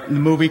 and the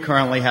movie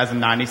currently has a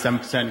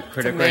 97%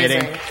 critic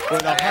rating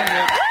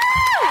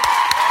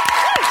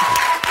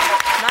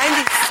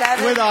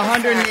with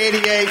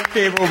 188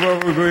 favorable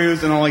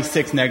reviews and only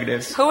 6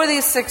 negatives. Who are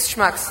these 6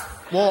 schmucks?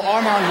 Well,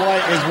 Armand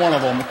White is one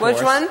of them, of course.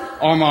 Which one?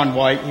 Armand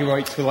White. He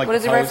writes for, what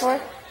does he write for?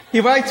 He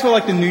writes for,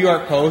 the New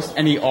York Post,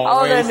 and he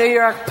always... Oh, the New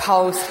York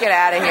Post. Get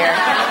out of here.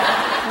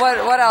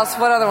 What else?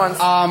 What other ones?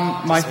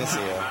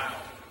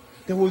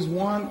 There was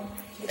one...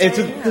 It's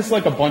just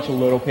like a bunch of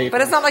little papers.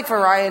 But it's not like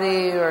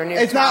Variety or New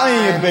York It's not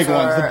any of the big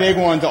ones. The big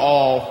ones are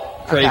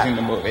all praising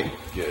the movie.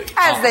 Good.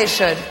 As they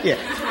should. Yeah.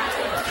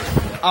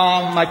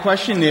 My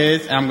question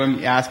is, and I'm going to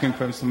be asking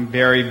for some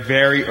very,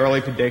 very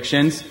early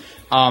predictions,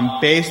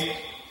 based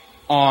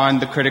on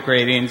the critic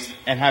ratings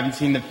and having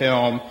seen the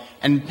film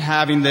and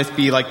having this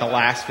be like the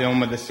last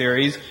film of the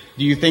series,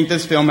 do you think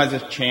this film has a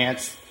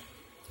chance,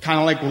 kind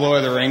of like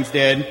Lord of the Rings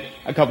did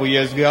a couple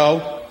years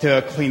ago,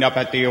 to clean up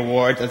at the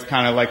awards as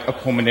kind of like a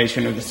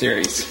culmination of the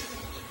series?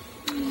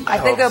 I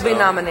think there'll be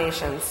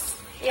nominations.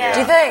 Yeah.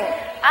 Do you think?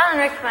 Alan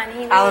Rickman,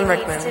 he really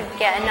needs to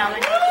get a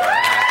nomination.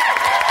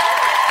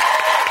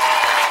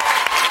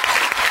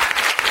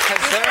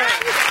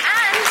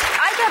 And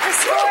I thought the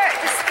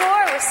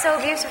score was so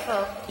beautiful.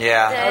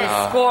 Yeah.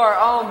 The score,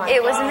 oh my God.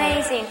 It was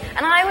amazing.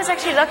 And I was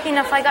actually lucky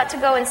enough, I got to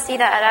go and see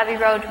that at Abbey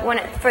Road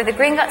for the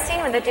Gringotts scene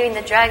where they're doing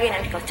the dragon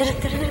and it goes,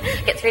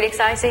 gets really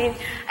exciting.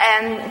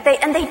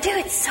 They do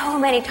it so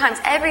many times.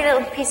 Every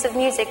little piece of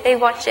music, they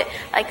watch it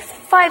like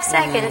 5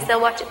 seconds,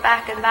 they'll watch it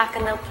back and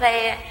they'll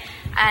play it.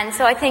 And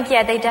so I think,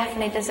 they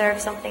definitely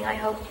deserve something. I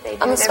hope they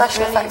do. And the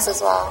special effects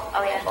as well.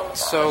 Oh, yeah.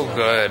 So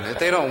good. If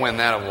they don't win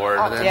that award,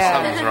 then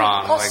something's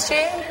wrong.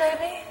 Costume,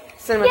 maybe?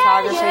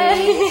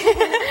 Cinematography.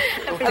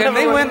 Can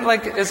they win,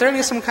 is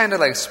there some kind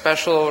of,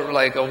 special,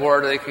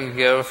 award they can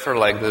give for,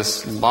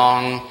 this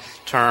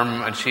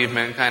long-term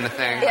achievement kind of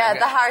thing? Yeah,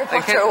 the Harry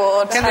Potter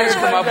Award. Can they just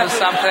come up with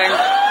something?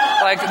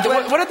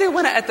 What did they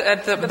win at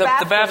the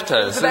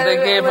BAFTAs? They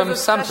gave them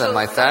something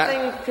like that.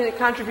 Something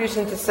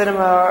contribution to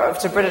cinema,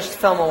 to British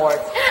Film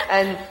Awards.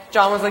 And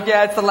John was like,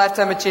 it's the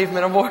Lifetime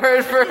Achievement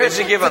Award for... Did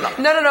you give it?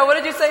 No, what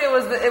did you say?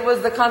 It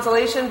was the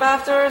consolation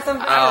BAFTA or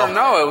something? I don't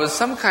know. It was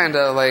some kind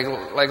of,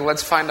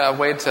 let's find a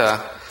way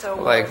to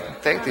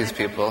thank these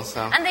people.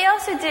 So. And they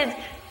also did...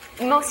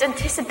 most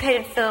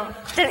anticipated film.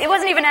 It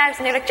wasn't even out,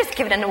 and they were like, just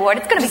give it an award.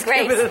 It's going to be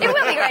great. It will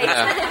be great.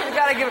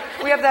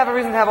 We have to have a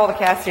reason to have all the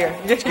cast here.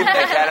 Just give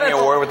the Academy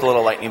Award with the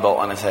little lightning bolt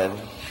on his head.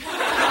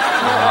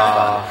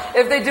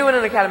 If they do win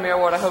an Academy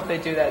Award, I hope they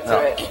do that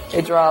too.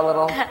 They draw a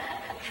little...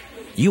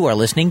 You are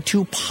listening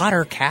to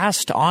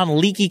Pottercast on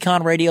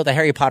LeakyCon Radio, the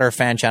Harry Potter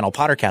fan channel.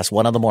 Pottercast,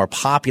 one of the more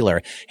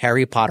popular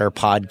Harry Potter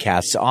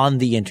podcasts on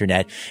the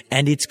internet,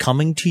 and it's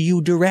coming to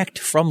you direct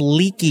from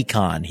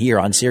LeakyCon here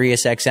on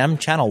Sirius XM,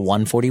 channel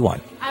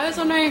 141. I was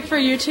wondering for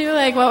you two,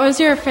 what was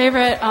your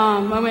favorite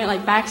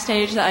moment,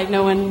 backstage that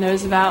no one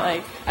knows about?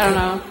 I don't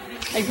know,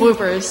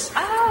 bloopers.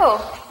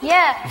 Oh,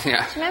 yeah. Do you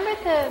Yeah. remember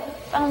the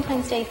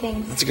Valentine's Day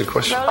thing? That's a good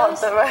question. Rolos?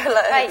 Oh, the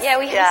Rolos. Right,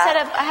 we had set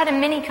up, I had a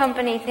mini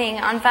company thing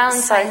on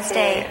Valentine's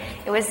Day.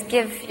 It was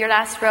give your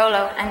last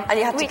Rolo. And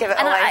you had to give it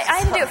and away.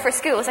 I had to do it for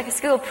school. It was like a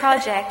school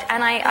project.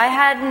 And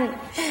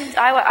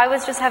I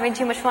was just having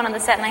too much fun on the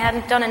set, and I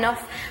hadn't done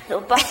enough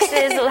little boxes,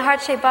 little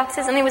heart-shaped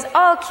boxes, and it was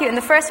all cute. And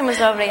the first one was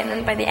lovely, and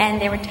then by the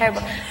end they were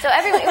terrible. So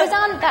it was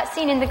on that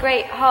scene in the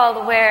Great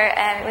Hall where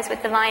it was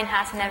with the lion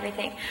hat and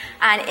everything.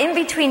 And in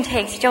between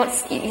takes, you'll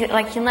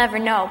never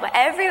know, but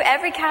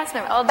every cast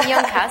member, all the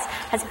young cast,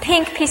 has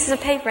pink pieces of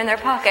paper in their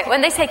pocket.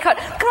 When they say cut,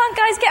 come on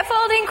guys, get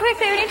folding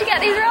quickly, we need to get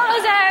these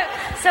Rolos out.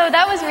 So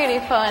that was really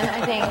fun,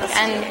 I think.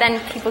 And then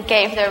people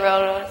gave their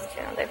Rolos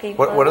to other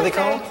people. What are they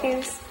called?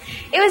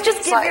 It was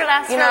just give your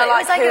last Rolo.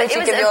 It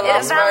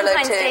was a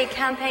Valentine's Day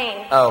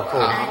campaign. Oh,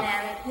 cool.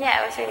 And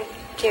it was really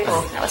cute.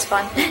 Cool. That was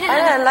fun.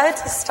 I know,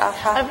 loads of stuff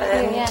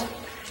happened. Yeah.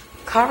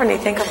 Can't really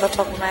think off the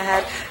top of my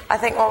head. I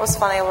think what was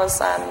funny was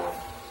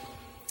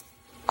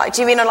Like,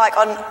 do you mean like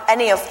on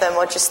any of them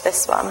or just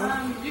this one?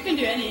 You can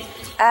do any.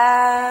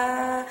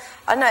 I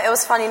don't know, it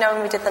was fun,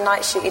 when we did the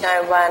night shoot,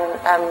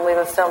 when we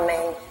were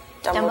filming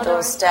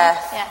Dumbledore's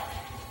death. Yeah.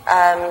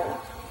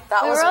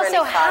 That was really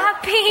fun.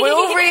 Happy. We were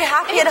all really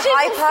happy and hyper.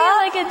 It didn't feel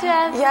like a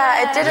death.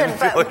 Yeah, it didn't,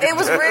 but it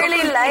was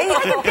really late.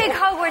 Like a big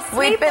Hogwarts sleepover.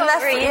 We'd been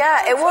there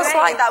it was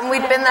like that, and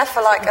we'd been there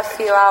for like a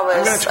few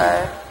hours,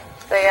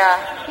 But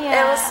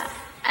it was...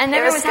 And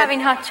everyone was having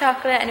hot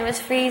chocolate, and it was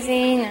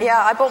freezing.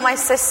 Yeah, I brought my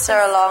sister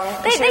along.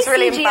 They was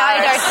really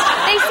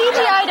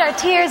CGI'd our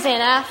tears in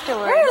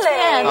afterwards. Really?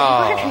 Yeah,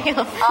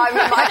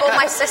 I brought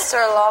my sister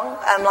along,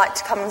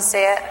 to come and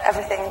see it,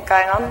 everything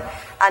going on.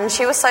 And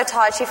she was so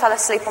tired, she fell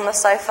asleep on the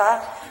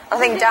sofa. I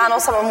think Dan or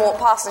someone walked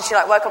past, and she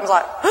woke up and was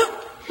like,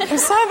 I'm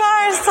so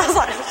embarrassed. I was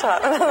like,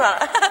 shut up.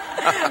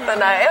 But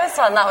no, it was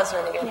fun. That was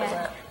really good,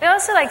 wasn't it? We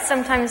also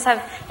sometimes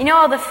have,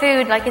 all the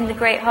food in the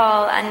Great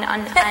Hall and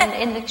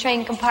in the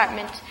train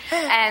compartment.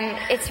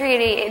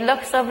 It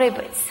looks lovely,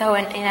 but it's so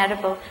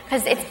inedible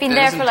because it's been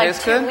there for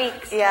 2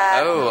 weeks.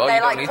 Yeah. Oh, they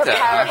you don't eat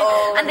that.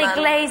 Huh? And they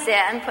glaze it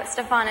and put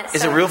stuff on it.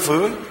 Is it real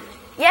food?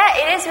 Yeah,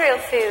 it is real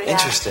food.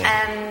 Interesting.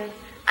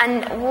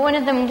 And one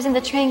of them was in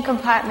the train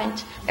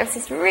compartment. There was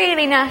this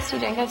really nasty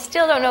drink. I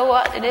still don't know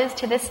what it is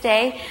to this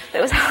day, but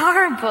it was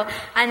horrible.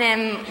 And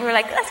we were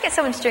like, let's get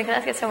someone to drink it,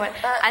 let's get someone.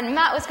 And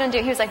Matt was going to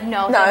do it. He was like,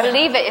 no, they'll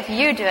believe it if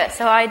you do it.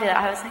 So I did it.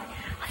 I was like,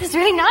 this is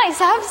really nice,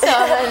 have some.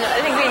 And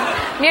I think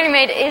we nearly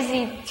made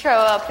Izzy throw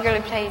up. The girl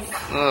who plays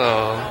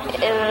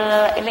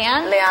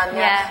Leanne? Leanne,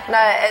 yeah. No,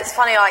 it's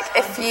funny,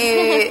 if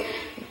you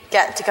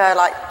get to go,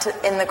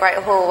 in the Great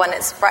Hall when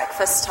it's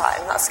breakfast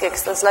time, that's good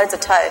because there's loads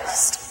of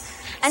toast.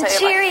 And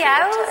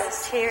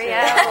Cheerios.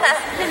 Cheerios.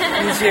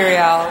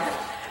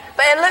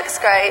 But it looks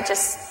great,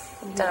 just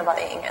don't know about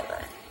eating it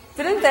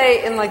though. Didn't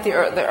they, in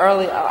the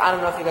early, I don't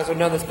know if you guys would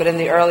know this, but in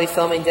the early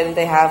filming, didn't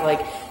they have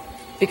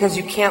because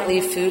you can't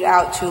leave food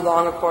out too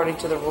long according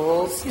to the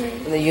rules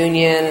in the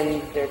union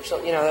and their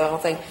the whole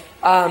thing,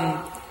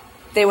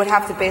 they would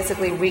have to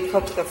basically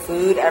recook the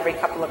food every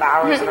couple of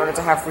hours in order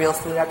to have real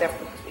food out there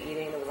for people to be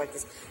eating. There was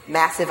this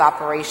massive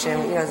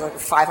operation. There's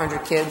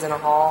 500 kids in a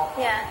hall.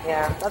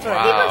 Yeah. That's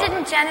what People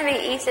didn't generally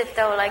eat it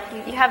though.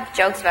 You have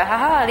jokes about,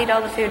 I'll eat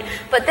all the food.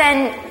 But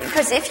then,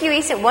 because if you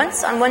eat it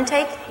once on one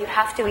take, you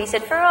have to eat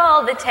it for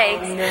all the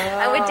takes. No.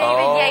 And with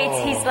David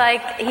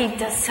Yates, he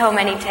does so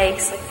many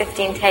takes,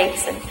 15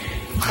 takes, and.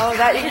 Oh,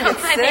 that you can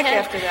get sick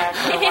after that.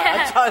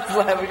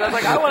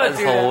 Because I want to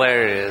do that. That's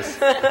hilarious.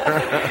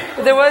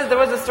 There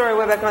was a story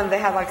way back when they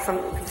had some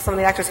of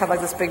the actors had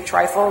this big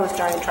trifle, this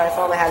giant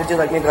trifle, and they had to do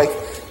maybe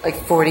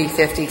 40,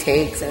 50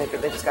 takes, and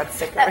they just got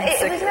sick.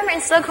 It was, remember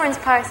in Slughorn's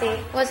party,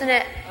 wasn't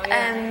it?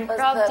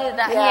 Rob did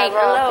that. Yeah, he ate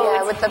loads.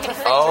 Yeah, with the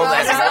buffet. Oh,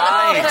 that's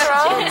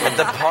right. At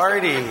the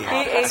party.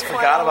 I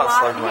forgot about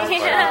Slughorn's party.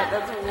 Yeah,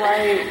 that's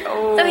right.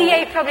 Oh. So he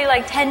ate probably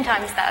 10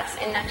 times that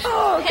in that show.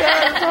 Oh,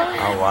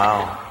 God. Oh,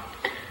 wow.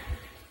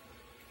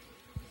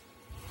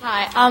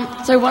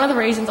 Hi. So one of the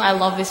reasons I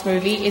love this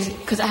movie is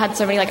because it had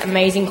so many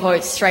amazing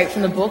quotes straight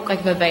from the book,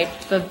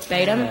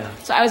 verbatim. Yeah.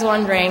 So I was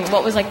wondering,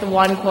 what was the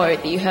one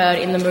quote that you heard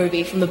in the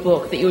movie from the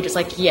book that you were just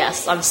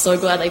yes, I'm so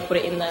glad they put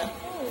it in there.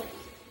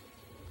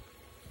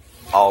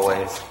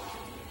 Always.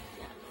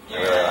 I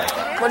really like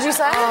that. What did you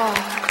say?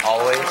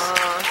 Always.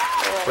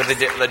 With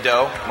the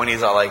dough, when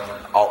he's all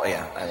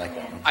yeah, I like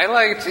that. I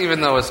liked,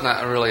 even though it's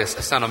not really a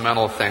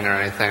sentimental thing or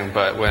anything,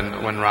 but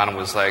when Ron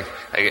was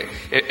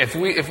if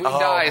we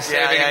die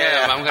saving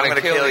him, I'm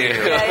gonna kill you.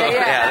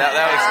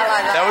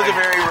 That was a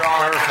very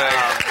wrong.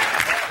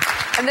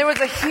 Perfect. And there was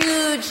a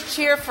huge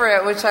cheer for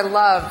it, which I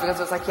loved, because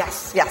it was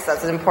yes,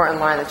 that's an important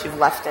line that you've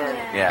left in.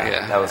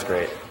 Yeah, that was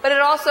great. But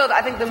it also,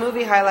 I think the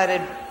movie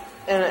highlighted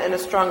in a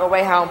stronger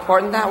way how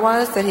important that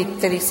was, that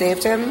he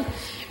saved him.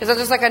 It's not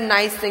just a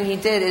nice thing he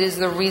did. It is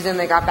the reason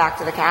they got back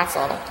to the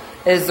castle.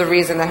 It is the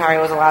reason that Harry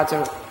was allowed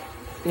to,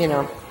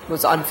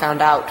 was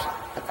unfound out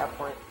at that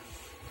point.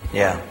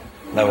 Yeah,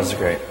 that was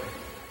great.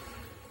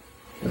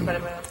 I don't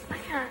know.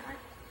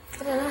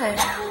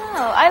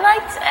 I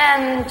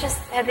liked just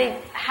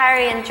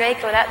Harry and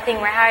Draco, that thing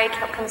where Harry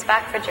comes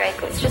back for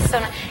Draco. It's just so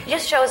nice. It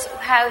just shows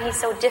how he's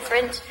so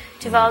different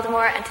to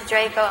Voldemort and to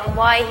Draco and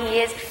why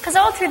he is. Because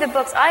all through the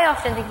books, I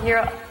often think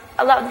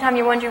a lot of the time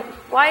you're wondering,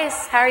 why is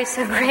Harry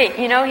so great?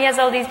 He has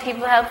all these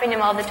people helping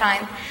him all the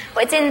time.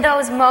 But it's in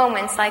those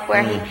moments,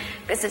 where he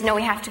says, no,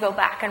 we have to go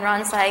back. And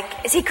Ron's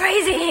is he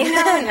crazy? He's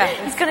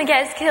going to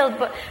get us killed.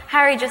 But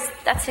Harry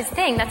that's his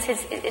thing.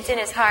 It's in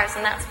his heart,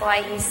 and that's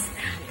why he's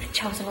the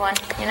chosen one,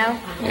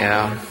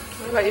 Yeah.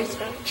 What about you,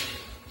 Steph?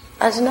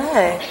 I don't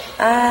know.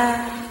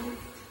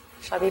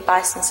 Should I be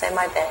biased and say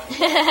my bit?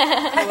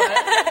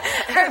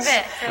 Her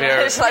bit.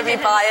 Yeah. Should I be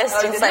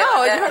biased and say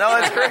my bit? No,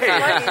 it's great.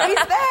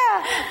 He's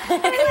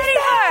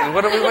there.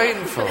 What are we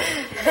waiting for?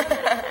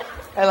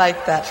 I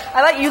like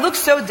that. You look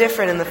so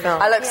different in the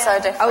film. I look so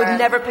different. I would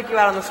never pick you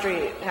out on the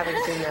street having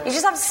seen that. You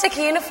just have to stick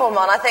a uniform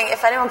on. I think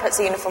if anyone puts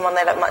a uniform on,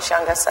 they look much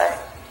younger, so.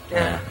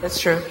 Yeah, that's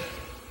true.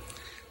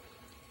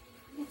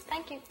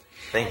 Thank you.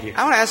 Thank you.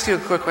 I want to ask you a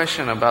quick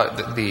question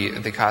about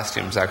the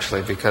costumes,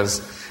 actually,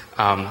 because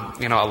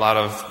a lot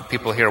of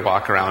people here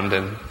walk around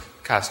in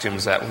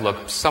costumes that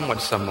look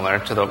somewhat similar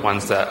to the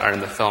ones that are in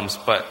the films,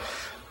 but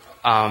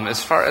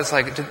as far as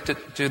like,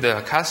 do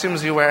the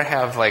costumes you wear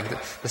have like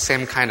the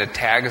same kind of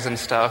tags and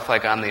stuff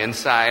like on the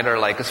inside, or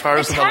like as far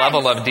as the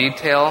level of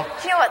detail?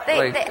 Do you know what?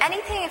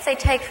 Anything if they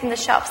take from the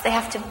shops, they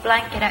have to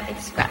blank it out. They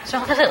scratch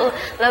all the little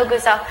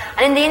logos off,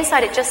 and in the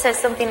inside it just says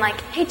something like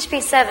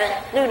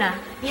HB7 Luna.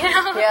 You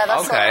know? Yeah,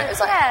 that's okay. It's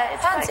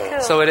fancy. Quite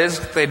cool. So it is.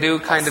 They do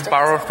kind of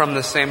borrow from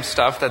the same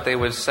stuff that they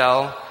would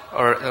sell.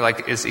 Or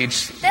like, would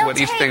each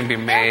thing be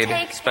made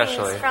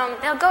specially?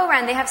 They'll go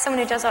around. They have someone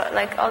who does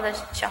like all the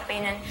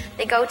shopping, and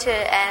they go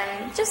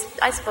to just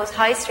I suppose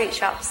high street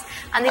shops,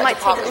 and they might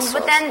take.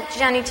 But then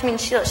Jenny, to me,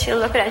 she'll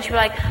look at it and she'll be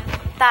like,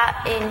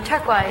 that in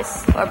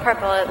turquoise or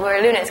purple.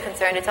 Where Luna is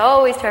concerned, it's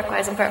always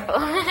turquoise and purple.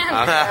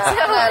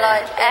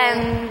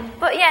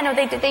 But yeah, no,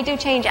 they do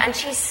change it, and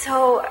she's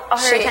so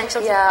her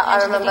attention. Yeah,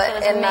 I remember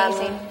is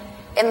amazing.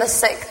 In the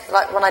sixth,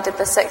 like when I did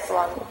the sixth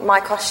one, my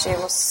costume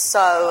was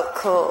so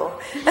cool.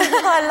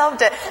 I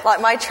loved it.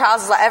 Like my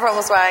trousers, like everyone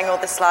was wearing all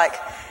this like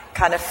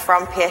kind of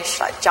frumpy-ish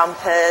like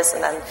jumpers,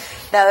 and then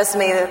there was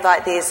me with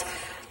like these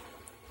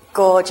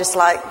gorgeous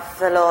like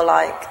velour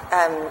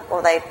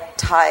or they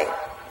tight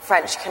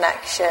French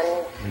Connection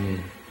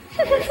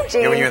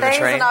jean when you're in the things,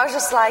 train? and I was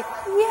just like,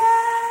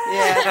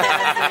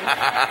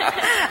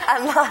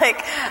 and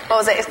like, what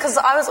was it? Because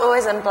I was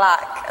always in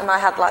black, and I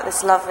had like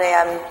this lovely,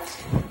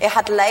 it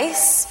had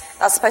lace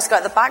that was supposed to go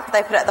at the back, but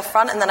they put it at the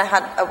front, and then I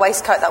had a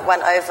waistcoat that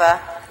went over,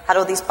 had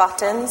all these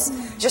buttons.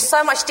 Just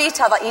so much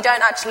detail that you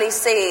don't actually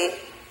see.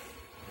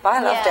 But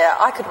I loved it.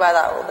 I could wear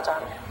that all the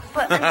time.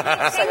 But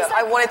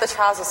I wanted the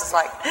trousers. It's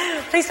like,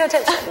 please pay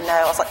attention. No,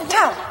 I was like,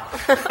 down.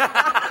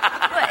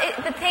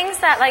 But the things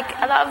that, like,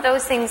 a lot of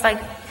those things,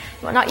 like,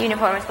 well, not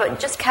uniforms, but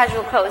just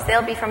casual clothes,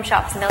 they'll be from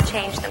shops and they'll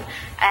change them.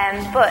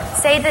 But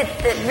say that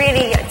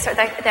really sort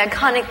of the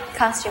iconic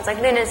costumes, like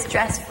Luna's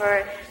dress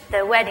for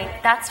the wedding,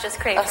 that's just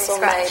created from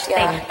scratch.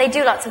 Made, they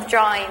do lots of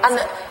drawings. And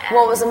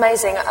what was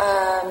amazing,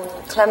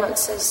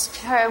 Clemence's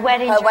her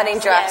wedding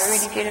dress. Yeah,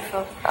 really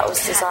beautiful. That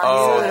was designed.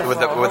 Oh, with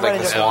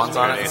like the swans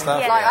on it and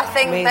stuff. Yeah. Like I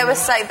think they were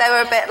saying they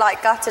were a bit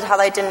like gutted how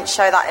they didn't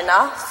show that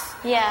enough.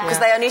 Yeah. Because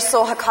they only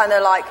saw her kind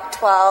of like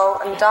twirl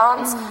and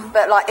dance,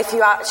 but like if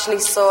you actually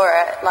saw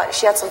it, like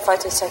she had some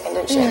photos taken,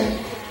 didn't she?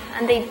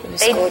 And they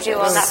do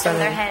all that from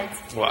their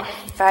heads. Wow.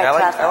 Very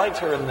clever. I liked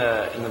her in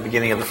the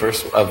beginning of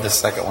the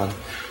second one.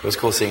 It was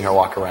cool seeing her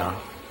walk around.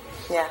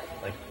 Yeah.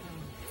 Like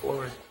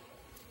forward.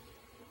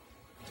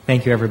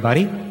 Thank you,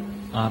 everybody.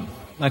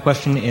 My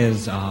question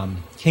is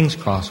King's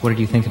Cross. What did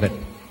you think of it?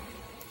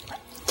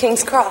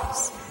 King's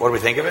Cross. What do we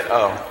think of it?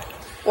 Oh.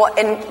 What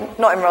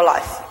not in real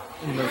life?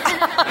 I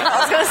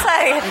was going to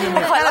say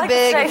quite like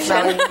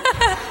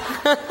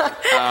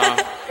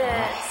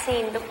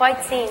the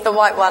white scene. The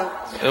white one.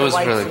 It was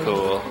really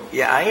cool.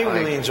 Yeah, I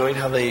really enjoyed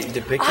how they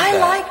depicted I that.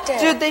 liked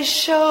it. Dude, they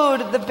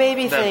showed the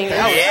baby thing.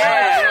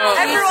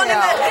 Everyone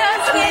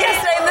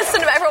yesterday in the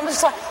cinema, everyone was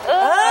just like,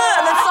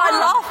 and then started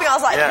laughing. I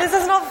was like, this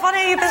is not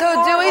funny.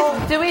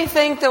 So do we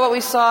think that what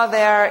we saw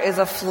there is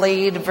a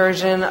flayed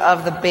version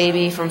of the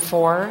baby from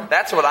 4?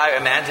 That's what I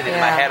imagined in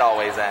my head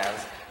always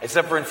as.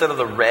 Except for instead of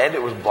the red,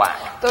 it was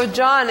black. So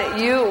John,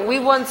 we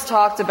once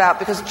talked about,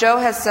 because Joe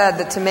has said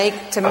that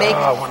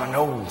I want to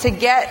know. to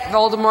get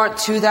Voldemort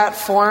to that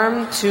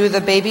form, to the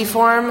baby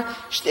form,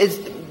 is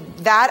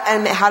that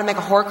and how to make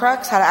a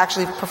Horcrux, how to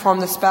actually perform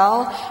the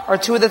spell, are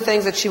two of the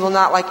things that she will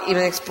not like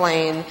even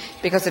explain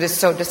because it is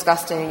so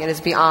disgusting. It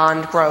is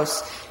beyond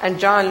gross. And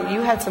John,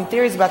 you had some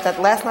theories about that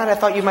last night. I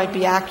thought you might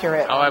be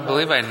accurate. Oh, I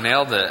believe I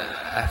nailed it.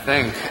 I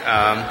think.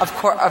 Of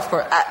course.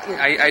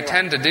 I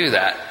tend to do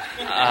that.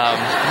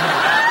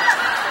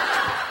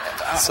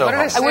 So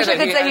I wish I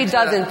could say he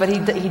doesn't, but he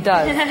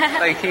does.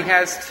 Like he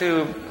has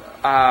to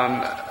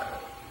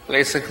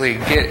basically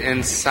get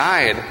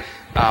inside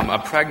a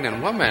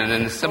pregnant woman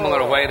in a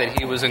similar way that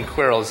he was in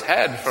Quirrell's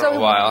head for a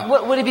while.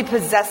 Would he be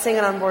possessing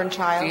an unborn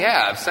child?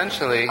 Yeah,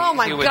 essentially. Oh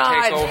my he would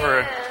God. take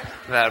over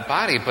that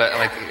body, but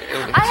like...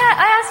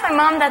 I asked my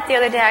mom that the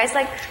other day. I was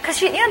like,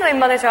 because you know the way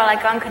mothers are all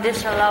like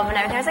unconditional love and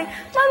everything. I was like,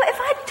 Mom, if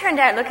I turned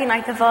out looking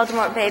like the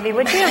Voldemort baby,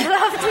 would you have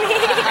loved me?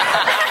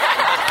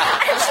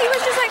 And she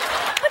was just like,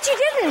 but you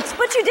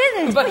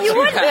didn't, but you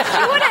wouldn't.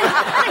 I'm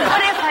like,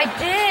 what if I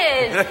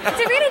did? It's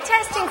a really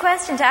testing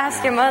question to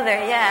ask your mother,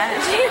 yeah.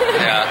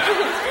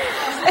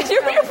 And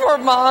your poor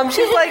mom,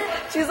 she's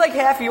like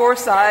half your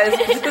size.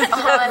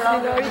 I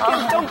love her.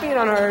 Don't beat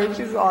on her.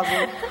 She's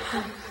awesome.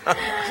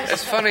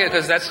 It's funny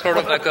because that's sort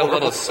of like a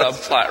little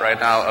subplot right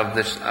now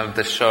of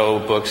the show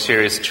book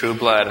series True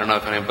Blood. I don't know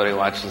if anybody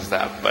watches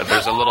that, but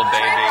there's a little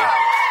baby.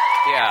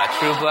 Yeah,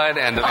 True Blood,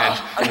 and I'm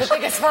the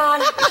biggest fan.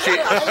 I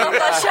love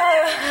that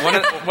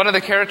show. One of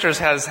the characters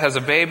has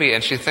a baby,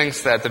 and she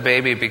thinks that the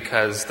baby,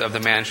 because of the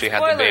man she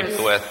had the baby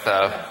with,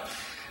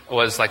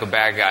 was like a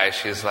bad guy.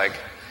 She's like,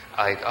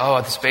 like,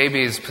 oh, this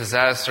baby's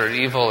possessed or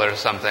evil or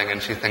something,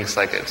 and she thinks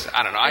like it's,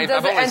 I don't know. And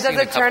does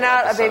it turn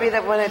out a baby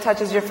that when it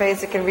touches your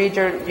face, it can read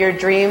your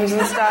dreams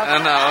and stuff? I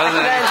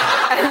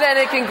know. And then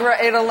it can grow,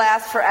 it'll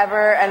last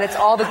forever, and it's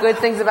all the good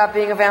things about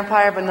being a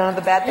vampire, but none of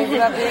the bad things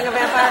about being a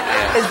vampire?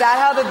 Yeah. Is that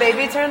how the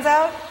baby turns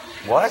out?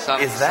 What is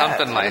that?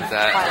 Something like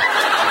that.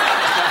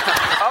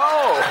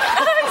 Oh!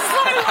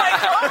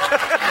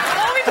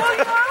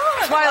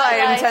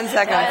 Twilight in 10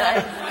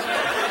 seconds.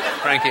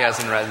 Frankie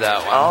hasn't read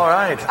that one. All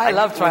right. I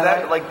love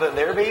Twilight. Was that like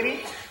their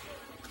baby?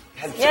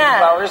 Had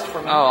superpowers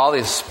from... Oh, all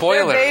these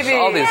spoilers.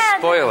 All these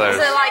spoilers.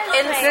 So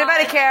does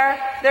anybody care?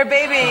 Their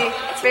baby,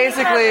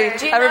 basically,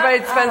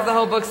 everybody spends the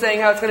whole book saying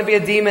how it's going to be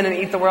a demon and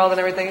eat the world and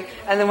everything.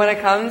 And then when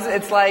it comes,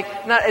 it's like,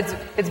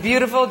 it's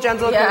beautiful,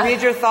 gentle, can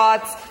read your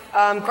thoughts.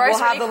 We'll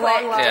have the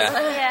long lives.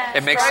 Yeah.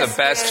 It makes the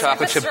best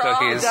chocolate chip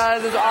cookies. It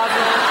does. It's awesome.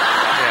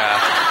 Yeah.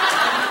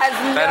 Has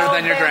Better no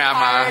than your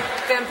grandma.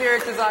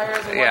 Vampiric desires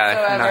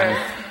whatsoever. None.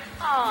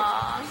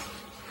 Aww.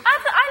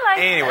 I like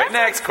Anyway, that's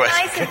next what's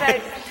question. nice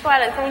about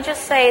Twilight. Can we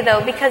just say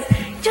though, because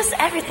just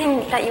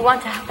everything that you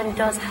want to happen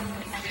does happen.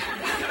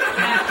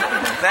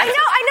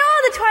 I know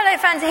the Twilight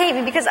fans hate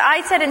me because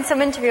I said in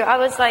some interview I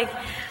was like,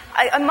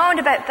 I moaned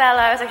about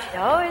Bella. I was like, she's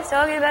always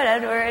talking about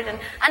Edward,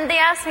 and they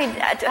asked me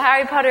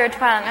Harry Potter or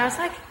Twilight, and I was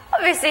like,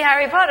 obviously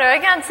Harry Potter. I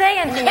can't say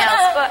anything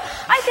else, but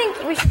I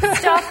think we should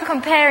stop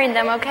comparing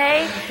them,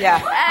 okay? Yeah.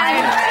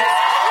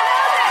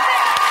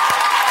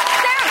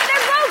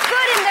 They're both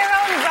good in their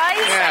own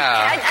right.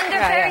 Yeah. And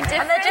they're very different.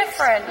 And they're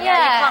different. Yeah.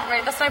 You can't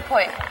really, that's no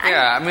point.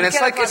 Yeah, I mean,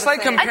 it's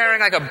like comparing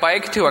like a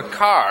bike to a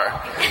car.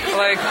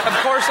 Like, of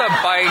course a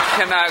bike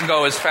cannot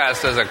go as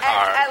fast as a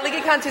car. At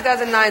LeakyCon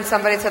 2009,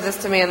 somebody said this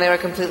to me, and they were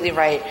completely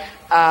right.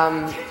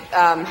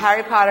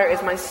 Harry Potter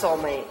is my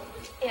soulmate.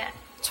 Yeah.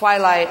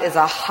 Twilight is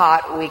a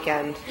hot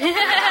weekend. Right?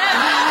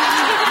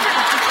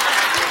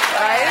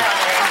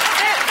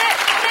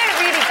 They're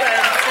really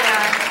good.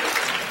 Yeah.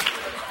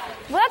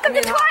 Welcome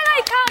to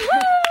Twilight Con. Woo!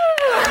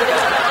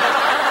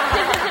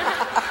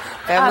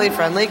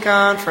 Family-friendly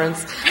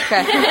conference.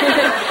 Okay.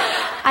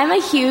 I'm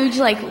a huge,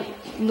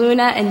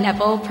 Luna and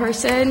Neville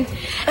person,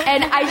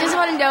 and I just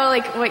want to know,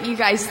 what you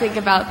guys think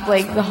about,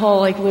 the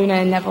whole, Luna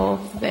and Neville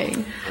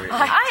thing.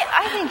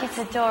 I think it's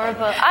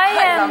adorable.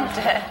 I loved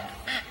it.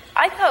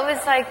 I thought it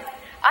was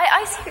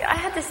I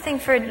had this thing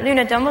for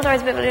Luna Dumbledore. I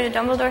was a bit of a Luna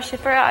Dumbledore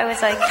shipper. I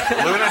was like...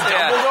 Luna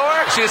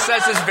Dumbledore? She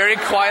says this very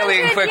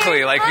quietly and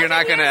quickly, like you're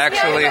not going to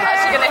actually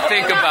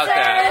think about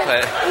that.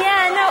 But.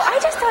 Yeah, no, I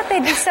just thought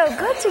they'd be so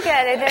good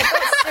together. They're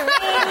both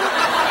serene.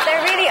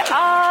 They're really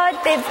odd.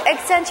 They've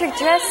eccentric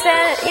dress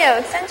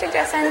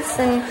sense,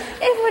 and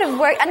it would have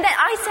worked. And then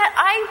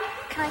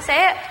can I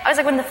say it? I was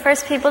one of the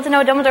first people to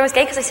know Dumbledore was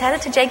gay because I said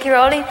it to J.K.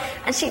 Rowling,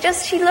 and she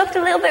looked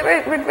a little bit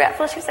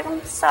regretful. She was like,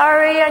 "I'm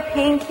sorry, I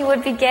think he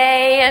would be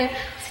gay," and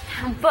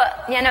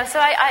but so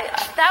I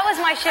that was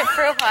my ship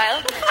for a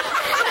while.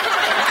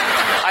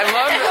 I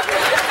love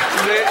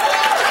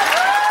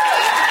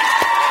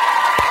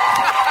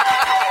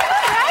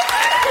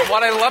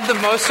what I love the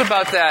most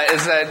about that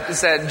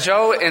is that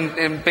Joe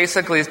in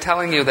basically is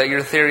telling you that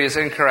your theory is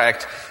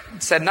incorrect.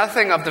 Said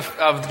nothing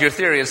of your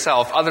theory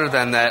itself, other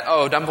than that.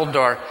 Oh,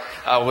 Dumbledore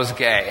was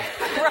gay,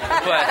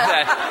 but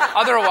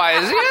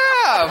otherwise,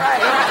 of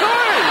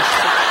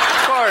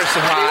course, He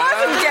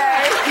wasn't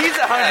gay. He's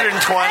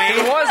 120.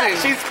 He wasn't.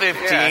 She's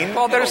 15. Yeah.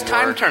 Well, there's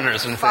time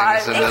turners and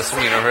things in this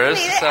universe,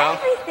 so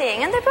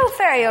everything, and they're both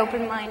very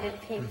open-minded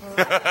people.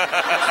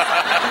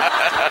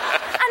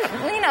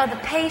 And the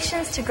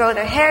patience to grow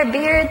their hair,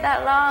 beard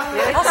that long.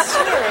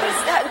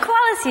 That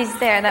quality's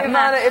there. That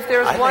matters. If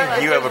there's one, I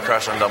think you have a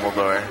crush on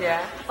Dumbledore.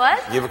 Yeah. What?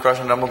 You have a crush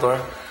on Dumbledore?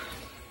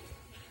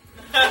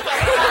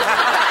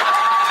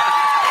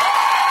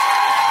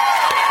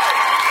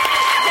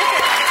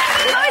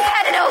 Always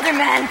had an older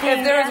man thing.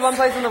 If there is one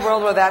place in the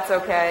world where that's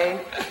okay,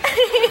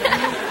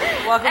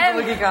 welcome to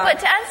LeakyCon. But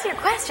to answer your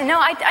question, no,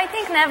 I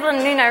think Neville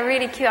and Luna are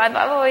really cute. I've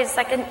always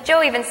and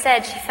Jo even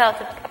said she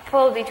felt a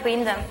pull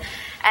between them.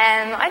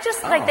 I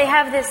just they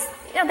have this.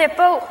 They're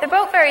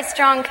both very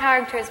strong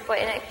characters, but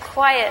in it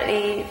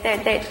quietly,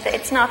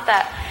 it's not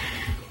that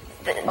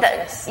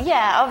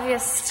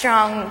obvious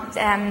strong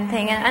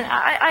thing. And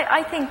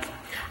I think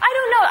I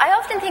don't know. I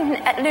often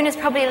think Luna's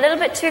probably a little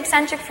bit too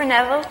eccentric for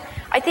Neville.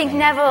 I think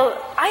Neville.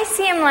 I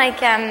see him like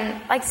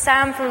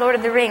Sam from Lord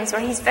of the Rings,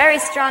 where he's very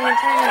strong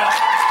internally.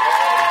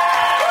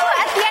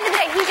 At the end of the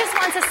day, he just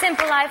wants a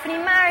simple life, and he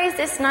marries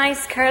this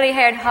nice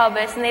curly-haired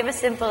hobbit, and they have a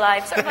simple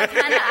life, sort of like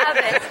Hannah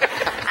Abbott.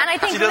 And I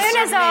think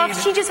Luna's off.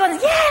 She just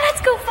wants,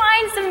 let's go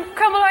find some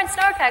Crumblehorn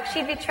Snorkack.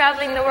 She'd be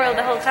traveling the world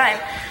the whole time.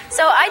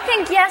 So I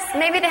think, yes,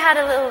 maybe they had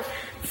a little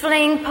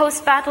fling,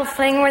 post-battle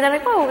fling, where they're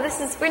like, oh, this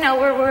is, we're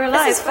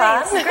alive. This is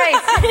fun. This is great.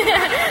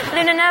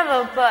 Luna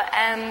Neville, but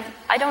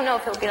I don't know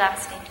if it'll be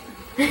lasting.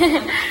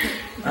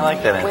 I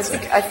like that answer.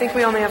 I think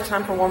we only have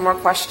time for one more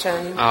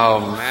question. Oh,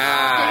 man.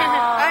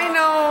 I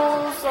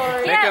know.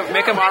 Sorry.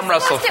 Make him arm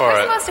wrestle for We're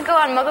it. supposed to go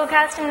on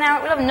Mugglecasting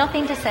now. We'll have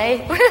nothing to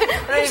say. We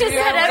just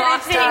said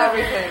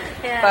everything.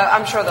 Yeah. But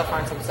I'm sure they'll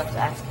find some stuff to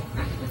ask.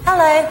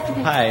 Hello.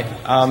 Hi.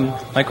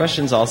 My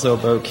question's also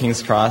about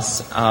King's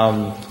Cross,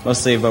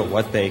 mostly about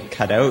what they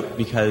cut out,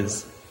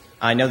 because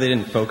I know they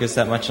didn't focus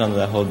that much on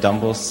the whole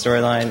Dumbledore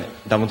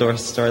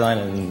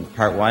storyline in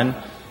part 1,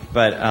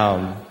 but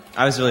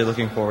I was really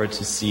looking forward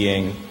to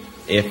seeing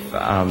if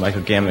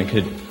Michael Gambon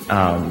could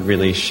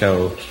really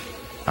show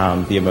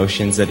the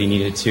emotions that he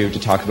needed to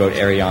talk about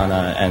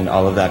Ariana and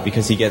all of that,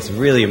 because he gets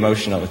really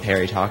emotional with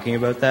Harry talking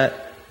about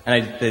that,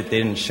 and they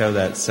didn't show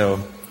that, so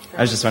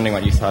I was just wondering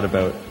what you thought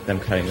about them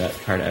cutting that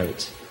part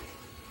out.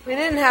 We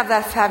didn't have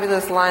that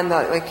fabulous line,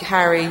 though, like,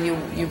 Harry,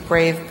 you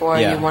brave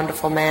boy, you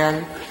wonderful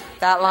man.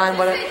 That line,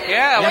 what? They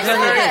had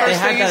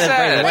that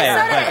right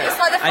away. It's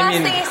like the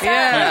first thing he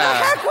said. Who the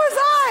heck was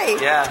I?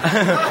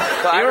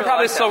 Yeah. You were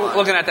probably still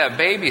looking at that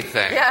baby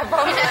thing. Yeah,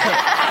 probably.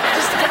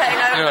 Just kidding.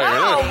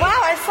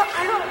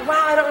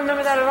 I don't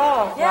remember that at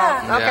all.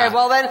 Yeah. Wow. Okay,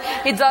 well then,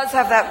 he does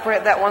have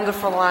that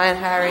wonderful line,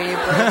 Harry, you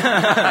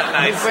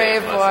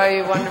brave boy,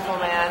 you wonderful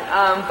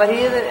man. But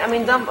he isn't,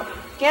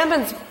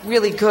 Gambon's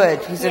really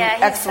good. He's an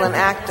excellent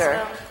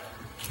actor.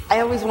 I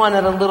always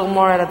wanted a little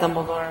more out of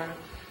Dumbledore.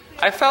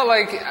 I felt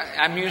like,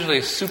 I'm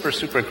usually super,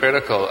 super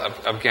critical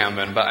of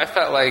Gambon, but I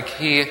felt like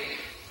he,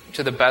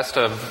 to the best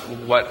of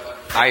what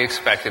I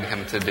expected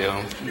him to do,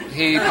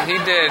 he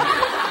did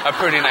a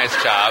pretty nice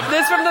job.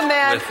 This from the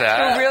man with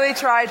that. who really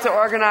tried to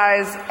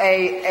organize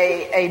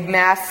a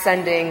mass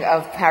sending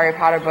of Harry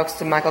Potter books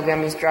to Michael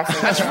Gambon's dressing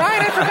room. That's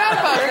right, I forgot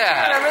about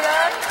that. Remember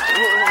that?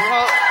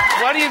 Well,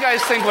 what do you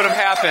guys think would have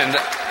happened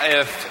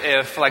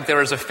if like there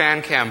was a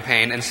fan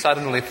campaign and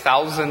suddenly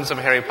thousands of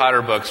Harry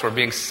Potter books were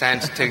being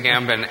sent to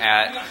Gambon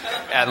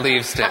at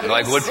Leavesden?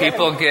 Like, would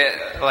people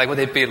would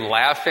they be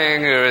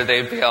laughing, or would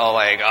they be all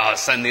like, "Oh,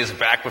 send these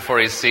back before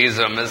he sees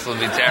them. This will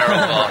be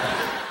terrible."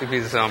 He'd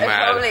be so They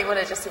mad. probably would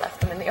have just left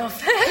them in the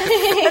office.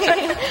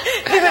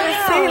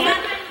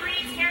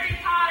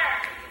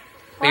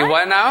 You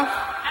what now?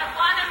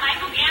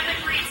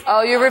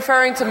 Oh, you're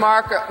referring to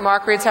Mark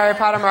Reads Harry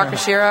Potter, Mark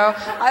Oshiro.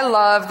 I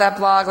love that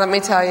blog, let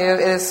me tell you. It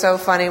is so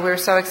funny. We were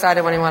so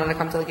excited when he wanted to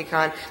come to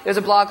LeakyCon. There's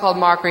a blog called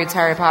Mark Reads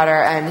Harry Potter,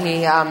 and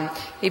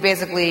he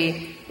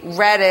basically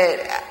read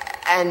it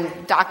and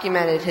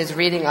documented his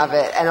reading of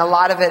it. And a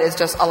lot of it is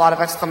just a lot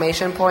of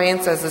exclamation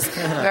points as this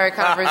very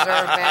kind of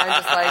reserved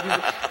man,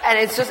 and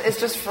it's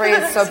just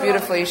phrased so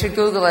beautifully. You should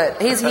Google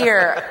it. He's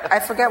here. I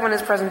forget when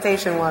his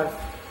presentation was.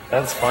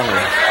 That's funny.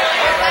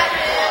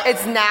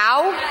 It's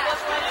now?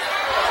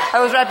 I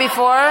was right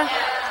before?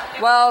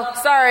 Well,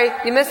 sorry,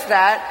 you missed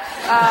that.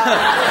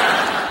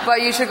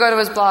 But you should go to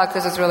his blog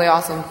because it's really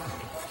awesome.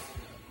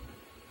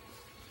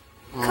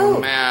 Oh,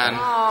 man. Is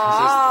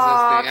this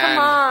the end? Come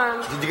on.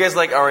 Did you guys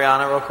like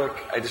Ariana real quick?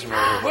 I just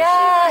remember her voice.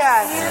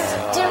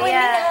 Yes. Did we meet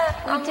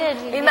her? We did.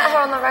 We met her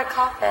on the red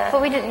carpet. But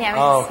we didn't, we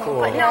Oh, didn't see.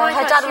 cool. But no,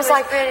 her dad was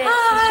like, British.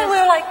 hi. We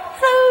were like,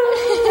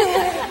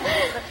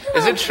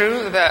 Is it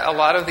true that a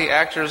lot of the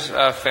actors'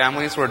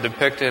 families were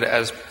depicted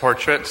as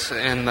portraits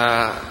in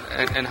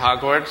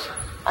Hogwarts?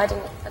 I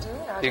didn't know.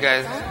 You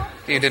guys,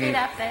 you didn't.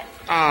 That bit.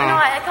 Oh. No,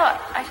 I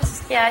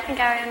think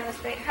Ariana was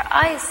great. Her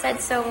eyes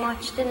said so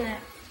much, didn't it?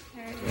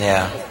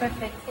 Yeah. It was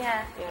perfect,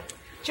 yeah.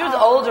 She was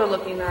older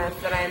looking than I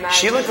imagined.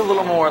 She looked a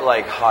little more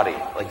like haughty,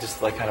 like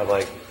just like kind of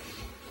like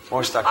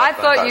more stuck up. I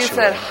thought you she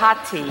said would.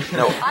 hottie.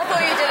 No. I thought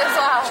you did as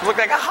well. She looked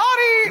like a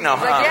hottie. No.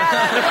 Like,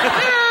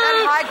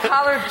 that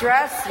high-collared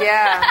dress,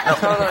 yeah,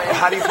 totally.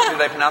 How do you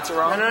did I pronounce it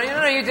wrong? No,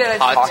 you did.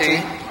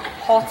 Haughty.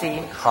 Haughty.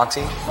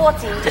 Haughty.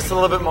 Haughty. Just a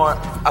little bit more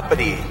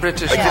uppity.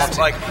 British. Like just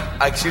like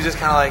she was just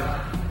kind of like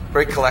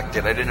very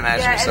collected. I didn't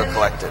imagine her so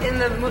collected. In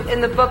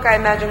the book, I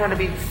imagine her to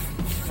be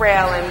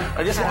frail and.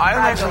 I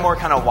imagine her more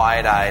kind of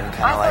wide-eyed and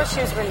kind I of thought like.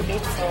 she was really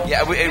beautiful.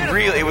 Yeah,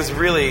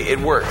 it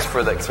works for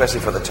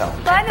especially for the tone.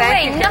 By the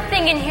way,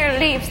 nothing in here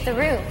leaves the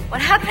room.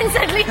 What happens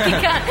at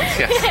LeakyCon?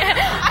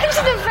 I'm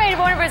just afraid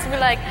one person will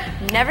be like,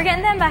 never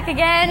getting them back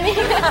again.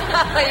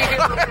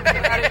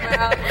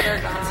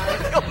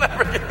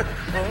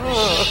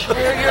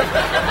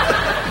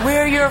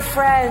 We're your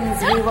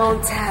friends. We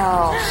won't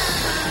tell.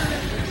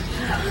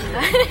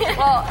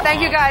 Well,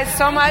 thank you guys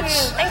so much.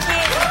 Thank you.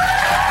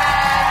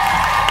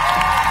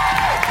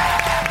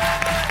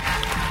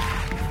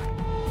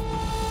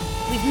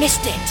 We've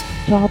missed it.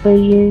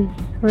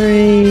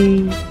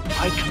 W3.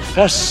 I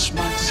confess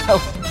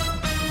myself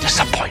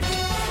disappointed.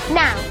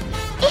 Now,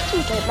 if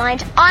you don't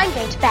mind, I'm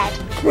going to bed.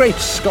 Great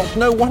Scott,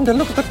 no wonder.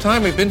 Look at the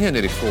time. We've been here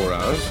nearly 4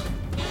 hours.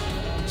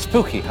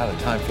 Spooky how the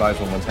time flies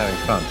when one's having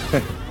fun.